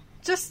off.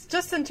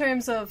 Just in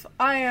terms of,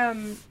 I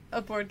am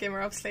a board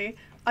gamer, obviously.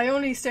 I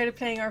only started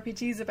playing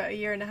RPGs about a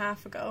year and a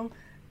half ago,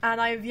 and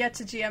I've yet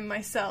to GM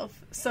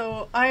myself.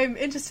 So I'm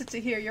interested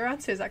to hear your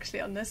answers, actually,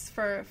 on this,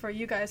 for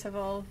you guys have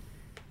all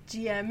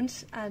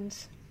GM'd, and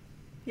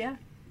yeah.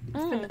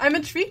 I'm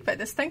intrigued by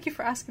this. Thank you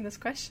for asking this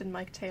question,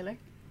 Mike Taylor.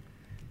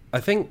 I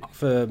think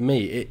for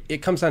me, it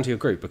comes down to your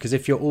group, because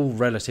if you're all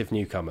relative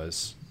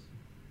newcomers,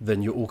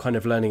 then you're all kind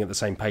of learning at the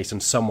same pace,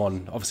 and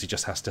someone obviously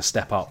just has to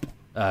step up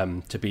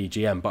to be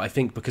GM. But I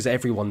think because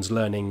everyone's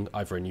learning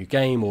either a new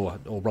game or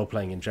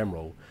role-playing in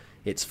general,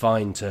 it's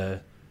fine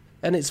to...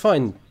 And it's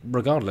fine,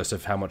 regardless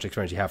of how much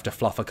experience you have, to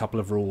fluff a couple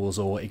of rules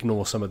or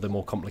ignore some of the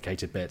more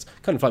complicated bits.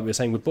 Kind of like we were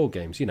saying with board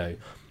games, you know,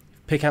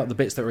 pick out the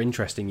bits that are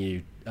interesting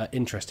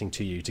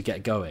to you to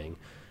get going.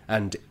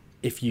 And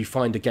if you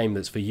find a game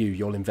that's for you,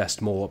 you'll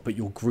invest more, but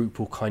your group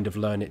will kind of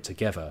learn it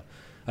together.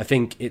 I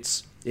think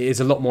it is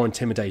a lot more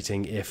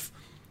intimidating if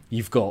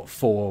you've got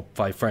 4 or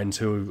 5 friends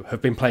who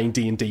have been playing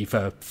D&D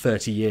for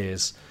 30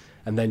 years,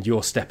 and then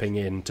you're stepping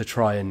in to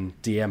try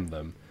and DM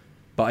them.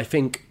 But I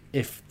think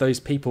if those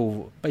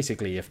people,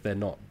 basically, if they're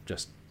not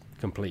just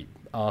complete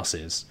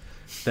arses,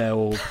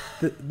 they'll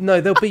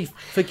be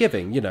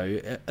forgiving. You know,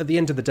 at the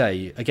end of the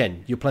day,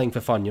 again, you're playing for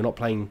fun. You're not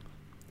playing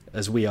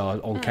as we are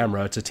on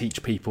camera to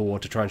teach people or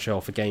to try and show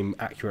off a game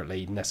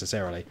accurately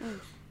necessarily.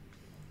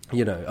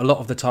 You know, a lot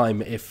of the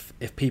time, if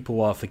people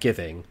are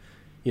forgiving,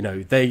 you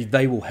know,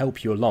 they will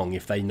help you along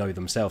if they know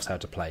themselves how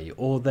to play,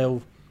 or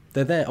they're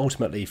there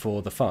ultimately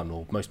for the fun,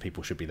 or most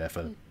people should be there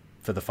for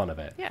the fun of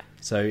it. Yeah.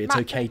 So it's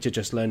okay to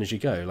just learn as you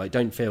go. Like,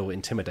 don't feel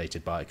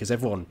intimidated by it, because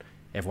everyone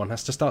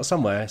has to start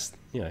somewhere.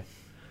 You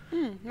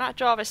know. Matt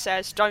Jarvis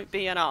says, don't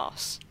be an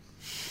arse.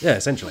 Yeah,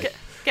 essentially.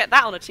 Get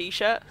that on a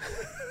t-shirt.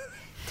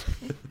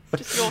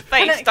 Just your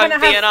face, Can I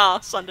don't be have- an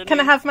arse underneath. Can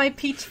I have my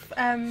peach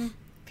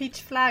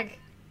flag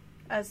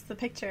as the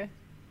picture?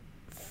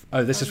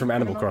 Oh, this is from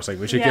Animal Crossing.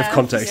 We should Yeah. give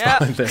context Yeah.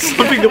 behind this.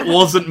 Something that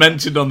wasn't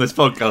mentioned on this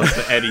podcast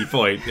at any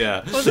point.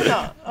 Yeah. Was it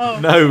not? Oh.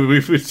 No, we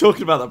were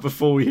talking about that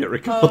before we hit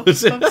record.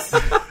 Oops.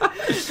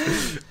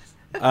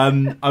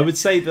 I would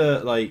say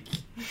that, like,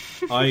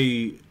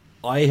 I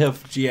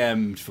have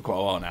GM'd for quite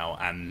a while now,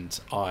 and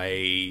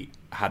I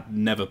had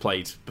never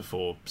played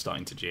before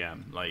starting to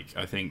GM. Like,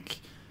 I think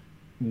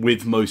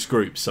with most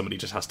groups, somebody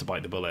just has to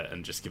bite the bullet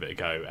and just give it a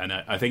go. And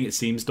I think it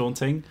seems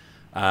daunting,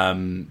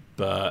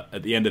 but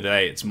at the end of the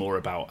day, it's more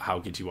about how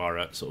good you are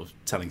at sort of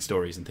telling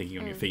stories and thinking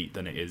on your feet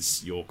than it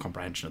is your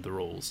comprehension of the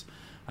rules.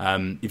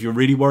 If you're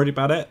really worried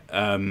about it,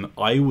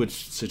 I would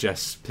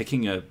suggest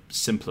picking a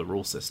simpler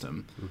rule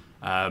system,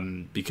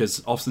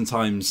 because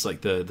oftentimes,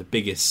 like, the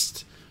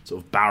biggest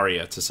sort of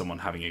barrier to someone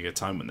having a good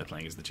time when they're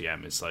playing as the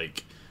GM is,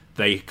 like,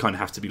 they kind of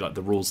have to be like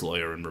the rules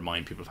lawyer and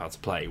remind people of how to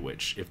play,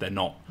 which if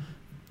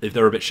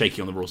they're a bit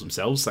shaky on the rules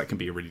themselves, that can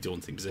be a really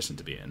daunting position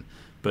to be in.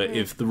 But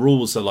if the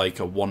rules are like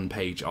a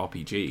one-page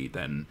RPG,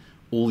 then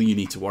all you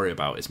need to worry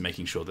about is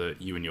making sure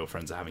that you and your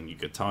friends are having a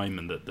good time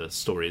and that the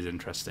story is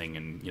interesting,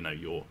 and, you know,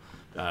 you're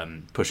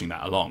pushing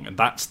that along. And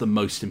that's the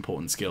most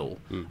important skill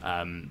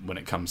when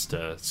it comes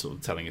to sort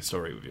of telling a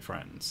story with your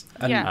friends.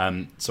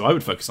 Yeah. So I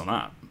would focus on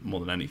that more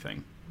than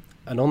anything.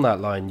 And on that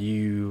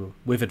line,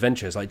 with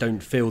adventures, like,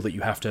 don't feel that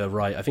you have to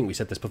write, I think we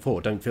said this before,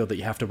 don't feel that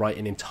you have to write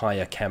an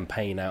entire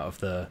campaign out of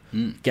the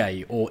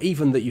gate, or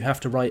even that you have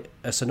to write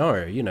a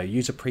scenario. You know,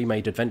 use a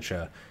pre-made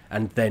adventure,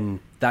 and then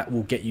that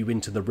will get you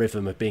into the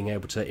rhythm of being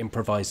able to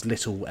improvise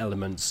little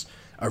elements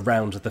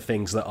around the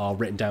things that are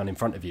written down in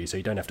front of you, so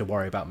you don't have to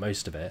worry about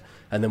most of it.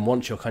 And then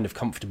once you're kind of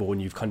comfortable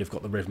and you've kind of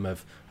got the rhythm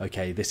of,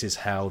 okay, this is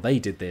how they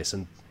did this,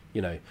 and,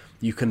 you know,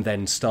 you can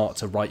then start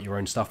to write your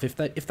own stuff if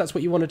that's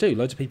what you want to do.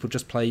 Loads of people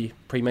just play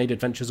pre-made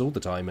adventures all the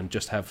time and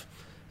just have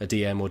a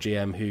DM or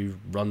GM who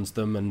runs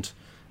them and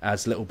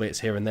adds little bits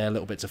here and there,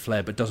 little bits of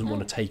flair, but doesn't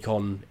want to take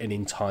on an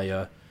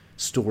entire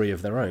story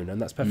of their own, and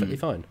that's perfectly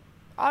fine.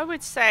 I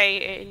would say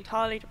it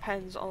entirely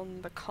depends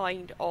on the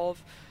kind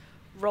of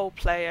role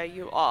player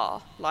you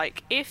are.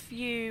 Like, if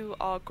you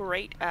are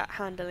great at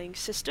handling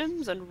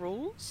systems and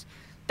rules,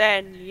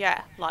 then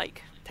yeah,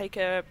 like, take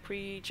a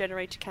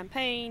pre-generated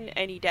campaign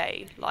any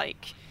day.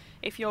 Like,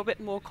 if you're a bit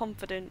more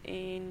confident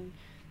in,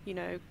 you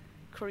know,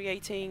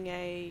 creating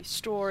a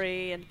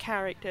story and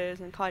characters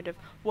and kind of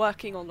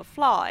working on the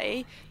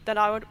fly, then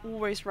I would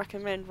always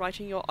recommend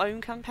writing your own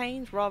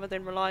campaigns rather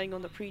than relying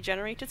on the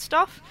pre-generated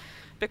stuff,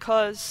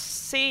 because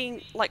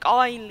seeing, like,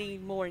 I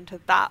lean more into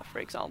that, for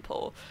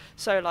example.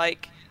 So,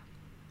 like,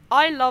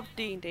 I love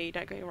D&D,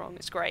 don't get me wrong,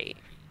 it's great,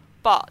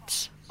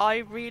 but I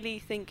really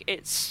think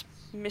it's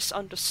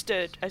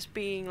misunderstood as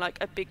being like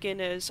a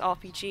beginner's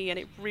RPG, and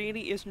it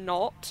really is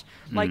not.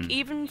 Like,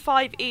 even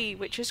 5e,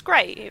 which is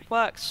great, it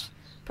works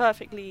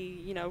perfectly,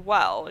 you know,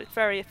 well, it's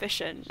very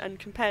efficient, and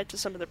compared to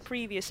some of the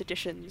previous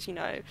editions, you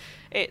know,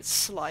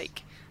 it's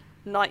like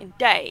night and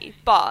day,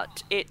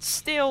 but it's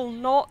still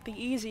not the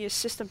easiest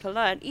system to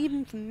learn,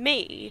 even for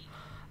me,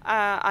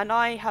 and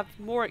I have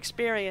more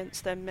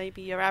experience than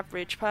maybe your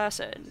average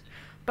person,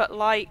 but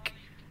like,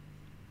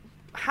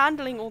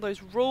 handling all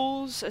those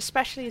rules,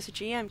 especially as a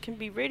GM, can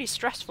be really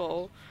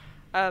stressful,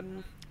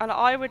 and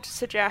I would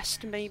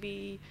suggest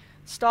maybe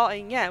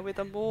starting, with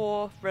a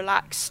more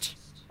relaxed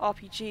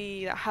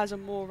RPG that has a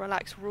more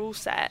relaxed rule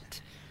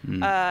set,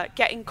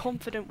 getting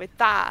confident with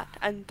that,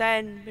 and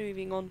then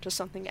moving on to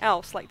something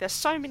else. Like, there's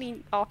so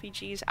many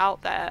RPGs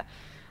out there,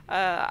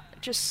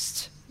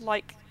 just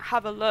like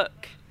have a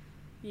look,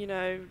 you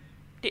know,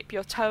 dip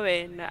your toe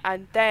in,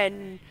 and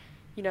then,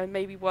 you know,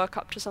 maybe work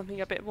up to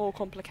something a bit more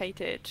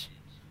complicated.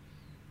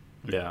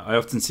 Yeah, I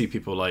often see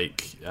people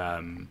like,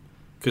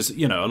 because,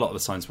 you know, a lot of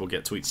the times we'll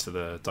get tweets to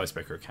the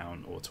Dicebreaker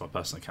account or to our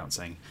personal account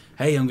saying,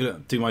 hey, I'm going to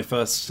do my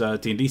first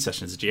D&D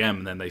session as a GM,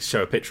 and then they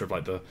show a picture of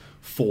like the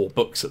 4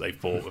 books that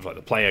they've bought with like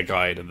the player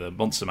guide and the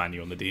monster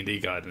manual and the D&D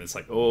guide, and it's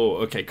like, oh,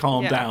 okay,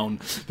 calm down,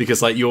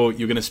 because like you're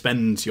going to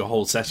spend your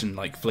whole session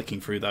like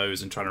flicking through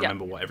those and trying to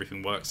remember what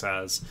everything works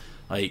as.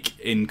 Like,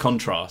 in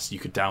contrast, you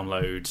could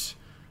download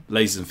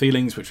Lasers and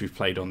Feelings, which we've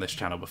played on this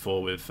channel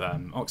before with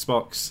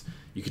Oxbox.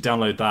 You could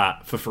download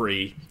that for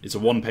free. It's a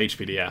 1-page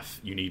PDF.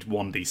 You need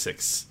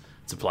 1d6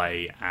 to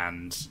play,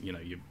 and you know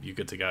you're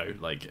good to go.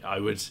 Like, I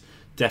would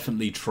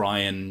definitely try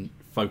and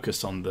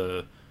focus on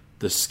the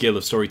skill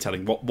of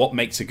storytelling. What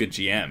makes a good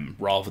GM,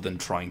 rather than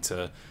trying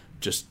to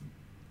just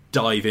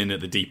dive in at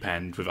the deep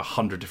end with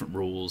 100 different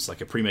rules.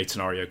 Like, a pre-made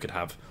scenario could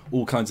have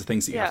all kinds of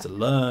things that you have to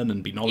learn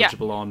and be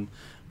knowledgeable on.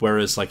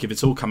 Whereas, like, if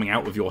it's all coming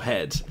out of your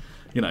head,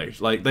 you know,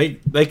 like,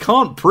 they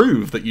can't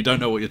prove that you don't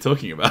know what you're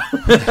talking about.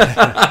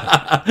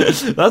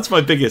 That's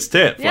my biggest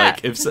tip. Yeah.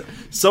 Like, if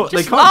so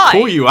they can't lie.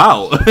 call you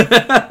out.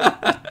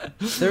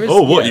 There is,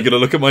 Oh, what, you going to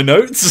look at my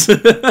notes?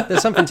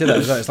 There's something to that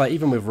as well. It's like,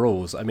 even with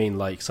rules, I mean,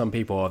 like, some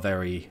people are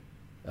very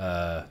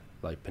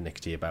like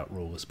pernickety about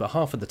rules, but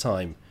half of the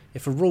time,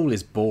 if a rule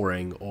is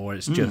boring or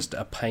it's just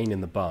a pain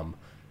in the bum,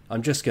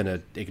 I'm just going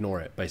to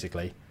ignore it,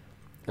 basically.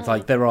 It's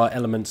like, there are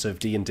elements of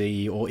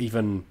D&D or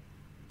even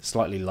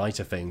slightly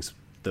lighter things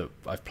that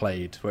I've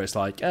played where it's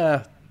like,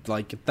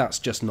 that's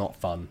just not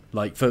fun,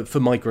 like, for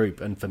my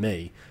group and for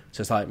me.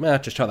 So it's like,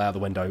 just chuck that out the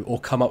window, or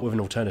come up with an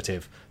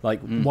alternative.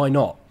 Like, why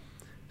not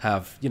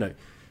have, you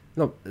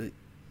know,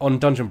 on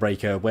Dungeon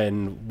Breaker,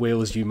 when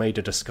Wheels, you made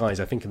a disguise,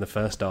 I think in the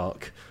first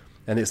arc,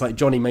 and it's like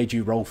Johnny made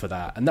you roll for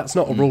that, and that's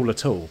not a rule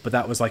at all, but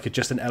that was like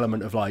just an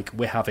element of like,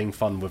 we're having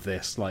fun with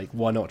this, like,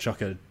 why not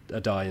chuck a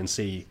die and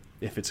see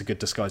if it's a good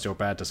disguise or a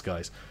bad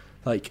disguise.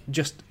 Like,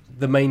 just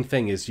the main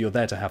thing is you're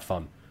there to have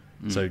fun.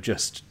 So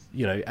just,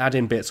 you know, add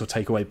in bits or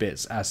take away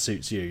bits as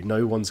suits you.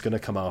 No one's going to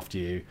come after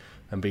you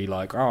and be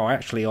like, oh,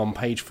 actually on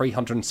page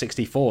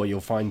 364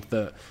 you'll find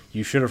that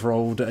you should have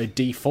rolled a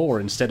d4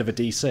 instead of a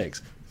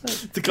d6.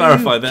 To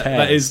clarify,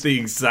 that is the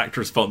exact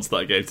response that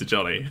I gave to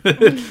Johnny.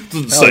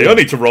 Doesn't say I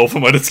need to roll for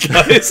my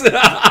disguise.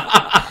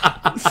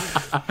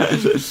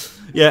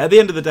 Yeah, at the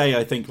end of the day,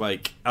 I think,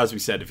 like, as we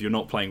said, if you're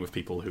not playing with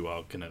people who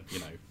are going to, you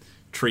know,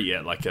 treat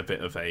it like a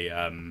bit of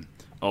a,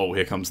 oh,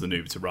 here comes the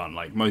noob to run.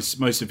 Like,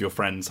 most of your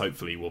friends,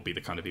 hopefully, will be the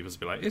kind of people to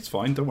be like, it's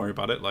fine, don't worry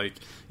about it. Like,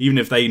 even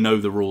if they know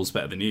the rules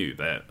better than you,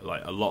 they're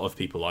like, a lot of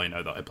people I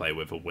know that I play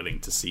with are willing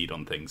to cede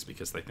on things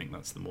because they think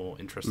that's the more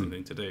interesting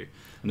thing to do.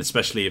 And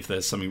especially if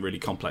there's something really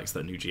complex that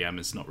a new GM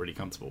is not really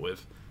comfortable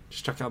with,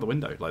 just chuck it out the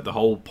window. Like, the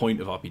whole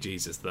point of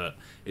RPGs is that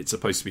it's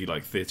supposed to be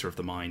like theatre of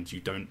the mind. You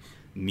don't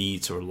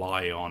need to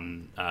rely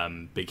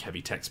on big,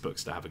 heavy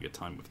textbooks to have a good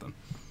time with them.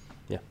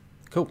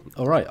 Cool.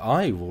 All right,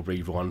 I will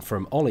read one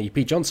from Ollie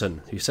P.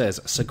 Johnson, who says,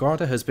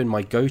 Sagrada has been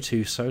my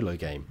go-to solo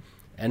game.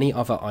 Any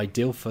other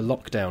ideal for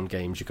lockdown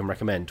games you can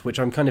recommend? Which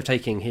I'm kind of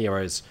taking here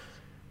as,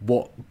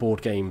 what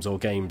board games or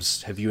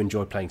games have you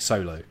enjoyed playing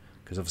solo?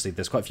 Because obviously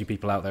there's quite a few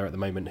people out there at the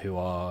moment who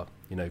are,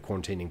 you know,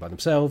 quarantining by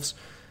themselves,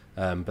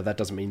 but that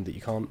doesn't mean that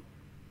you can't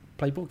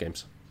play board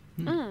games.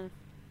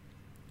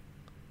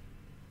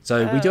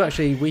 So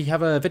we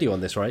have a video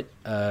on this, right?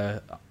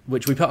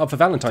 Which we put up for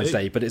Valentine's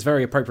Day, but it's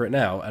very appropriate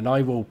now, and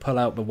I will pull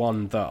out the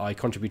one that I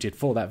contributed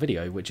for that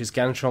video, which is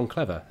Ganz Schön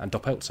Clever and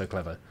Doppelt so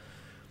Clever.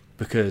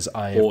 because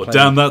I have Or played...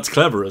 damn, that's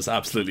clever, as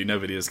absolutely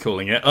nobody is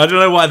calling it. I don't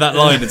know why that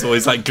line is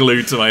always like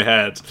glued to my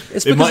head.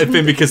 It might have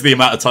been because of the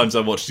amount of times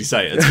I watched you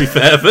say it, to be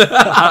fair.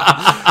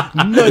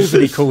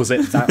 Nobody calls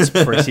it That's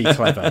Pretty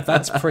Clever.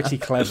 That's Pretty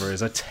Clever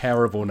is a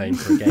terrible name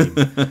for a game.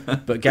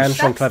 But Ganz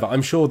schön clever.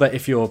 I'm sure that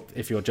if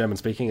you're German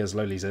speaking, as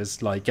Loli's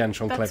is, like Ganz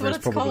schön clever is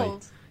probably...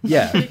 Called.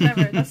 Yeah. Pretty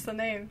clever, that's the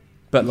name.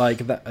 But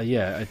like that,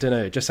 I don't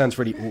know. It just sounds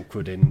really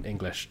awkward in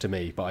English to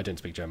me. But I don't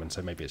speak German,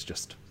 so maybe it's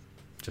just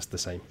the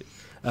same.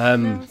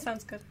 No,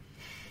 sounds good.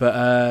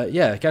 But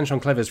Ganz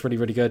schön clever is really,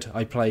 really good.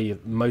 I play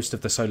most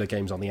of the solo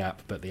games on the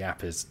app, but the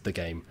app is the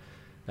game.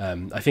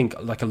 I think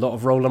like a lot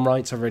of roll and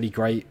writes are really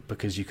great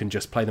because you can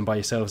just play them by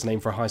yourselves and aim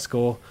for a high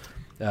score.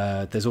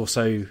 There's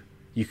also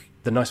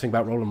the nice thing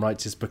about roll and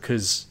writes is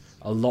because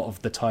a lot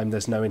of the time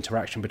there's no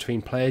interaction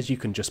between players. You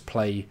can just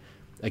play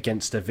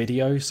against a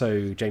video.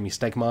 So Jamie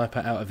Stegmaier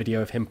put out a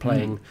video of him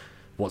playing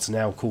what's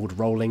now called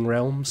Rolling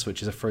Realms,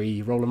 which is a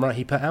free roll and write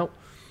he put out.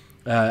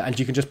 And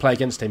you can just play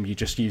against him. You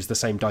just use the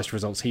same dice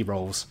results he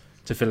rolls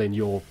to fill in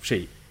your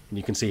sheet, and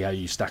you can see how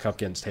you stack up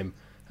against him,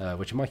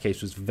 which in my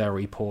case was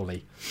very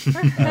poorly.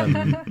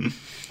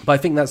 But I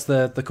think that's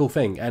the cool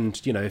thing. And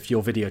if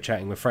you're video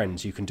chatting with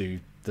friends, you can do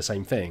the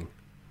same thing.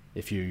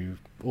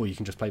 Or you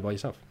can just play by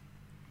yourself.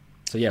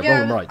 So roll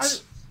and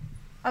writes.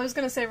 I was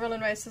going to say roll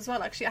and writes as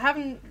well, actually. I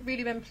haven't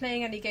really been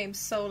playing any games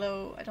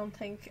solo, I don't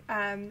think,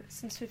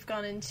 since we've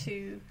gone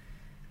into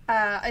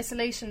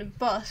isolation,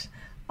 but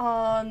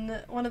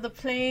on one of the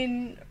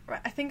plane,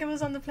 I think it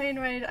was on the plane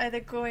ride, either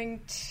going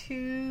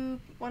to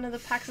one of the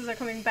PAXs or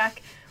coming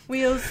back,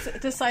 Wheels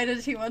decided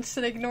he wanted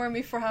to ignore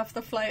me for half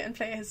the flight and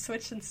play his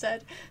Switch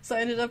instead. So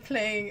I ended up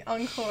playing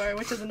Encore,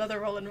 which is another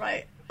roll and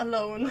write,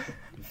 alone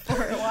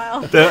for a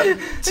while.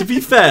 To be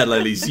fair,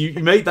 Lilies, you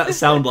made that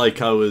sound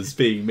like I was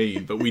being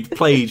mean, but we'd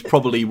played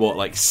probably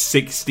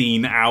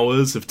 16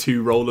 hours of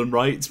 2 roll and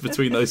writes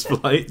between those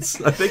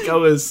flights. I think I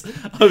was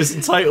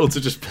entitled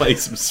to just play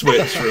some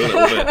Switch for a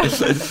little bit.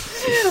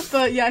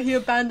 But yeah, he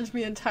abandoned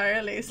me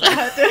entirely. So I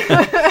had to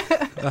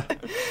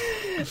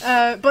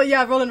but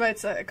yeah, roll and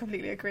writes, I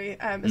completely agree.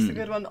 It's a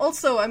good one.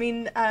 Also, I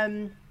mean,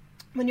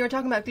 when you were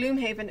talking about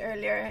Gloomhaven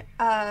earlier,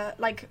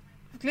 like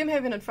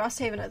Gloomhaven and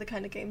Frosthaven are the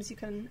kind of games you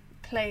can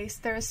play.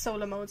 There is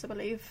solo modes, I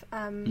believe.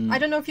 I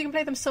don't know if you can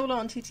play them solo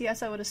on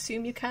TTS. I would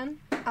assume you can.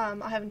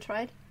 I haven't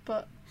tried,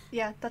 but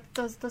yeah, that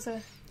does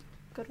a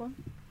good one.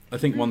 I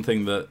think one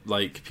thing that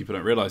people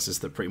don't realise is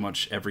that pretty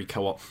much every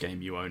co-op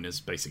game you own is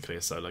basically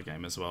a solo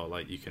game as well.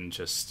 Like you can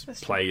just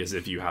play as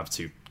if you have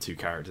two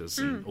characters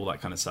and all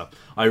that kind of stuff.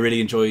 I really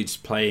enjoyed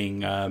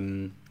playing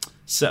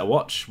Set a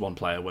Watch one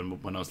player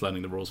when I was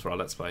learning the rules for our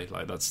Let's Play.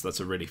 Like that's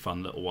a really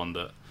fun little one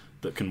that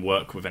can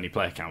work with any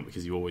player count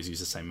because you always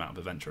use the same amount of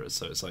adventurers.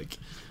 So it's like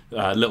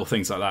little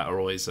things like that are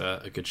always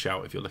a good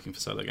shout if you're looking for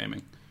solo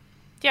gaming.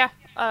 Yeah,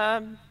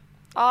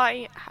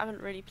 I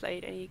haven't really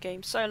played any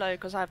games solo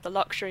because I have the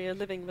luxury of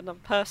living with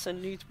another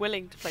person who's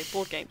willing to play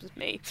board games with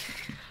me.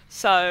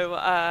 So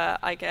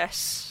I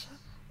guess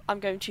I'm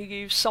going to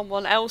use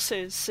someone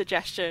else's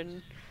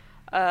suggestion.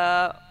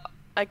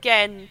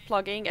 Again,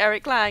 plugging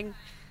Eric Lang.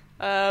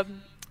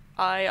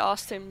 I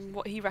asked him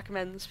what he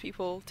recommends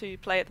people to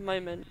play at the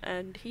moment,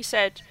 and he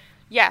said,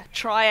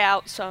 try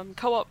out some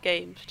co-op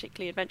games,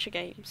 particularly adventure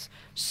games,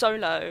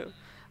 solo.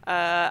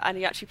 And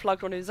he actually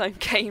plugged one of his own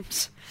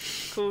games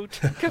called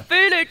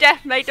Cthulhu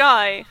Death May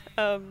Die,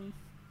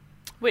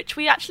 which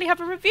we actually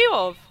have a review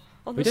of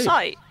on the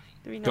site.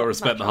 Gotta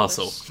respect the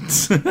hustle.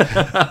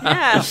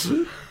 Yeah.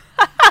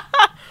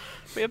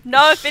 We have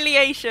no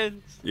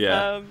affiliations.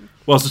 Yeah.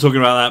 Whilst we're talking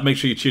about that, make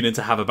sure you tune in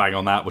to Have a Bang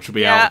on That, which will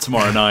be out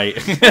tomorrow night.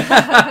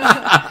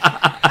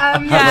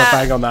 Have a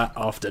bang on that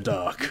after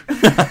dark.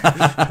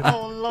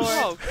 Oh, Lord.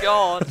 Oh,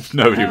 God.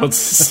 Nobody wants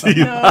to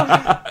see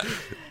that.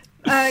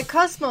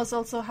 Cosmos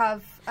also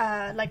have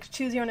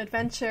Choose Your Own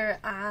Adventure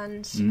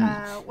and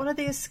what are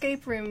the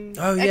escape room?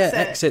 Oh yeah,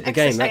 Exit the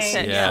game.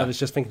 Yeah. I was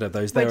just thinking of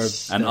those.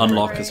 And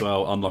Unlock as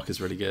well. Unlock is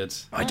really good.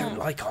 I don't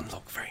like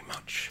Unlock very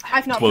much.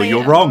 I've not. Well, played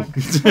you're Unlock. wrong.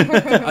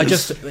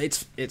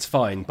 It's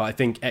fine, but I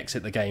think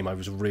Exit the game I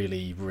was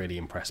really, really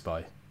impressed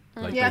by.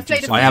 Yeah, I've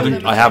played I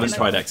haven't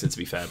tried Exit, to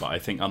be fair, but I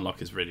think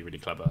Unlock is really, really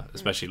clever.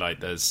 Especially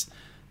there's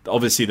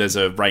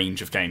a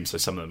range of games, so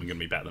some of them are going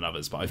to be better than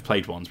others. But I've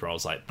played ones where I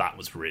was like, that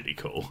was really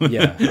cool.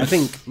 Yeah, I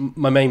think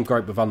my main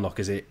gripe with Unlock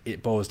is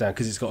it boils down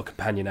because it's got a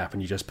companion app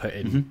and you just put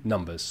in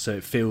numbers, so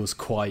it feels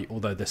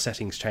although the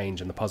settings change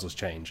and the puzzles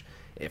change,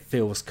 it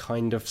feels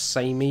kind of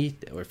samey,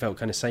 or it felt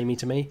kind of samey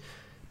to me.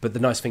 But the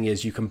nice thing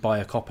is you can buy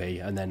a copy,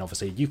 and then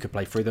obviously you could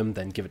play through them,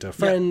 then give it to a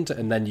friend,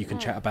 and then you can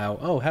chat about,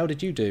 how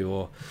did you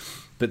do?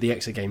 But the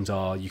Exit games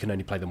you can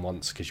only play them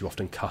once because you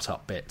often cut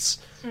up bits,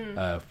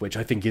 which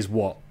I think is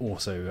what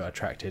also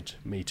attracted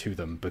me to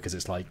them, because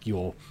it's like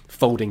you're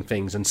folding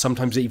things and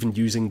sometimes even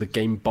using the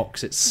game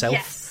box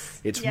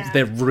itself. Yes.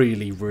 They're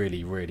really,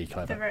 really, really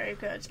clever. They're very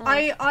good.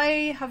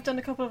 I have done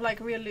a couple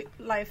of real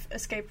life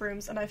escape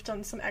rooms, and I've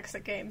done some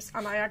Exit games,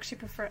 and I actually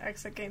prefer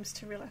Exit games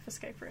to real life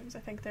escape rooms. I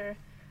think they're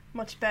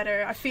much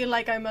better. I feel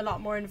like I'm a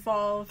lot more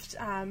involved.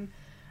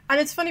 And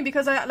it's funny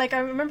because I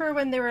remember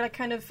when they were like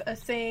kind of a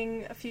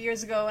thing a few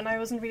years ago, and I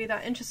wasn't really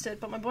that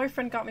interested. But my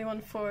boyfriend got me one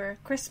for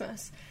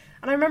Christmas,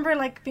 and I remember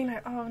like being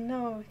like, "Oh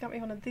no, he got me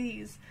one of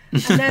these."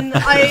 And then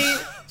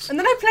I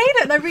played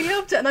it, and I really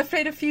loved it, and I've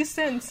played a few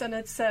since, and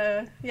it's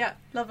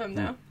love them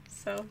now.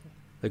 So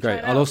they're great.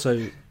 I'll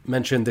also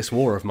mention This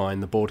War of Mine,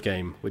 the board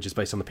game, which is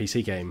based on the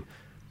PC game,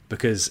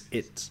 because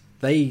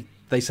they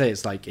say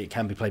it's like it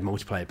can be played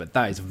multiplayer, but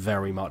that is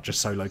very much a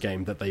solo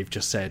game that they've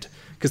just said.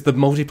 Because the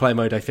multiplayer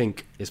mode, I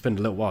think, it's been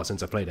a little while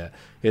since I played it.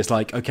 It's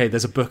like, okay,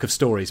 there's a book of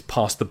stories,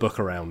 pass the book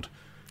around.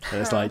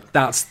 And it's like,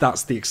 that's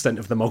the extent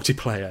of the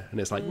multiplayer. And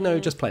it's like, no,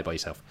 just play it by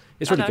yourself.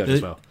 It's really good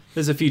as well.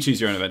 There's a few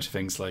choose your own adventure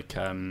things, like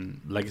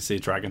Legacy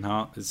of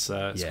Dragonheart is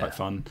quite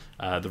fun.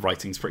 The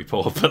writing's pretty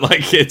poor, but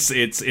like it's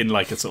in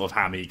like a sort of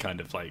hammy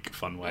kind of like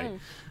fun way.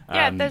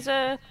 There's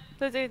a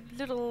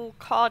little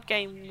card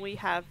game we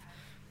have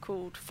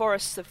called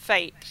Forests of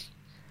Fate,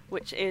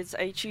 which is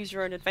a choose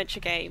your own adventure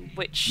game,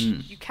 which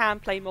you can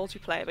play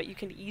multiplayer, but you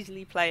can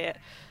easily play it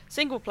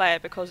single player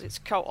because it's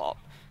co-op.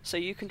 So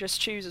you can just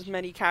choose as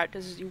many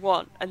characters as you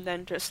want and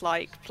then just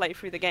like play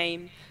through the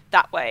game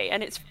that way.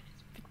 And it's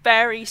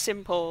very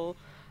simple,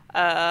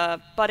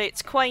 but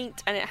it's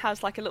quaint, and it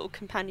has like a little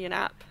companion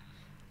app.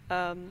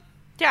 I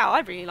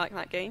really like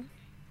that game.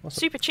 Awesome.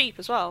 Super cheap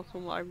as well,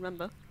 from what I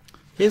remember.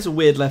 Here's a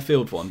weird left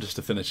field one just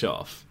to finish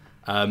off.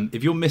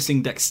 If you're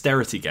missing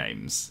dexterity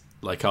games,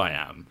 like I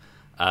am,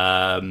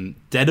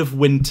 Dead of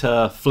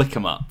Winter Flick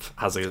 'em Up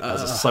has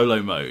a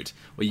solo mode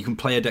where you can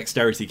play a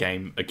dexterity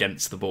game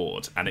against the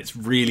board, and it's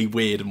really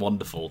weird and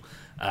wonderful.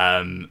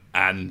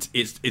 And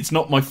it's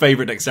not my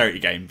favourite dexterity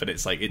game, but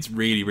it's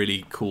really,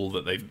 really cool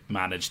that they've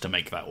managed to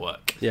make that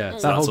work. Yeah,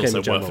 so that whole that's game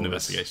also worth an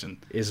investigation.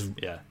 Is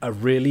a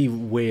really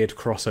weird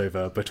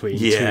crossover between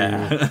two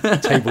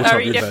tabletop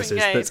Very universes.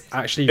 That's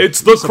actually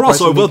it's the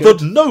crossover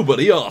that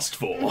nobody asked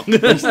for.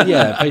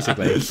 Yeah,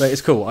 basically. But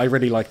it's cool. I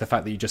really like the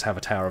fact that you just have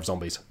a tower of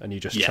zombies and you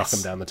just chuck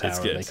them down the tower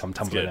and they come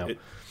tumbling out.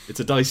 It's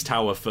a dice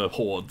tower for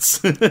hordes.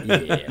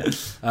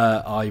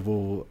 I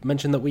will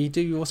mention that we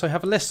do also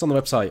have a list on the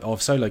website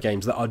of solo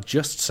games that are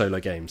just solo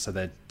games. So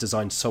they're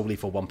designed solely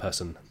for one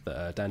person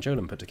that Dan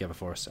Jolan put together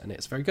for us, and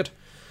it's very good.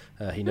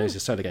 He knows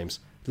his solo games.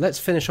 Let's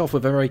finish off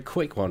with a very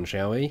quick one,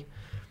 shall we?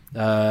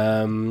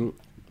 Who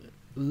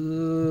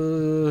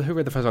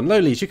read the first one?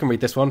 Lowlies, you can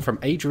read this one from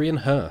Adrian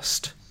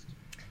Hurst.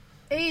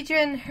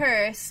 Adrian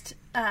Hurst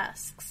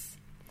asks,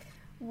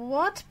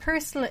 what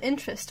personal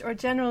interest or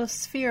general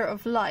sphere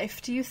of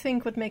life do you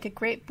think would make a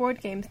great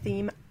board game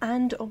theme,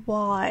 and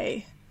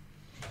why?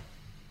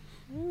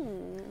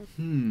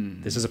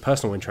 This is a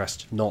personal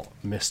interest, not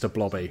Mr.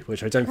 Blobby,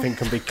 which I don't think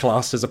can be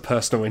classed as a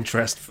personal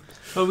interest.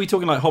 Are we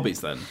talking like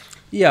hobbies then?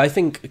 Yeah, I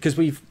think because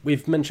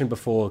we've mentioned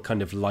before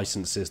kind of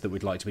licenses that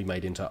we'd like to be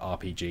made into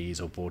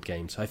RPGs or board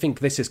games. I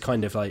think this is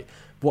kind of like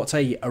what's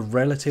a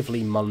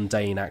relatively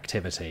mundane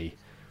activity,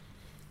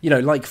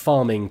 like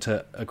farming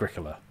to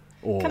Agricola.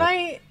 Can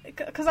I?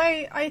 Because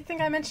I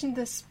think I mentioned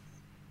this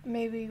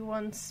maybe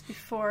once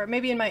before,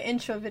 maybe in my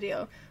intro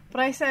video, but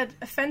I said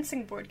a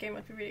fencing board game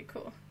would be really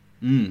cool.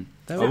 I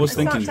was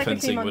thinking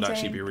fencing would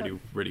actually be really,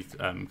 really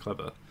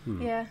clever.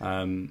 Yeah.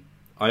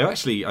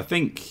 I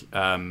think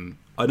I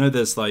know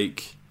there's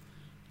like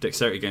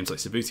dexterity games like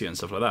Subbuteo and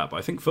stuff like that, but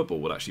I think football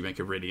would actually make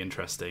a really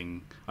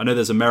interesting. I know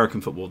there's American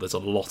football. There's a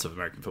lot of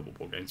American football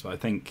board games, but I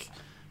think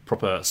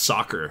proper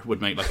soccer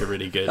would make like a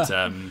really good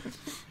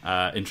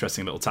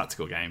interesting little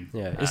tactical game.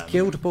 Is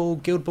Guild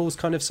Ball's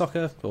kind of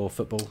soccer or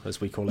football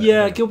as we call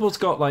it? Guild Ball's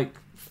got like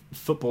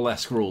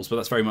football-esque rules, but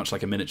that's very much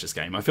like a miniatures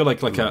game. I feel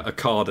like a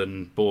card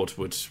and board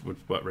would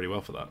work really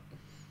well for that.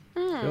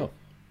 Sure.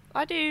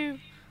 I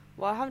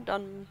haven't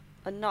done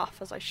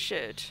enough as I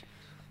should,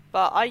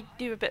 but I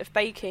do a bit of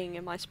baking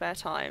in my spare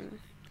time,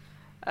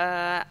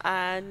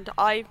 and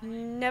I've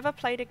never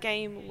played a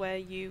game where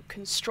you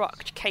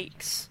construct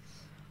cakes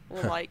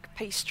or like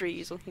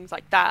pastries or things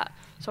like that.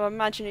 So I'm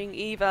imagining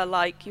either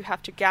like you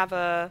have to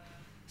gather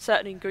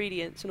certain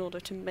ingredients in order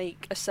to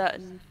make a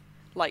certain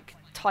like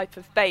type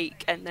of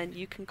bake, and then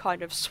you can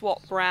kind of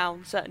swap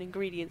around certain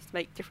ingredients to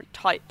make different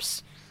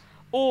types,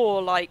 or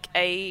like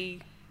you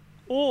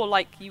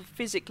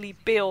physically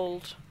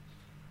build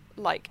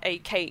like a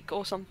cake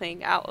or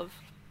something out of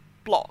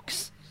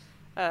blocks,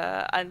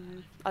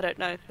 and I don't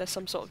know, there's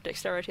some sort of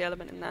dexterity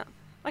element in that.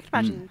 I can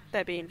imagine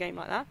there being a game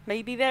like that.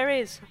 Maybe there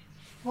is.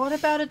 What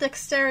about a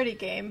dexterity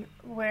game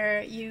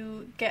where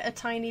you get a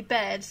tiny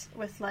bed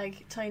with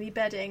like tiny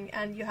bedding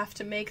and you have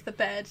to make the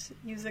bed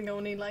using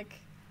only like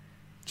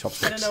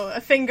chopsticks? I don't know, a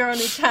finger on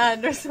each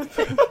hand or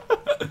something.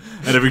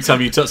 And every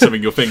time you touch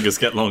something, your fingers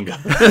get longer.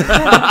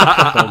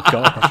 Oh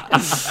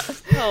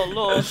gosh. Oh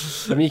lord.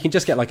 I mean, you can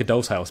just get like a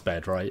doll's house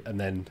bed, right? And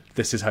then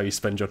this is how you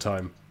spend your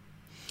time.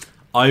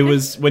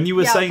 When you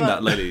were saying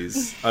that,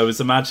 ladies, I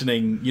was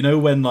imagining,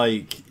 when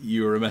like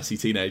you were a messy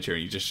teenager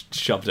and you just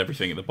shoved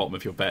everything at the bottom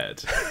of your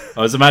bed.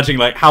 I was imagining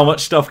like how much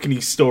stuff can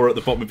you store at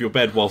the bottom of your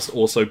bed whilst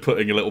also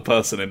putting a little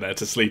person in there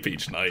to sleep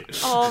each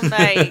night. Oh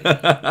mate,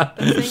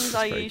 the things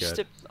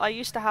I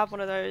used to have one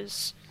of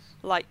those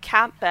like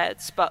camp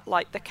beds, but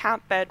like the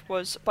camp bed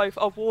was both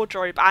a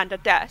wardrobe and a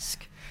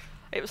desk.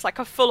 It was like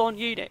a full-on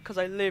unit because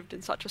I lived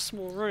in such a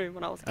small room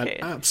when I was a kid.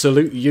 An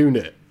absolute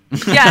unit.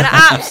 Yeah, an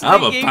absolute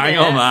Have a unit. bang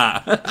on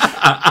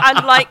that.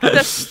 And like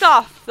the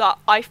stuff that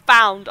I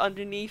found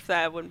underneath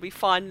there when we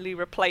finally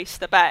replaced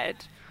the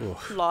bed,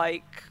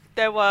 like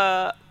there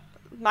were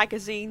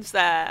magazines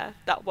there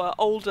that were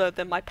older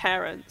than my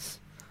parents.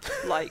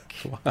 Like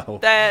Wow.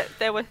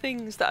 there were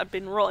things that had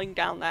been rotting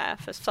down there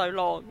for so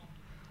long.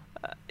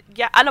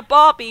 Yeah, and a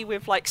Barbie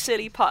with like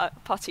silly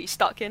putty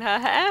stuck in her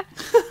hair,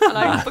 and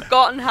I'd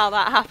forgotten how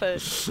that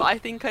happened. But I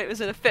think it was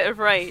in a fit of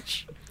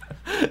rage.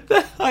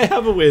 I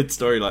have a weird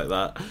story like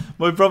that.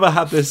 My brother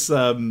had this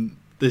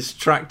this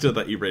tractor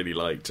that he really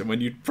liked, and when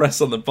you'd press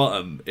on the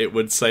button, it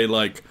would say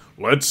like,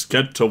 "Let's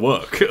get to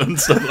work" and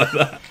stuff like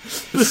that.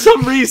 For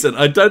some reason,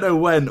 I don't know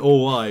when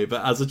or why,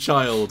 but as a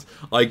child,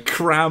 I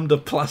crammed a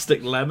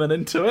plastic lemon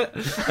into it,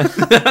 and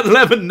that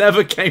lemon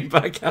never came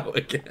back out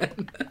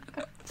again.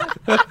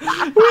 We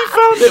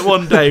found it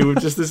one day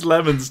with just this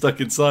lemon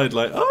stuck inside,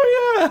 like,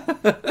 oh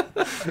yeah.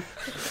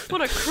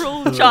 What a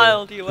cruel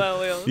child you were,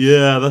 Will.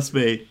 Yeah, that's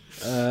me.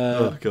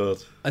 Oh god.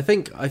 I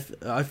think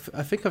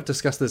I've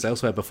discussed this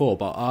elsewhere before,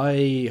 but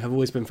I have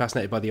always been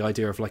fascinated by the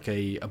idea of like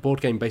a board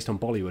game based on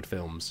Bollywood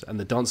films and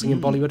the dancing in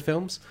Bollywood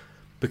films,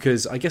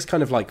 because I guess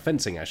kind of like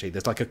fencing actually,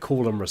 there's like a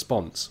call and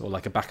response or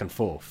like a back and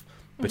forth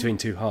between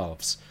two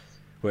halves,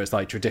 where it's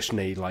like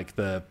traditionally like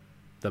the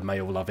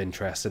male love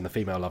interest and the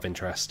female love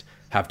interest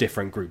have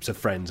different groups of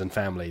friends and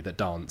family that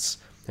dance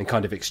and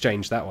kind of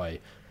exchange that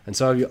way. And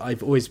so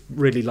I've always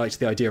really liked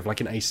the idea of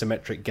like an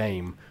asymmetric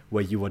game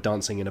where you are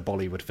dancing in a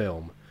Bollywood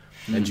film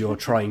and you're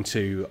trying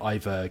to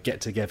either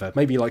get together,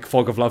 maybe like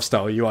Fog of Love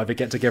style, you either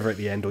get together at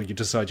the end or you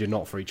decide you're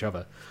not for each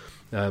other.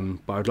 But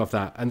I would love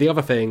that. And the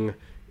other thing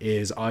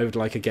is I would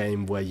like a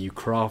game where you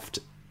craft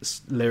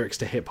lyrics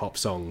to hip-hop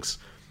songs.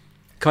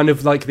 Kind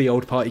of like the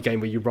old party game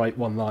where you write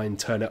one line,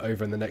 turn it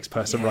over, and the next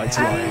person writes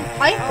a line.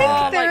 I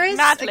think there like is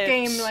Mad a Libs.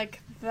 game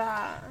like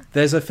that.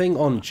 There's a thing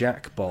on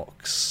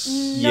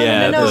Jackbox.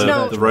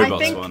 No. The robots I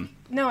think, one.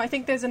 No, I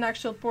think there's an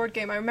actual board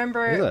game. I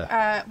remember Is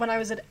there? when I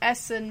was at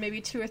Essen maybe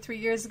 2 or 3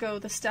 years ago,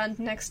 the stand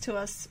next to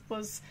us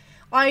was...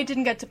 I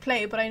didn't get to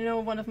play, but I know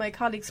one of my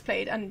colleagues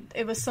played, and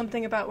it was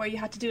something about where you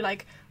had to do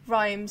like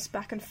rhymes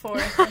back and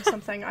forth or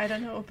something. I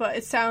don't know, but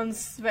it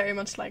sounds very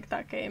much like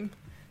that game.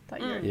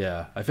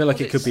 Yeah, I feel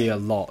like it could be a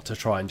lot to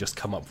try and just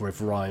come up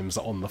with rhymes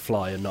on the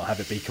fly and not have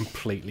it be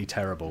completely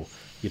terrible.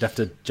 You'd have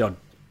to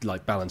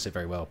balance it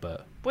very well,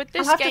 but Would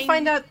this I'll have game to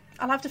find out.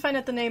 I'll have to find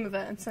out the name of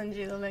it and send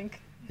you the link.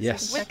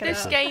 yes, would Check it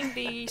this out. game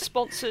be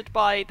sponsored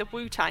by the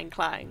Wu-Tang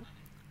Clan?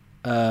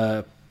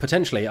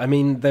 potentially. I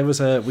mean,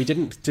 we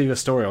didn't do a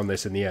story on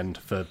this in the end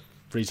for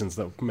reasons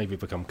that maybe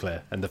become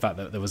clear, and the fact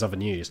that there was other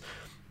news.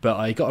 But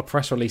I got a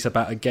press release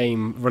about a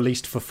game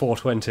released for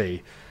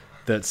 420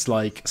 that's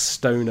like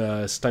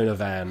Stoner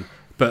Van,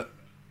 but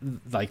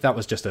like that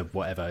was just a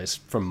whatever. It's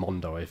from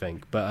Mondo, I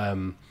think. But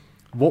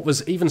what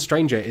was even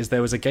stranger is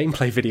there was a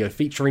gameplay video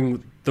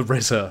featuring the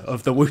RZA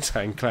of the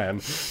Wu-Tang Clan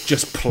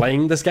just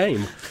playing this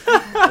game.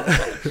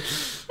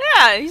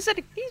 Yeah, he's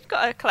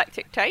got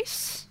eclectic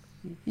tastes.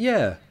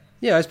 Yeah,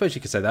 I suppose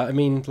you could say that. I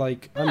mean,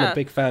 like, I'm Yeah. a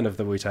big fan of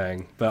the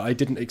Wu-Tang, but I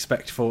didn't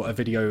expect for a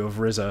video of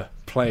RZA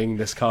playing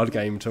this card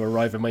game to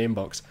arrive in my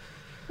inbox.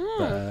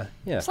 But,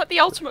 yeah. It's like the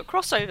ultimate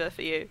crossover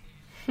for you.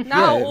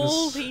 Now it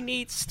all was- he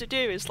needs to do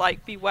is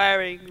like be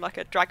wearing like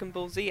a Dragon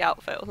Ball Z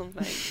outfit or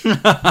something.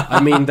 I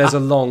mean, there's a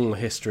long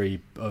history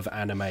of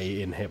anime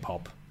in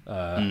hip-hop.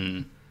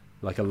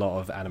 Like a lot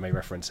of anime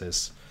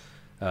references.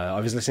 I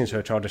was listening to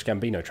a Childish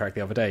Gambino track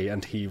the other day,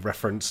 and he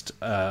referenced,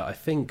 I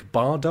think,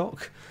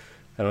 Bardock.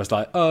 And I was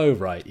like, oh,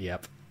 right,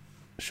 yep,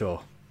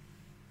 sure.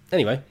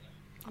 Anyway,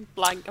 I'm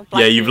blank.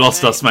 Yeah, you've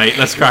lost us, mate.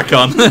 Let's crack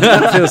on.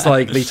 that feels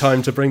like the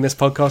time to bring this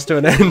podcast to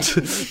an end,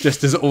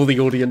 just as all the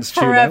audience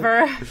tune out.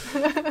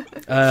 Forever.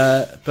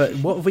 But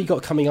what have we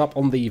got coming up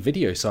on the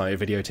video side,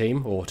 video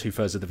team, or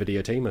 2/3 of the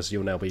video team, as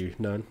you'll now be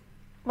known?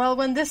 Well,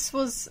 when this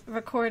was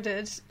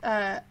recorded,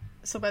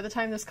 so by the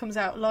time this comes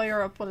out,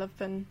 Lawyer Up will have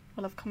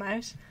come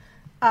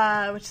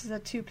out, which is a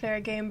 2-player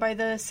game by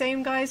the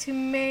same guys who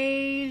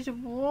made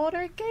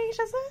Watergate. Is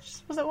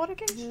it? Was it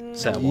Watergate?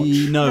 Set a watch.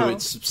 No, No.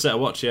 it's Set a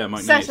Watch, yeah,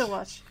 Mike Set Nace. a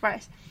Watch,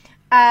 right.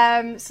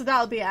 So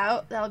that'll be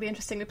out. That'll be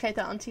interesting. We played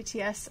that on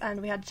TTS,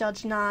 and we had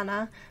Judge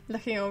Nana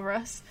looking over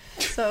us.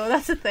 So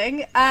that's a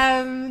thing.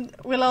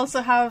 We'll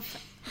also have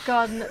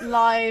gone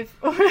live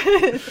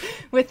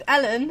with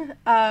Ellen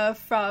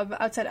from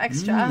Outside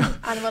Extra,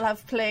 and we'll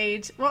have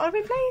played... What are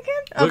we playing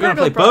again? We're going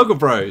to play Bro. Burgle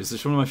Bros.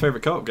 It's one of my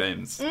favourite co-op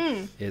games.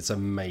 It's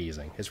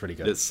amazing. It's really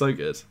good. It's so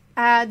good.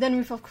 Then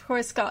we've of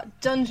course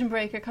got Dungeon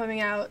Breaker coming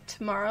out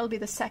tomorrow. It'll be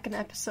the second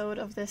episode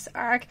of this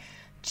arc.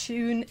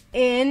 Tune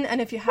in, and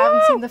if you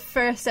haven't seen the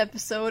first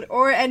episode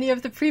or any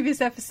of the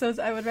previous episodes,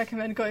 I would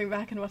recommend going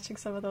back and watching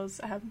some of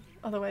those.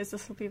 Otherwise,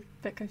 this will be a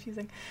bit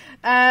confusing.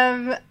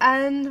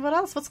 And what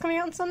else? What's coming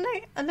out on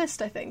Sunday? A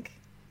list, I think.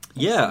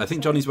 Yeah, I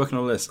think Johnny's working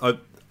on a list.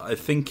 I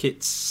think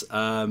it's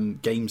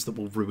games that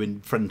will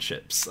ruin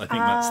friendships. I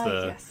think that's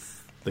the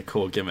Yes. the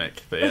core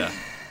gimmick. But yeah,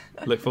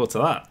 look forward to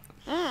that.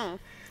 So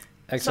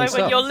Excellent when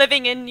stuff. you're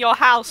living in your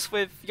house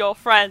with your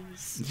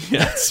friends.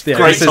 Yes, Yeah,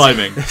 great this is-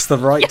 timing. It's the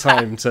right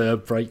time to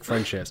break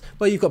friendships.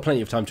 Well, you've got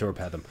plenty of time to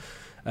repair them.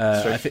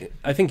 I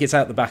think it's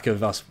out the back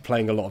of us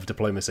playing a lot of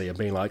diplomacy and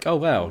being like, oh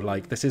wow,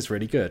 like this is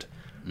really good.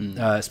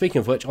 Speaking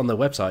of which, on the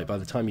website, by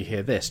the time you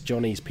hear this,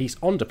 Johnny's piece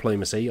on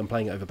diplomacy, I'm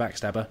playing it over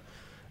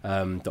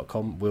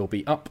Backstabber.com, will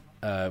be up,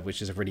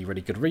 which is a really,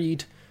 really good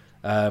read.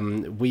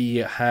 We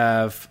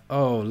have...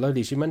 Oh,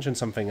 Lodies, you mentioned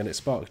something and it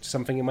sparked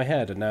something in my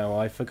head and now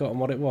I've forgotten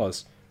what it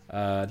was.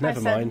 Never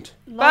said mind.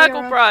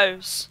 Burgle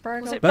Bros.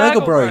 Burgle- Was it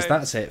Burgle Bros,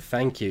 that's it.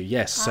 Thank you.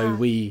 Yes, so Ah.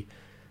 we...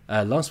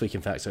 last week,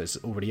 in fact, so it's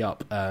already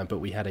up, but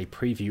we had a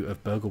preview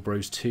of Burgle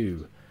Bros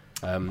 2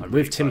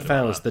 with Tim excited about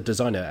Fowles, that. the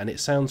designer, and it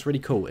sounds really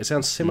cool. It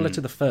sounds similar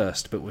to the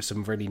first, but with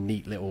some really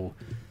neat little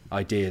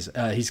ideas.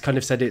 He's kind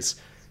of said it's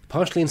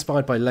partially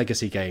inspired by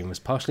legacy games,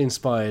 partially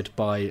inspired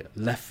by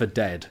Left 4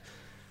 Dead,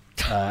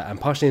 and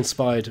partially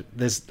inspired,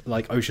 there's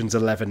like Ocean's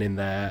 11 in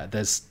there,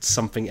 there's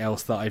something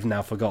else that I've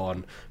now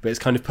forgotten, but it's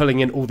kind of pulling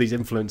in all these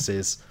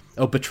influences.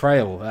 Oh,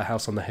 Betrayal, A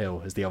House on the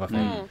Hill is the other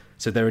thing.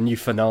 So there are new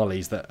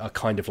finales that are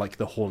kind of like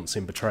the haunts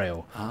in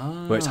Betrayal,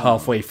 where it's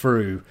halfway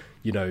through,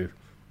 you know,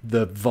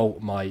 the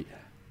vault might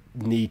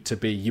need to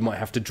be, you might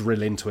have to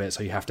drill into it,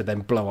 so you have to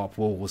then blow up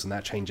walls, and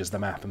that changes the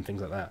map and things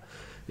like that.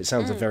 It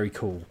sounds very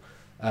cool.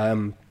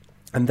 And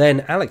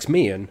then, Alex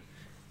Meehan,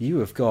 you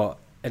have got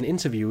an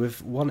interview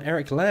with one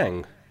Eric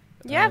Lang.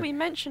 Yeah, we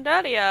mentioned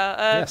earlier.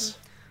 Yes.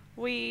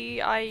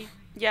 I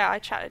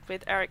chatted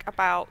with Eric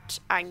about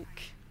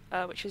Ankh,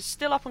 which is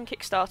still up on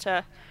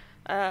Kickstarter.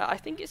 I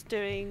think it's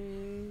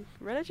doing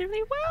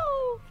relatively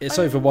well. It's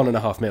over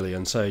 1.5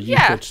 million, so you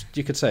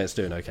could say it's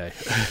doing okay.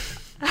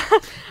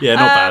 Yeah,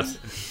 not bad.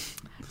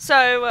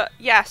 So,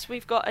 yes,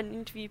 we've got an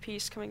interview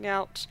piece coming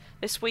out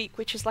this week,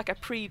 which is like a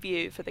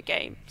preview for the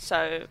game.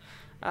 So,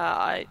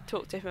 I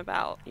talked to him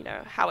about, you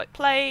know, how it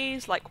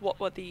plays, like what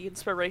were the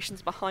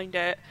inspirations behind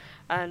it,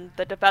 and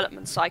the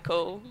development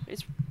cycle.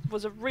 It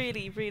was a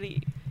really,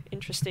 really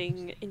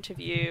interesting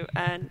interview,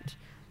 and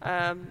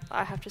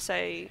I have to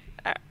say,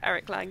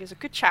 Eric Lang is a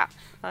good chap,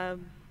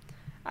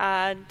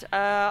 and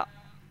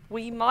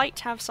we might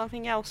have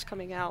something else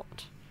coming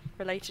out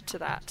related to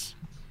that.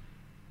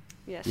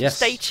 Yes, Yes.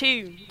 Stay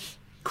tuned. Stay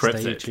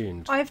Cryptic.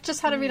 tuned. I've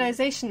just had a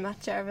realization,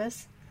 Matt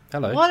Jarvis.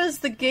 Hello. What is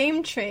the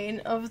game train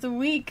of the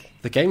week?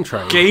 The game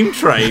train. Game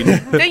train.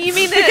 Don't you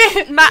mean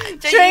the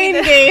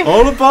Train game.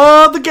 All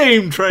aboard the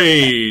game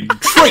train.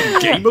 Train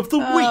game of the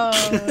week.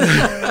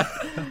 Oh.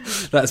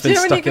 That's been Do you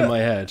know when stuck you in go- my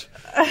head.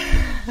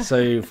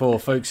 So for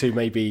folks who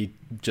maybe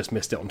just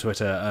missed it on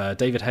Twitter,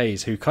 David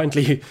Hayes, who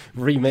kindly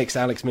remixed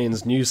Alex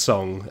Meehan's news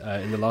song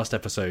in the last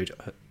episode,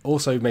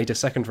 also made a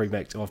second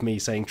remix of me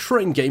saying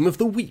Train Game of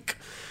the Week,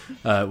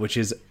 which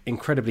is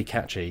incredibly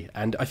catchy,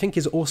 and I think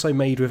is also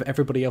made with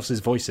everybody else's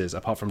voices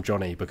apart from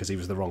Johnny because he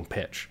was the wrong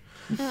pitch.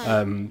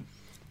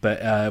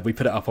 But we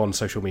put it up on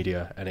social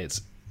media and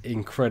it's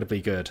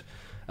incredibly good.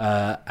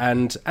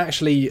 And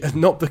actually,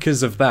 not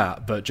because of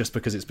that, but just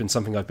because it's been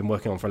something I've been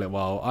working on for a little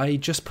while, I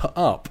just put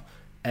up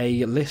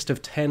a list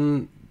of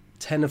 10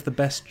 of the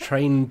best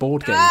train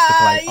board games to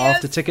play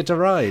after Ticket to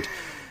Ride.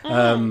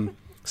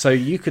 So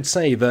you could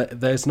say that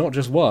there's not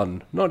just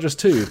one, not just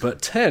two,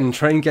 but 10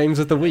 train games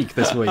of the week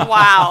this week.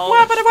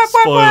 Wow.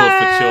 Spoiled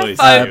for choice.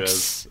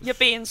 Folks, you're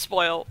being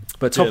spoiled.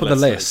 But top Yeah, of the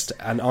let's list,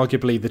 and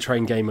arguably the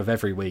train game of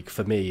every week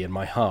for me in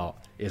my heart,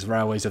 is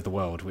Railways of the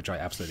World, which I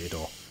absolutely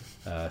adore.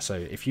 So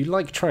if you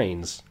like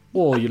trains,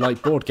 or you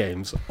like board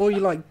games, or you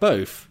like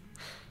both,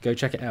 go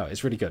check it out.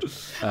 It's really good.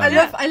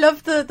 I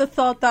love the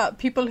thought that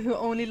people who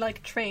only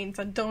like trains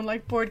and don't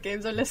like board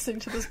games are listening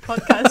to this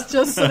podcast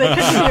just so they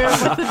can hear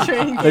what the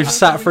train game They've is.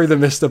 sat through the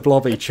Mr.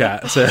 Blobby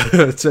chat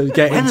to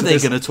get When into are they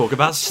this, going to talk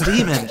about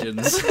steam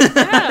engines?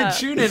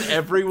 Tune in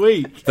every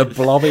week. the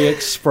Blobby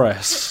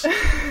Express.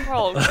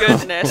 Oh,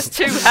 goodness.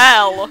 To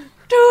hell.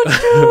 Doot,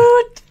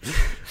 doot.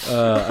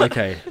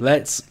 Okay,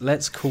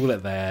 let's call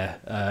it there.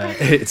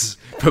 It's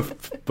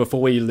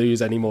before we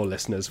lose any more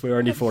listeners. We're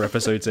only 4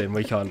 episodes in.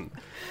 We can't.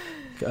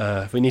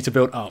 We need to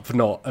build up,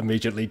 not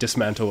immediately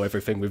dismantle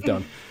everything we've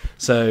done.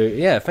 So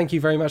yeah, thank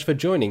you very much for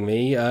joining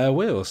me,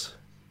 Wheels,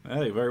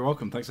 Hey, you're very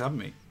welcome. Thanks for having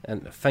me.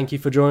 and thank you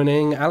for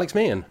joining Alex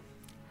Meehan.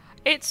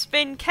 It's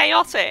been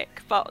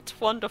chaotic, but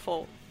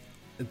wonderful.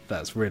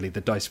 That's really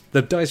the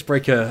dice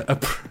breaker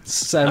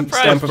stamp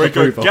of Breaker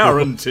approval.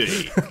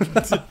 guarantee.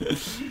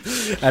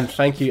 And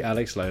thank you,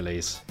 Alex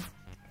Lowleys.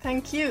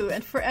 Thank you.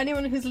 And for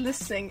anyone who's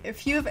listening,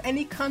 if you have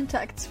any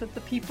contacts with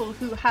the people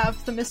who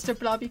have the Mr.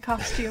 Blobby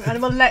costume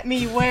and will let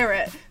me wear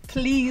it,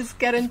 please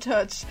get in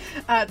touch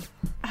at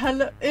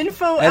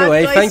info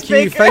Anyway, at thank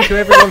you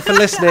everyone for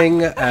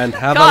listening, and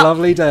have a Cut.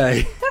 lovely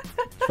day.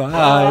 Bye.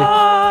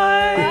 Bye.